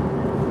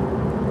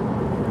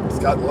 It's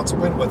got lots of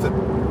wind with it.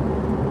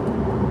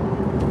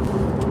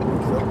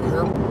 Get over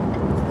here.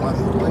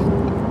 Lane.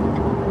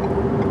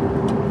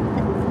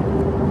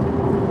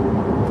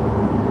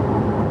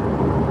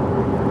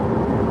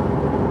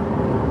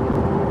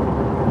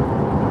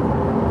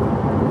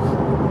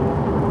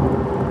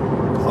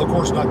 Of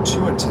course, not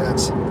too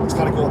intense. It's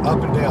kind of going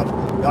up and down.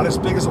 Not as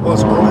big as it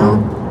was earlier,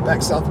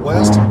 back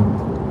southwest,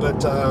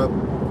 but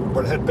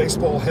it had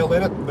baseball hail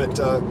in it. But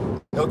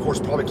hail course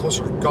probably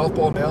closer to golf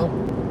ball now.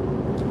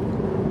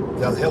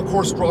 Yeah, the hail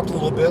course dropped a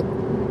little bit.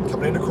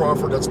 Coming into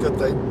Crawford, that's a good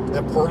thing.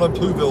 And Pearl and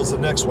Pooville's the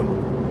next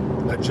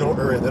one, that general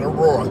area. Then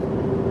Aurora.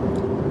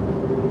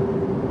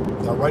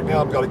 Now, right now,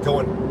 I've got it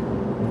going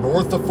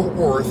north of Fort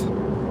Worth,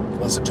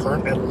 unless it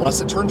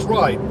turns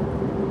right.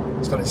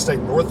 It's going to stay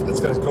north. It's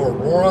going to go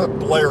Aurora,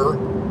 Blair,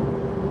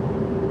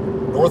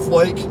 North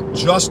Lake,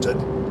 Justin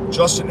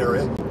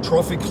area,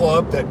 Trophy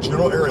Club, that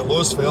general area,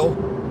 Louisville,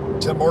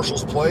 Tim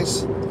Marshall's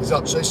place. He's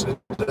out chasing it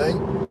today.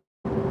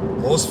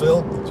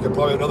 Louisville. You got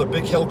probably another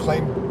big hail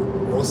claim.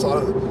 North side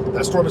of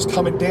that storm is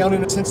coming down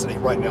in intensity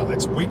right now.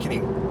 It's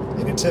weakening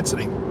in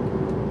intensity.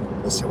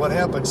 We'll see what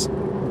happens.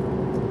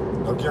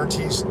 No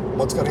guarantees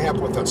what's going to happen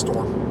with that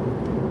storm.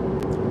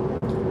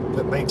 If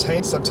it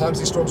maintains, sometimes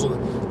these storms will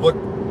look,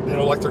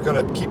 like they're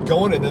going to keep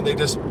going, and then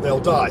they'll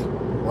die,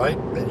 right?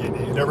 And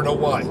you never know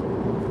why.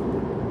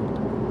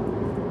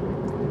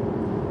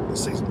 We'll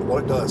see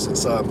what it does.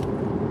 It's got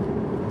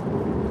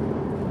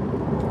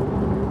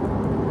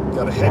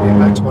a heavy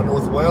back to my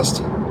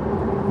northwest.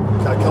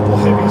 Got a couple of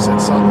heavies in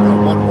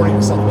one warning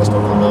in southwest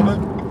Oklahoma,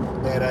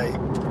 and a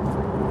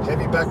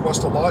heavy back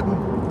west of Lawton.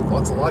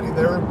 Lots of lightning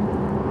there.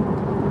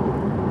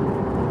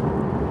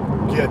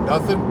 Again,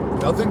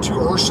 nothing too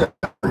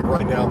earth-shattering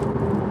right now.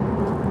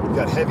 We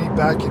got heavy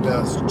back and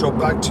drove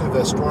back to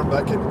the storm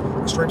back in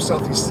extreme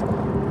southeast.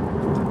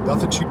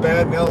 Nothing too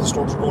bad now. The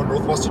storm's going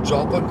northwest of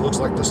Joplin. Looks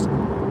like just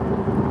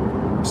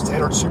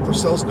standard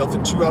supercells.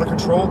 Nothing too out of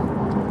control.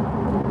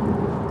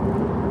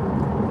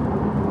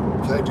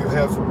 Okay, I do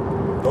have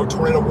no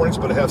tornado warnings,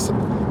 but I have some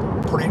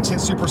pretty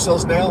intense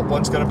supercells now.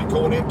 One's going to be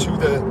going into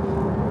the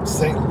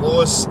St.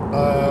 Louis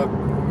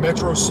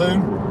metro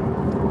soon.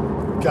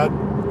 Got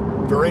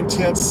very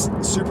intense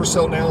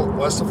supercell now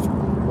west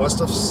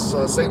of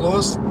St.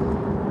 Louis,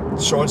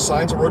 showing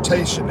signs of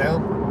rotation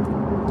now.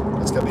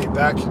 It's going to be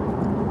back,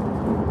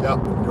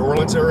 New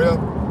Orleans area,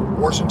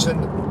 Washington,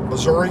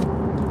 Missouri.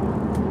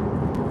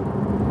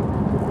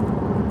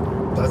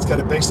 That's going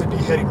to basically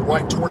be heading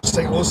right towards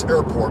St. Louis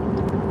Airport.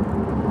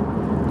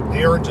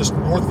 Near and just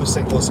north of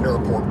St. Louis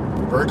Airport,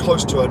 very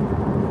close to it.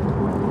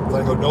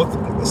 Then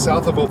go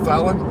south of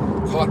O'Fallon,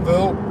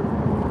 Cottonville,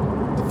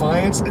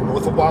 Defiance, and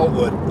north of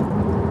Wildwood.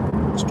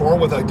 Storm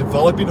with a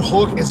developing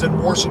hook is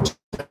in Washington,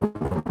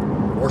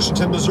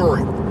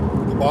 Missouri.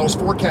 The model's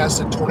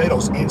forecasted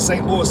tornadoes in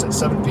St. Louis at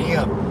 7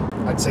 p.m.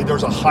 I'd say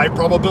there's a high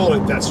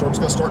probability that storm's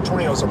going to start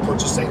tornadoes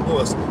approaching St.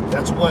 Louis.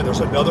 That's one.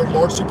 There's another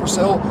large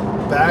supercell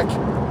back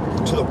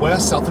to the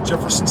west, south of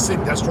Jefferson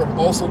City. That storm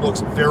also looks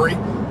very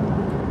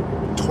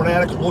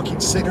tornadic looking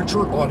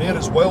signature on it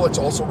as well. It's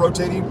also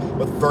rotating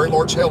with very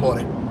large hail on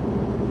it.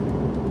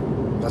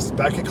 That's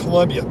back in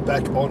Columbia,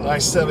 back on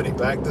I-70.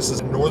 This is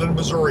in northern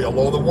Missouri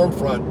along the warm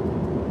front,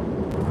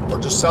 or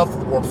just south of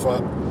the warm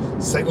front.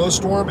 St. Louis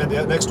storm and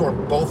the next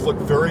storm both look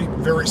very,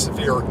 very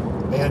severe,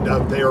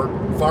 and they are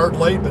fired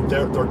late, but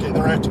they're getting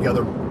their act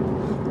together.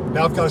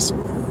 Now I've got a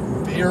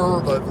severe,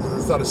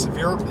 I've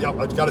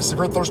got a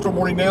severe thunderstorm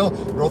warning now,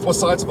 northwest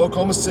sides of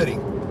Oklahoma City.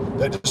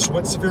 That just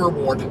went severe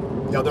warned.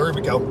 Yeah, there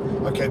we go.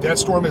 Okay, that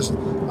storm is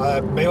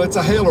mainly it's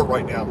a hailer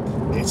right now.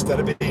 It's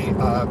going to be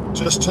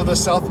just to the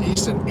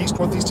southeast and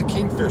east-northeast of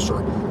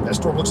Kingfisher. That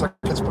storm looks like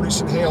it's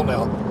producing hail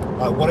now.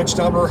 1 inch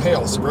diameter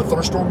hail, severe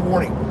thunderstorm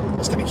warning.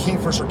 It's going to be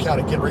Kingfisher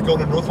County, getting ready to go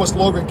into northwest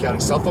Logan County,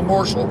 south of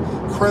Marshall,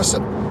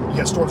 Crescent. You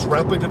got storms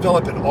rapidly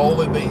developing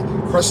all in the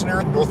Crescent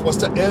area,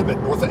 northwest of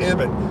Edmond, north of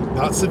Edmond.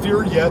 Not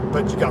severe yet,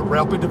 but you got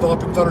rapidly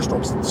developing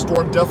thunderstorms. The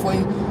storm definitely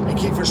in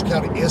Kingfisher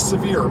County is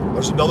severe.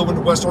 There's another one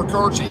in West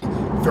Archargy,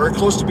 very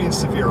close to being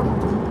severe.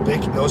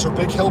 Those are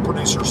big hail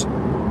producers,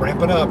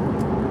 ramping up.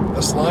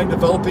 This line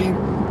developing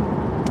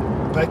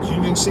back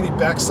Union City,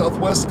 back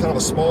southwest, kind of a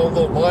small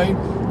little line.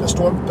 The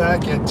storm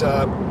back at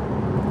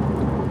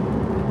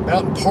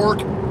Mountain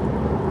Park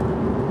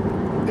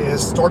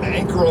is starting to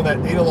anchor on that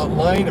 8-lot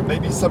line, and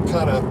maybe some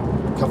kind of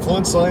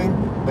confluence line.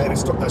 Man,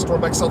 that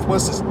storm back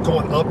southwest is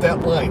going up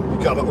that line. You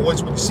got to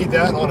always, when you see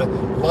that on a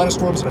line of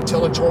storms, and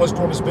until a Charley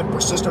storm has been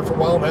persistent for a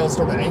while, now it's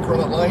starting to anchor on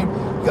that line,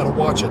 you got to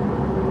watch it.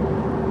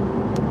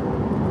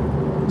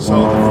 So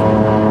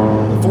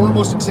the four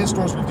most intense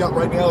storms we've got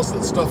right now is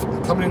the stuff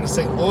coming into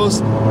St. Louis,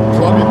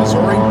 Columbia,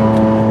 Missouri.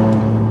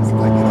 If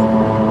I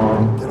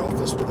get off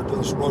this with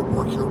this road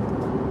work here.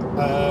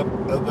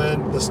 And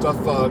then the stuff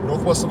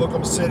northwest of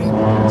Oklahoma City,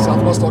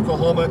 southwest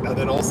Oklahoma, and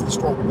then also the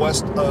storm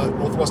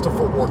northwest of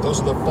Fort Worth.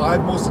 Those are the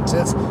 5 most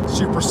intense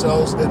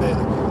supercells in the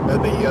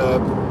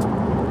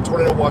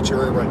tornado watch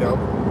area right now.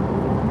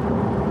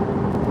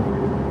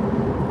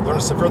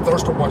 There's a severe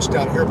thunderstorm watch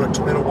down here, but a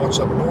tornado watch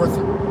up north,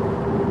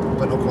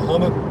 but in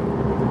Oklahoma.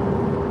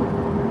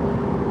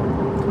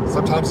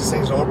 Sometimes these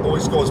things don't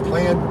always go as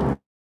planned.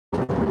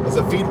 Is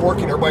the feed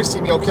working? Everybody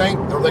see me okay?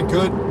 Everything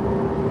good?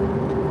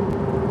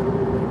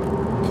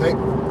 Okay.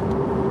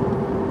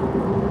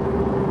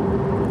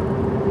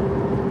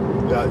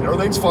 Yeah,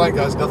 everything's fine,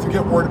 guys. Nothing to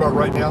get worried about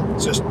right now.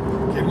 It's just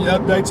giving you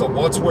updates on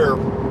what's where.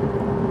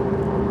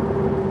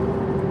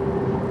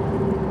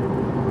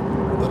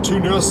 The 2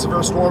 newest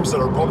severe storms that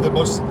are probably the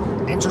most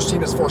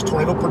interesting as far as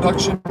tornado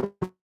production, and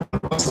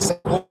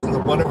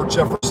the one over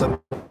Jefferson,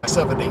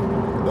 70.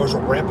 Those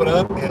are ramping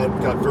up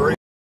and got very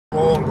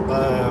strong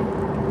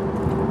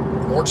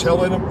large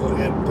hail in them,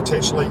 and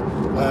potentially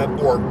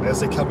more as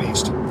they come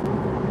east.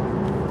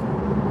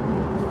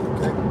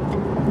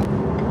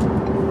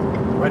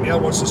 Right now,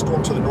 watch the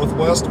storm to the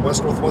northwest,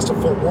 west-northwest of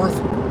Fort Worth.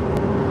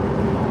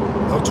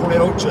 No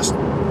tornado, just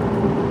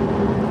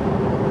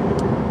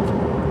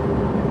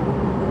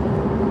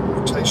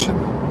rotation.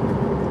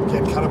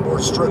 Again, kind of more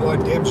straight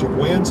line damaging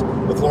winds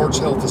with large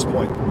hail at this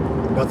point.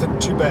 Nothing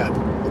too bad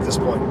at this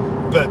point,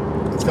 but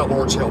it's got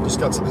large hail. Just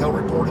got some hail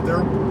reported there.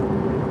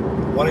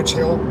 1-inch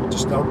hail,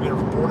 just now being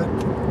reported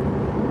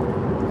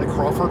at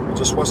Crawford,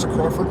 just west of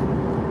Crawford.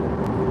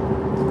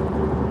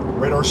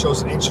 Radar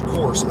shows 1 inch a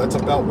core, so that's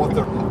about what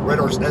the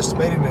radar is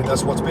estimating, and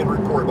that's what's being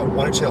reported, about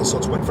 1-inch hail. So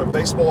it's went from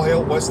baseball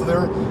hail west of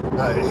there.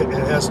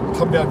 It has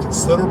come down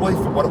considerably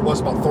from what it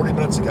was about 30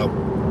 minutes ago.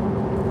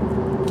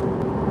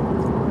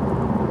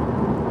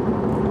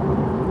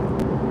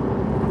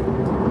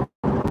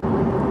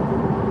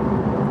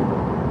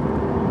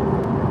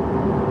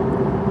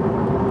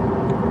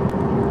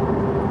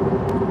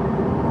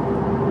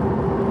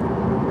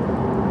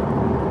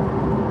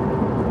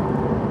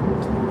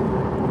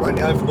 Right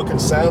now, if you're looking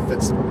south,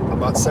 it's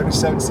about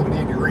 77,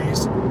 78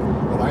 degrees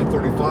on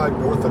I-35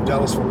 north of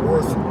Dallas Fort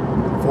Worth,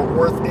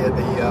 and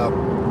the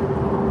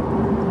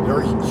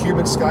very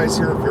humid skies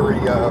here, very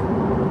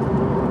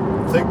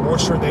thick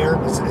moisture in the air.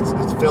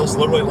 It feels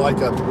literally like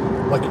you're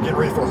getting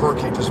ready for a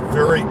hurricane. Just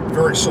very,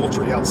 very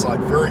sultry outside,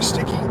 very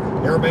sticky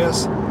air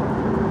mass.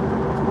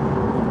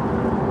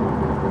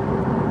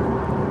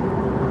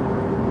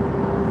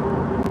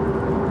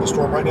 The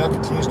storm right now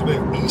continues to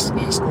move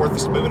east-north.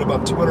 It's moving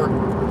about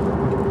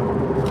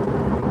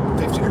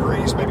 250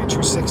 degrees, maybe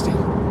 260.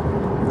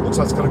 Looks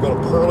like it's going to go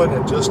to Pearland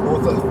and just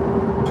north of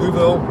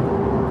Pouville.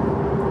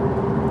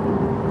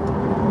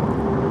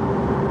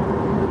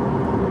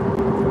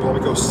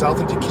 Probably go south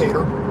of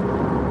Decatur.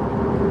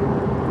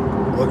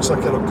 Looks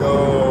like it'll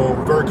go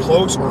very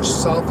close or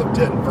south of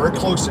Denton, very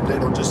close to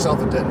Denton or just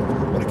south of Denton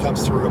when it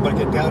comes through. I'm going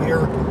to get down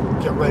here,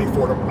 get ready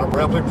for it. I'm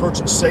rapidly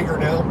approaching Sager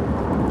now,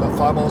 about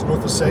 5 miles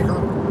north of Sager.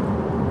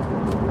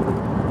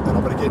 And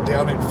I'm going to get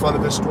down in front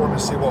of this storm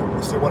and see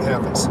what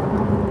happens.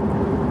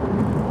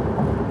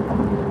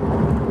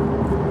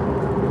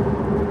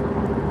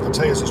 I'll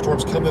tell you, as the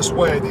storms come this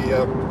way,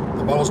 the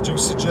models do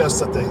suggest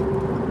that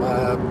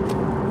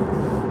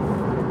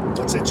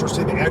that's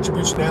interesting. The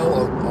attributes now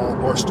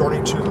are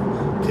starting to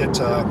get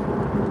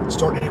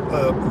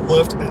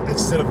lift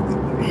instead of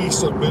east,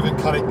 so moving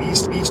kind of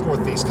east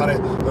northeast.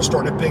 They're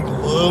starting to bring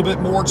a little bit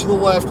more to the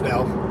left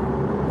now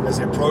as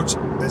they approach,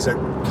 as they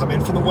come in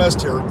from the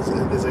west here,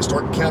 as they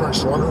start encountering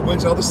stronger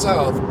winds out of the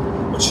south,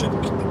 which should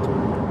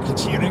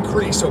continue to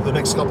increase over the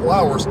next couple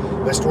hours.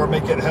 That storm may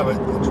have a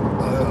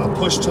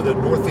push to the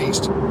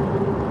northeast,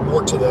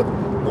 more to the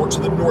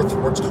north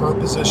from its current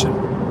position,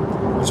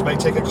 which may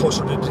take it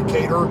closer to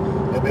Decatur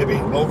and maybe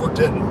over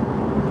Denton.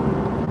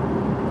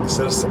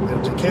 Instead of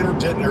Decatur,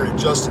 Denton area,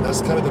 Justin,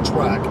 that's kind of the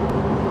track.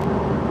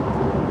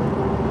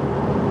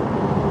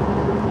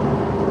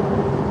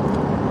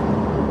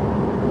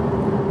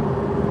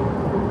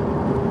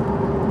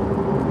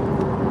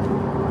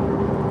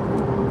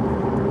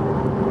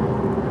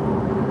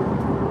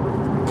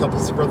 couple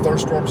of severe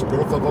thunderstorms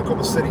north of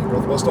Oklahoma City,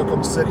 northwest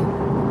Oklahoma City.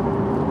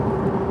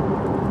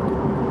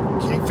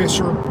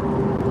 Kingfisher,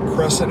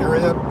 Crescent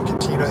area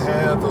continue to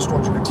have those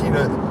storms continue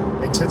to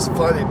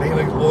intensify. They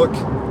mainly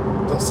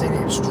don't see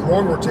any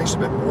strong rotation,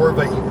 but more of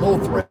a hail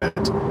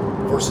threat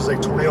versus a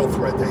tornado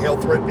threat. The hail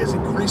threat is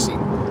increasing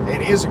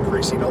and is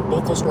increasing on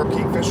both those storms.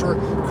 Kingfisher,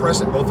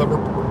 Crescent, both of them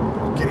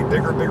are getting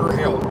bigger and bigger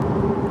hail.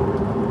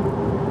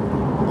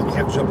 And you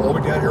have to jump all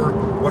the way down here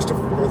northwest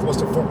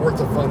of Fort Worth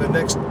to find the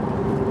next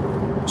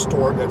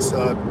storm that's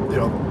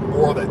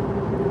more on that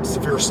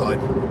severe side.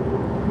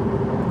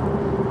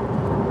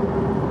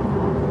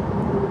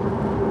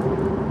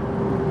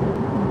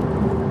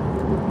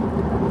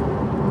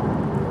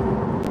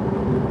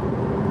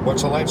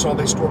 Once the lights on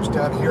these storms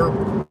down here,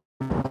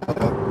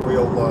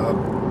 we'll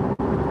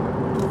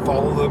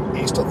follow them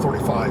east of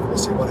 35. We'll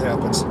see what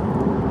happens.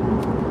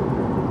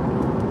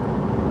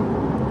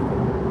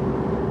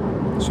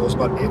 Shows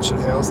about an inch and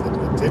a half.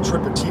 It did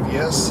trip at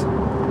TVS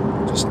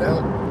just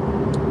now.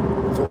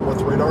 Fort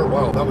Worth radar.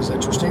 Wow, that was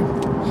interesting.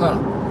 Huh.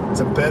 It's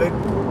embedded.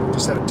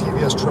 Just had a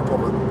TVS trip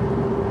over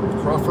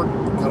Crawford.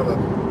 Kind of a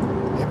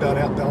inbound,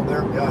 outbound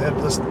there. Yeah, I had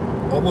this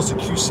almost a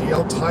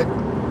QCL type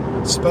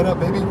sped up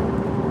maybe.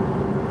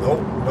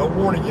 No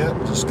warning yet.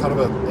 Just kind of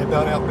an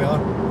inbound,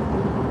 outbound.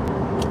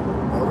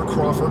 Over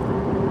Crawford.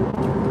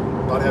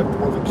 Might have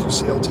more of a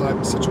QCL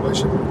type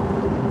situation.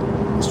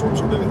 The storms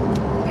are moving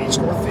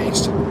east,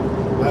 northeast.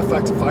 Matter of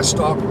fact, if I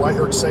stop right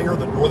here at Sanger,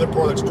 the northern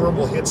part of that storm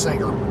will hit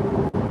Sanger,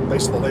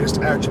 based on the latest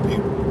attribute.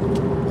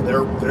 And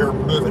they're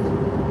moving.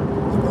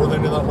 The northern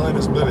end of that line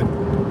is moving.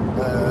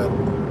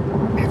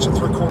 Inch and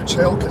 3/4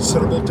 hail,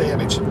 considerable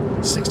damage.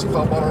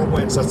 65-mile-an-hour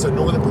winds. That's the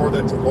northern part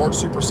of that large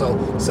supercell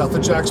south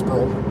of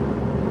Jacksboro.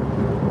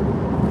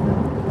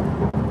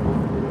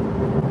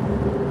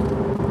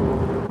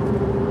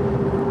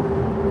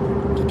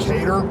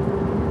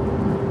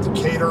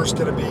 Decatur is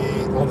going to be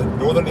on the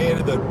northern end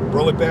of the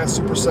really bad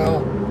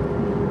supercell.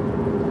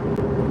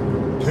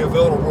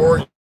 Campbell and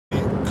Aurora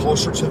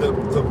closer to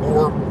the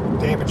more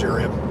damage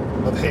area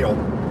of hail.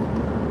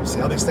 See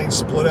how these things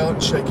split out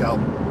and shake out.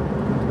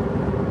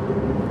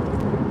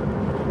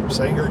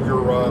 Sanger,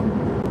 you're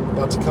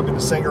about to come into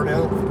Sanger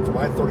now from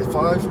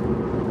I-35,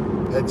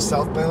 heading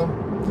southbound.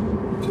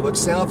 If you look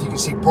south, you can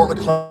see partly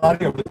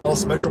cloudy over the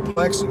Dallas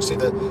Metroplex. You can see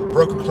the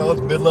broken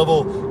clouds,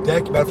 mid-level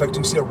deck. Matter of fact,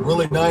 you can see a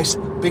really nice,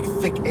 big,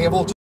 thick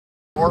anvil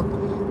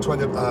between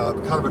the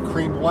kind of a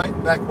cream white.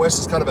 Back west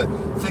is kind of a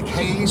thick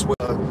haze with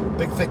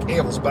big, thick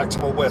anvils back to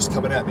the west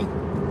coming at me.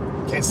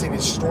 Can't see any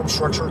storm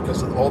structure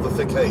because of all the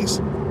thick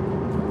haze.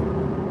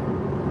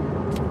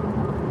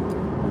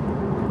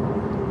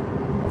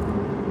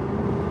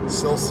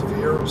 Still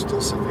severe, still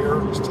severe,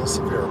 still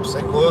severe.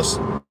 St. Louis,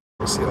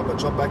 let's see, I'm going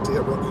to jump back to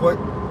it real quick.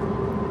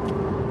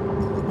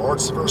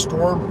 Large severe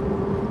storm.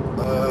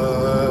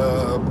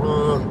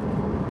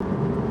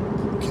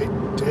 Okay,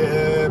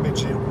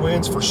 damaging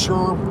winds for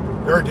sure.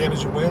 Very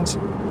damaging winds.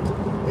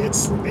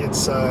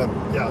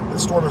 Yeah, the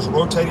storm is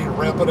rotating and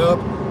ramping up.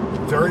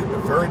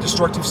 Very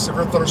destructive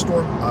severe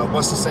thunderstorm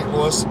west of St.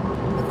 Louis.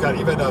 We've got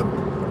even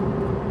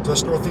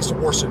just northeast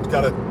of Washington.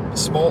 Got a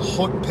small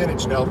hook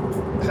pinnage now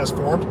has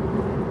formed.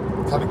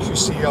 Kind of a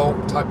QCL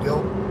type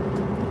deal.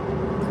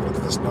 Look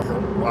at this number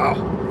here. Wow.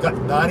 We've got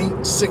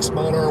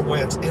 96-mile-an-hour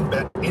winds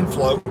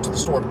inflow to the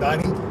storm.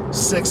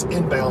 96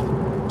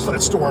 inbound to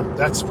that storm.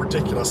 That's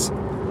ridiculous.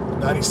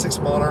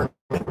 96-mile-an-hour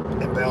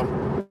inbound.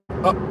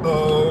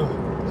 Uh-oh.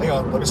 Hang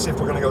on. Let me see if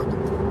we're going to go.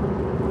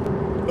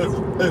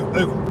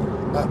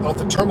 Off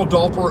the terminal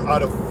Doppler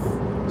out of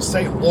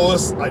St.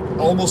 Louis, I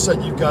almost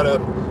said you've got a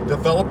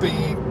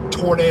developing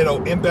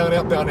tornado inbound,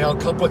 outbound now.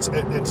 Couplets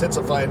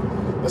intensifying.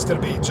 That's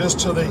going to be just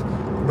to the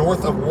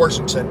north of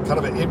Washington. Kind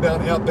of an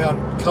inbound,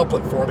 outbound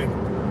couplet forming.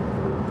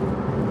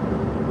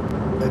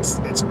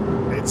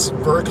 It's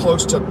very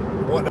close to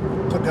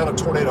putting down a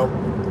tornado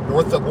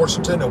north of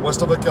Washington and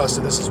west of Augusta.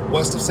 This is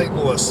west of St.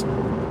 Louis.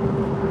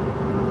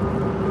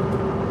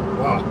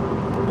 Wow.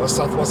 West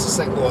southwest of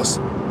St. Louis.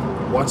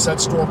 Watch that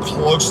storm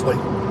closely.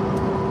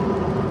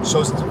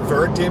 Shows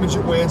very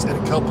damaging winds and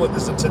a couplet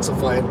is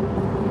intensifying.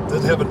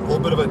 Does have a little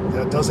bit of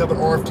it does have an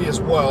RFD as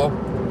well.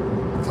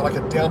 Kind of like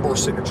a downburst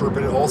signature,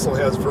 but it also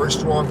has very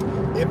strong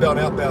inbound,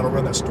 outbound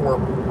around that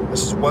storm.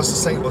 This is west of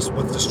St. Louis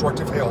with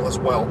destructive hail as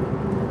well.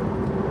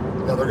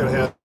 Now they're going to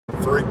have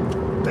very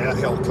bad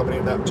hail coming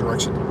in that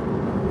direction.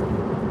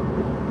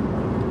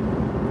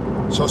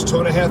 So it's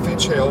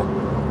 2.5-inch hail,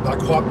 not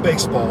quite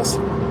baseballs.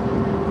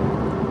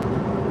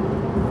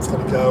 It's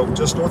going to go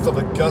just north of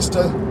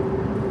Augusta,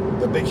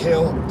 the big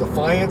hail,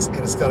 Defiance,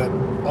 and it's going to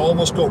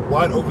almost go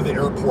right over the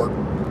airport.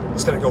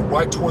 It's going to go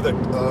right toward the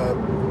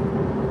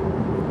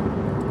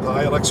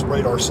ILX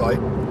radar site.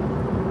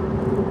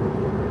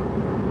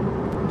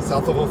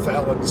 South of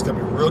O'Fallon. It's going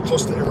to be real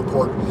close to the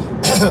airport.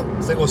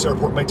 St. Louis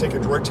Airport may take a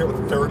direct hit with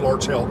very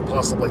large hail,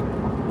 possibly.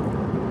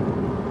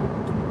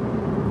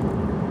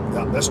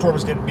 Yeah, that storm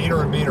is getting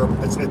meaner and meaner.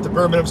 At the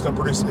bare minimum, it's going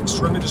to produce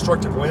extremely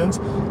destructive winds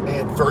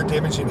and very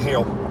damaging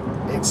hail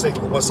in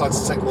west side of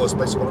St. Louis,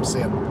 based on what I'm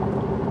seeing.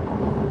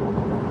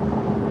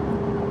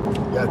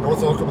 Yeah, north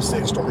of Oklahoma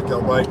City starting to go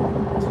right.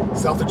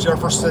 South of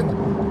Jefferson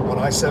on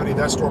I-70,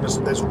 that storm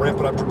is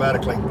ramping up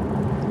dramatically.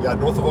 Yeah,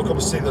 north of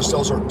Oklahoma City, those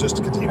cells are just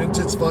continuing to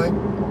intensify.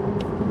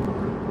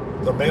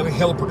 They're mainly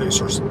hail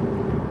producers.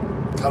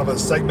 Kind of a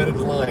segmented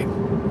line,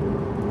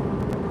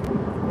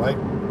 right?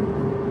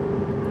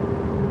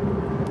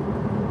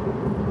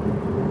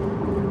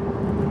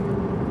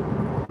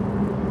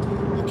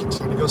 We'll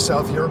continue to go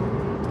south here.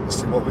 Let's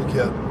see what we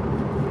get.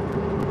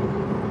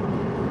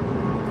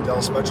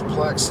 Dallas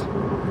Metroplex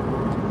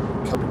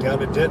coming down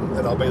to Denton,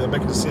 and I'll either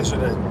make a decision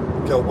to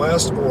go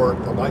west or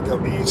I might go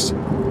east.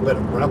 But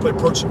I'm rapidly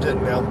approaching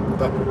Denton now,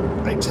 about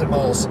 8-10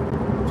 miles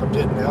from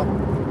Denton now.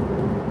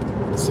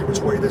 Let's see which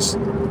way this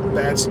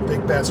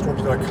big bad storm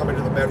is going to come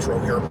into the metro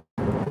here.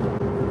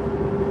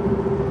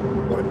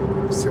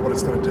 See what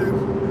it's going to do.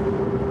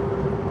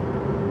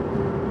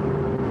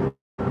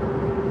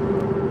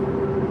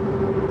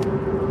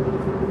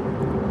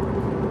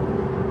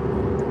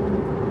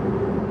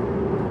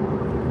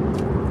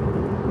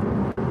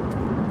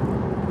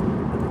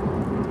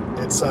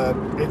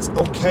 It's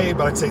okay,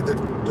 but I'd say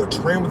the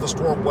trend with the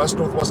storm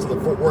west-northwest of the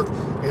Fort Worth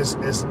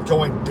is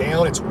going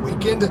down. It's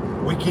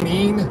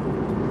weakening.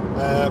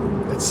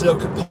 It still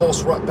could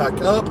pulse right back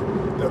up,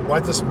 but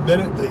right this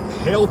minute, the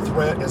hail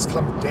threat has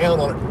come down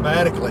on it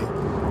dramatically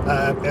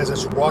as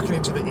it's rocking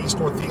into the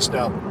east-northeast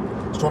now.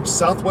 Storm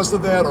southwest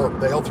of that, or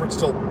the hail threat's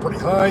still pretty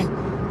high.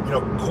 You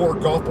know, core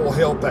golf ball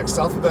hail back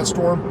south of that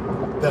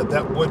storm.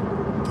 That would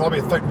probably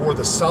affect more of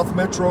the south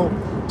metro,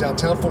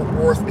 downtown Fort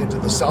Worth, into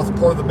the south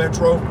part of the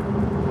metro.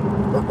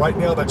 But right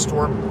now, that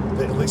storm,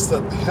 at least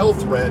the hail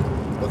threat,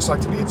 looks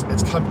like to me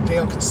it's come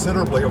down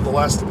considerably over the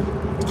last,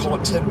 let's call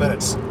it 10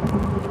 minutes,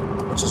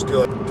 which is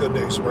good. Good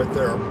news right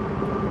there.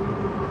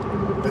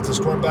 But the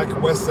storm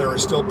back west there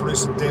is still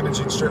producing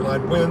damaging straight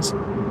line winds.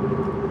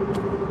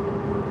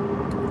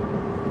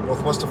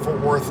 Northwest of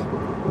Fort Worth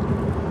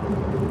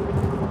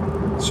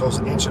shows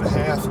 1.5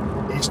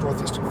 inches,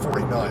 east-northeast at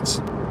 40 knots.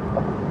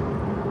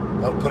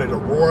 That'll put it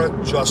Aurora,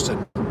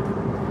 Justin.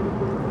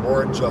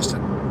 Aurora and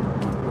Justin.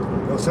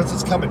 Well, since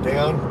it's coming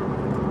down,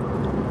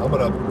 I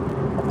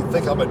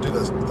think I'm gonna do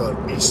the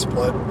east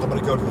split. I'm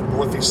gonna go to the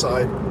northeast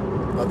side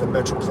of the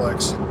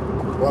Metroplex,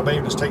 or I may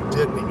even just take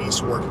Denton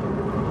eastward.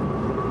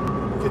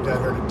 Get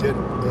down here to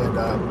Denton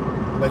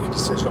and make a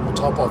decision. I'm gonna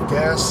top off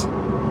gas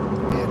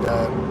and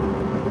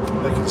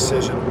make a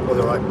decision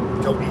whether I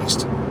go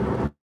east,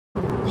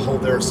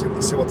 hold there,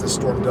 see what this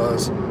storm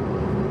does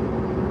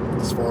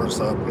as far as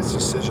its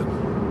decision.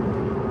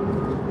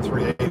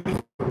 380.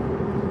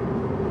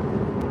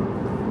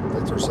 I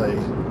think there's a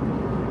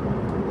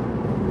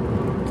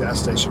gas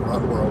station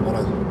right where I want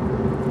to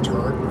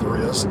turn. There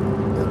it is.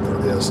 Yeah, there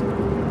it is.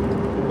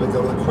 Let me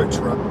go to the quick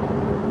trip.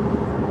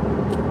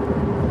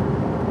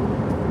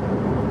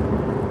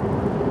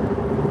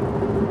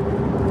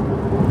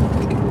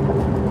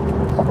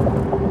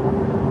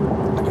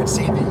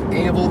 See the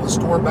anvil of the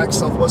storm back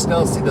southwest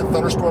now. See the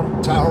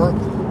thunderstorm tower.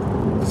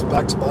 It's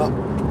back to my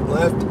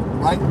left,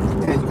 right,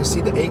 and you can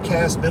see the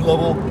ACAST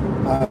mid-level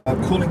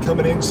cooling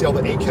coming in. See all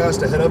the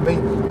ACAST ahead of me?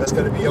 That's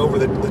going to be over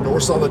the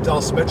north side of the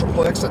Dallas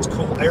Metroplex. That's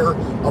cool air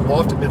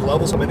aloft at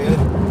mid-levels coming in.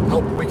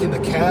 Help weaken the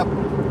cap,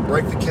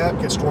 break the cap,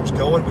 get storms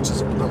going, which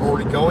is they're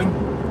already going.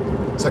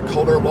 It's that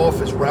cold air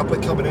aloft is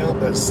rapidly coming out.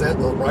 That set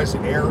the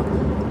rising air,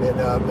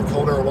 and the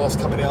cold air aloft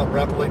is coming out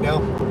rapidly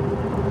now.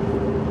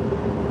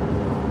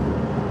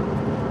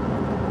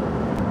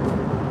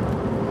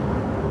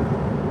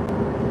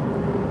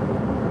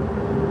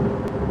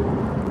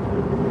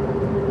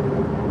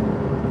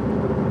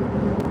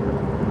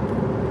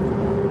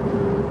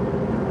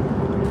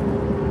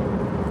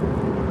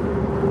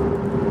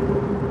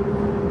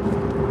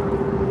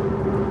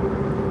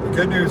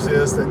 Good news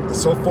is that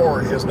so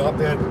far it has not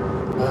been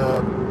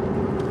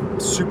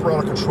super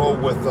out of control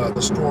with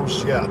the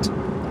storms yet.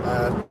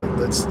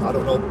 I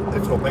don't know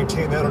if it'll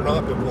maintain that or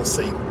not, but we'll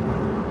see.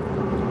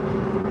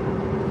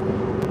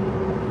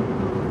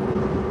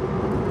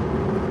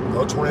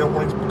 No tornado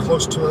warning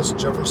close to us,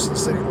 Jefferson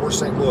City or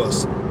St.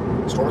 Louis.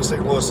 Storm in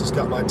St. Louis has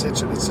got my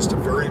attention. It's just a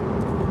very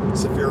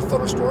severe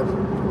thunderstorm.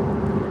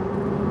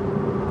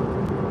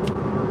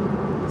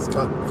 It's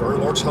got very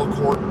large hail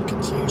core,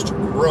 continues to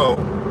grow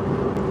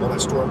on that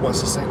storm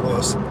west of St.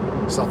 Louis,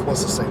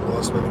 southwest of St.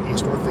 Louis, moving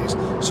east-northeast.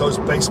 So it's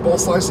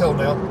baseball-sized hail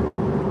now.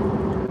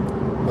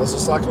 As the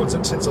cyclone's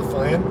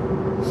intensifying,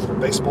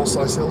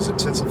 baseball-sized hail is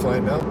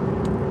intensifying now.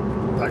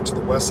 Back to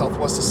the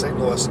west-southwest of St.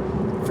 Louis.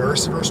 Very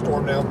severe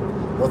storm now.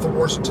 North of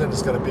Washington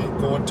is going to be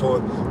going to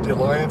the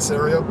Alliance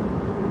area.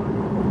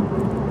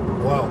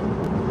 Wow.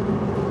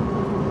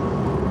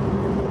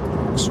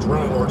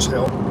 Extremely large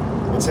hail.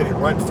 It's heading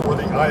right for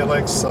the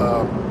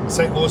ILX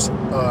St. Louis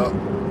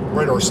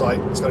radar site.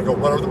 It's going to go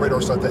right over the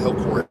radar site, the hail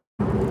core.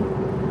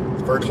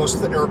 It's very close to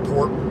the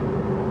airport.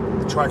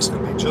 The track's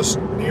going to be just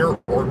near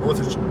or north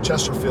of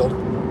Chesterfield.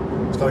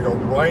 It's going to go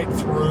right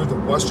through the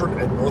western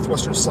and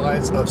northwestern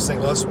sides of St.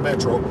 Louis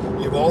Metro.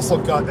 You've also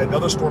got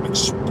another storm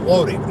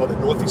exploding on the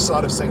northeast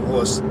side of St.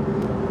 Louis.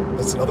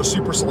 That's another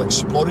supercell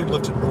exploding,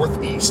 lifted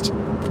northeast.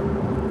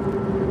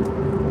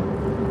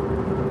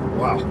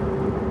 Wow.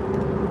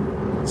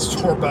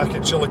 Storm back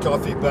at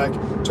Chillicothe back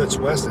to its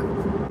west.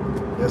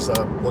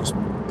 Looks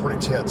pretty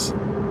tense.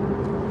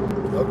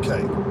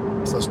 Okay,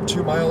 so it's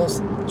 2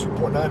 miles,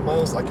 2.9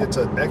 miles. I get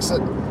to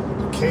exit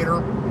Decatur,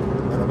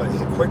 and I'm gonna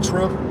hit Quick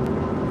Trip,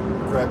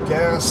 grab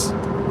gas,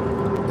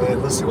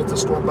 and let's see what the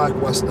storm back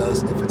west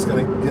does, if it's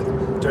gonna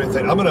do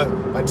anything.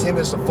 My intent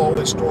is to follow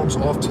these storms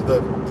off to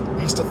the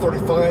east of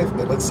 35,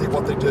 and let's see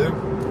what they do.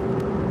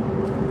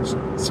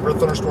 Severe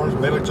thunderstorms,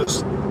 mainly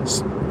just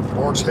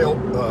large hail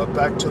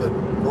back to the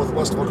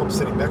northwest of Oklahoma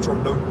City Metro.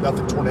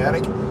 Nothing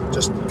tornadic,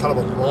 just kind of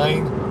a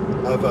line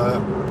of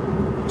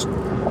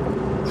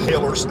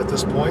hailers at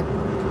this point.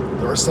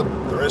 There is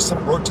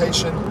some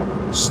rotation,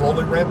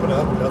 slowly ramping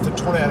up. Nothing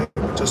tornadic,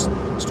 just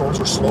storms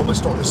are slowly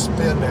starting to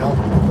spin now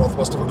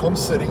northwest of Oklahoma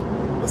City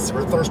with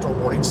severe thunderstorm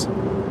warnings.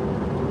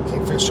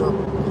 Kingfisher,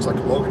 looks like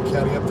Logan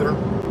County up there.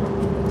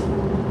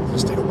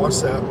 Just need to watch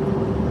that.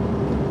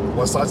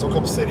 West sides of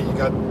Oklahoma City, you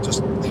got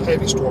just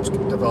heavy storms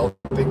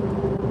developing.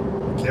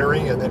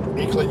 Gary, and then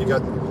equally you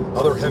got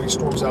other heavy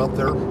storms out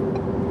there.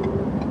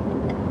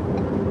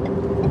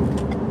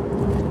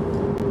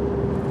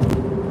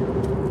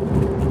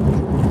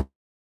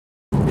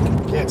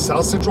 Again,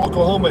 south central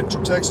Oklahoma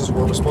and Texas,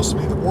 where we're supposed to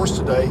be the worst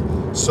today,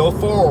 so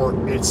far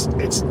it's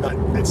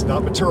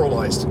not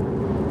materialized,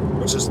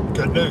 which is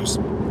good news.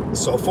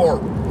 So far,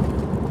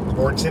 the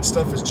more intense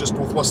stuff is just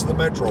northwest of the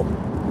metro.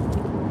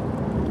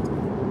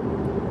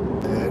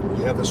 And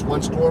you have this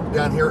one storm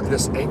down here,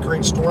 this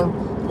anchoring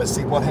storm. Let's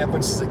see what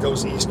happens as it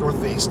goes east,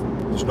 northeast.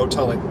 There's no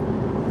telling.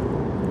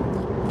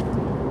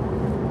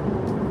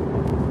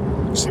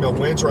 You see my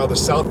winds are out of the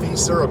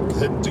southeast there. I'm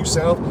heading due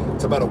south.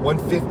 It's about a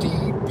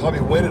 150, probably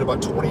wind at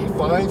about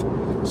 25.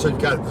 So you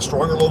got the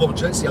stronger low level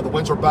jets. See how the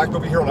winds are back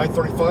over here on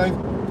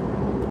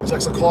I-35.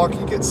 6 o'clock,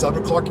 you get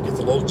 7 o'clock, you get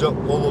the low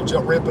level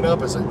jet ramping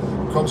up as it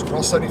comes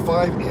across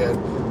 75, and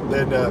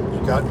then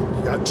you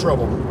got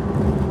trouble.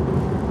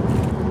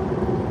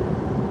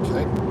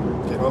 Okay,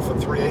 getting off at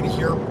 380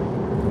 here.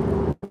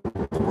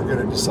 We're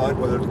going to decide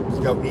whether to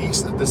go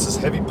east. This is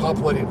heavy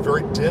populated,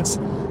 very dense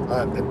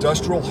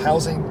industrial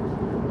housing.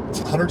 It's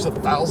hundreds of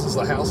thousands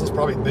of houses,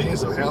 probably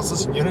millions of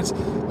houses and units.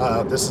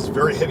 This is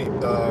very heavy,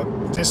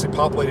 densely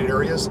populated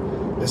areas.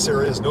 This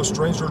area is no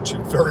stranger to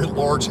very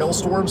large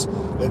hailstorms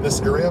in this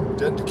area,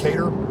 in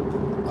Decatur.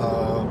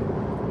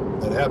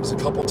 That happens a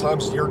couple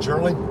times a year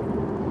generally.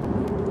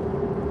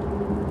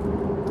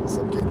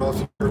 So I'm getting off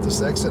here at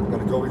this exit. I'm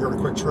going to go over here to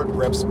Quick Trip,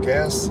 grab some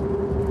gas,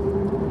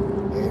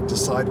 and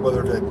decide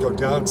whether to go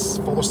down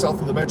further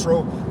south of the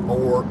metro,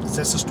 or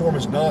since the storm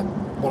is not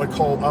what I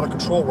call out of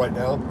control right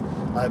now,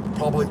 I'd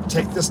probably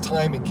take this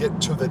time and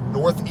get to the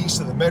northeast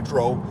of the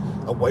metro,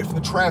 away from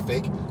the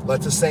traffic,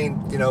 let this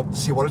thing,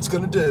 see what it's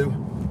going to do.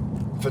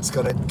 If it's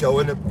going to go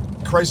into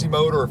crazy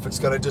mode, or if it's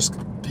going to just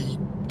be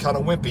kind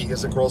of wimpy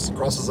as it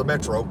crosses the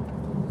metro.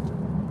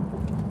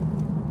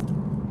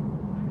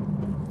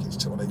 Okay,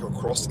 so when I go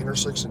across the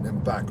intersection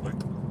and back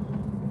loop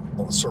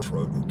on the surface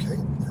road. Okay,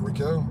 here we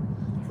go.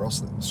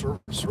 Across the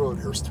surface road,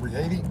 here's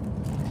 380.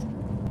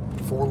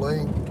 4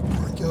 lane,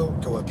 here we go.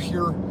 Go up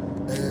here,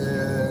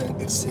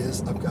 and it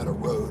says I've got a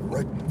road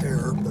right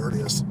there. There it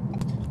is.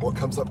 Well, it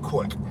comes up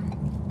quick.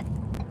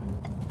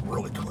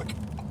 Really quick.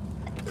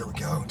 There we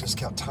go.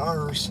 Discount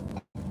tires.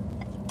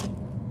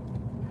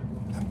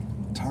 And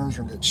tires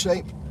are in good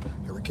shape.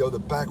 Here we go, the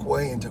back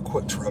way into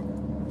Quick Trip.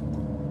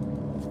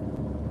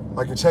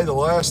 I can tell you the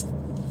last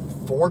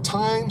 4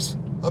 times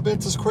I've been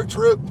to this Quick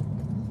Trip,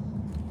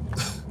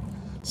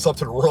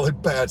 something really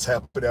bad's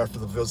happened after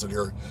the visit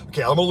here.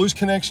 Okay, I'm gonna lose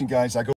connection, guys. I go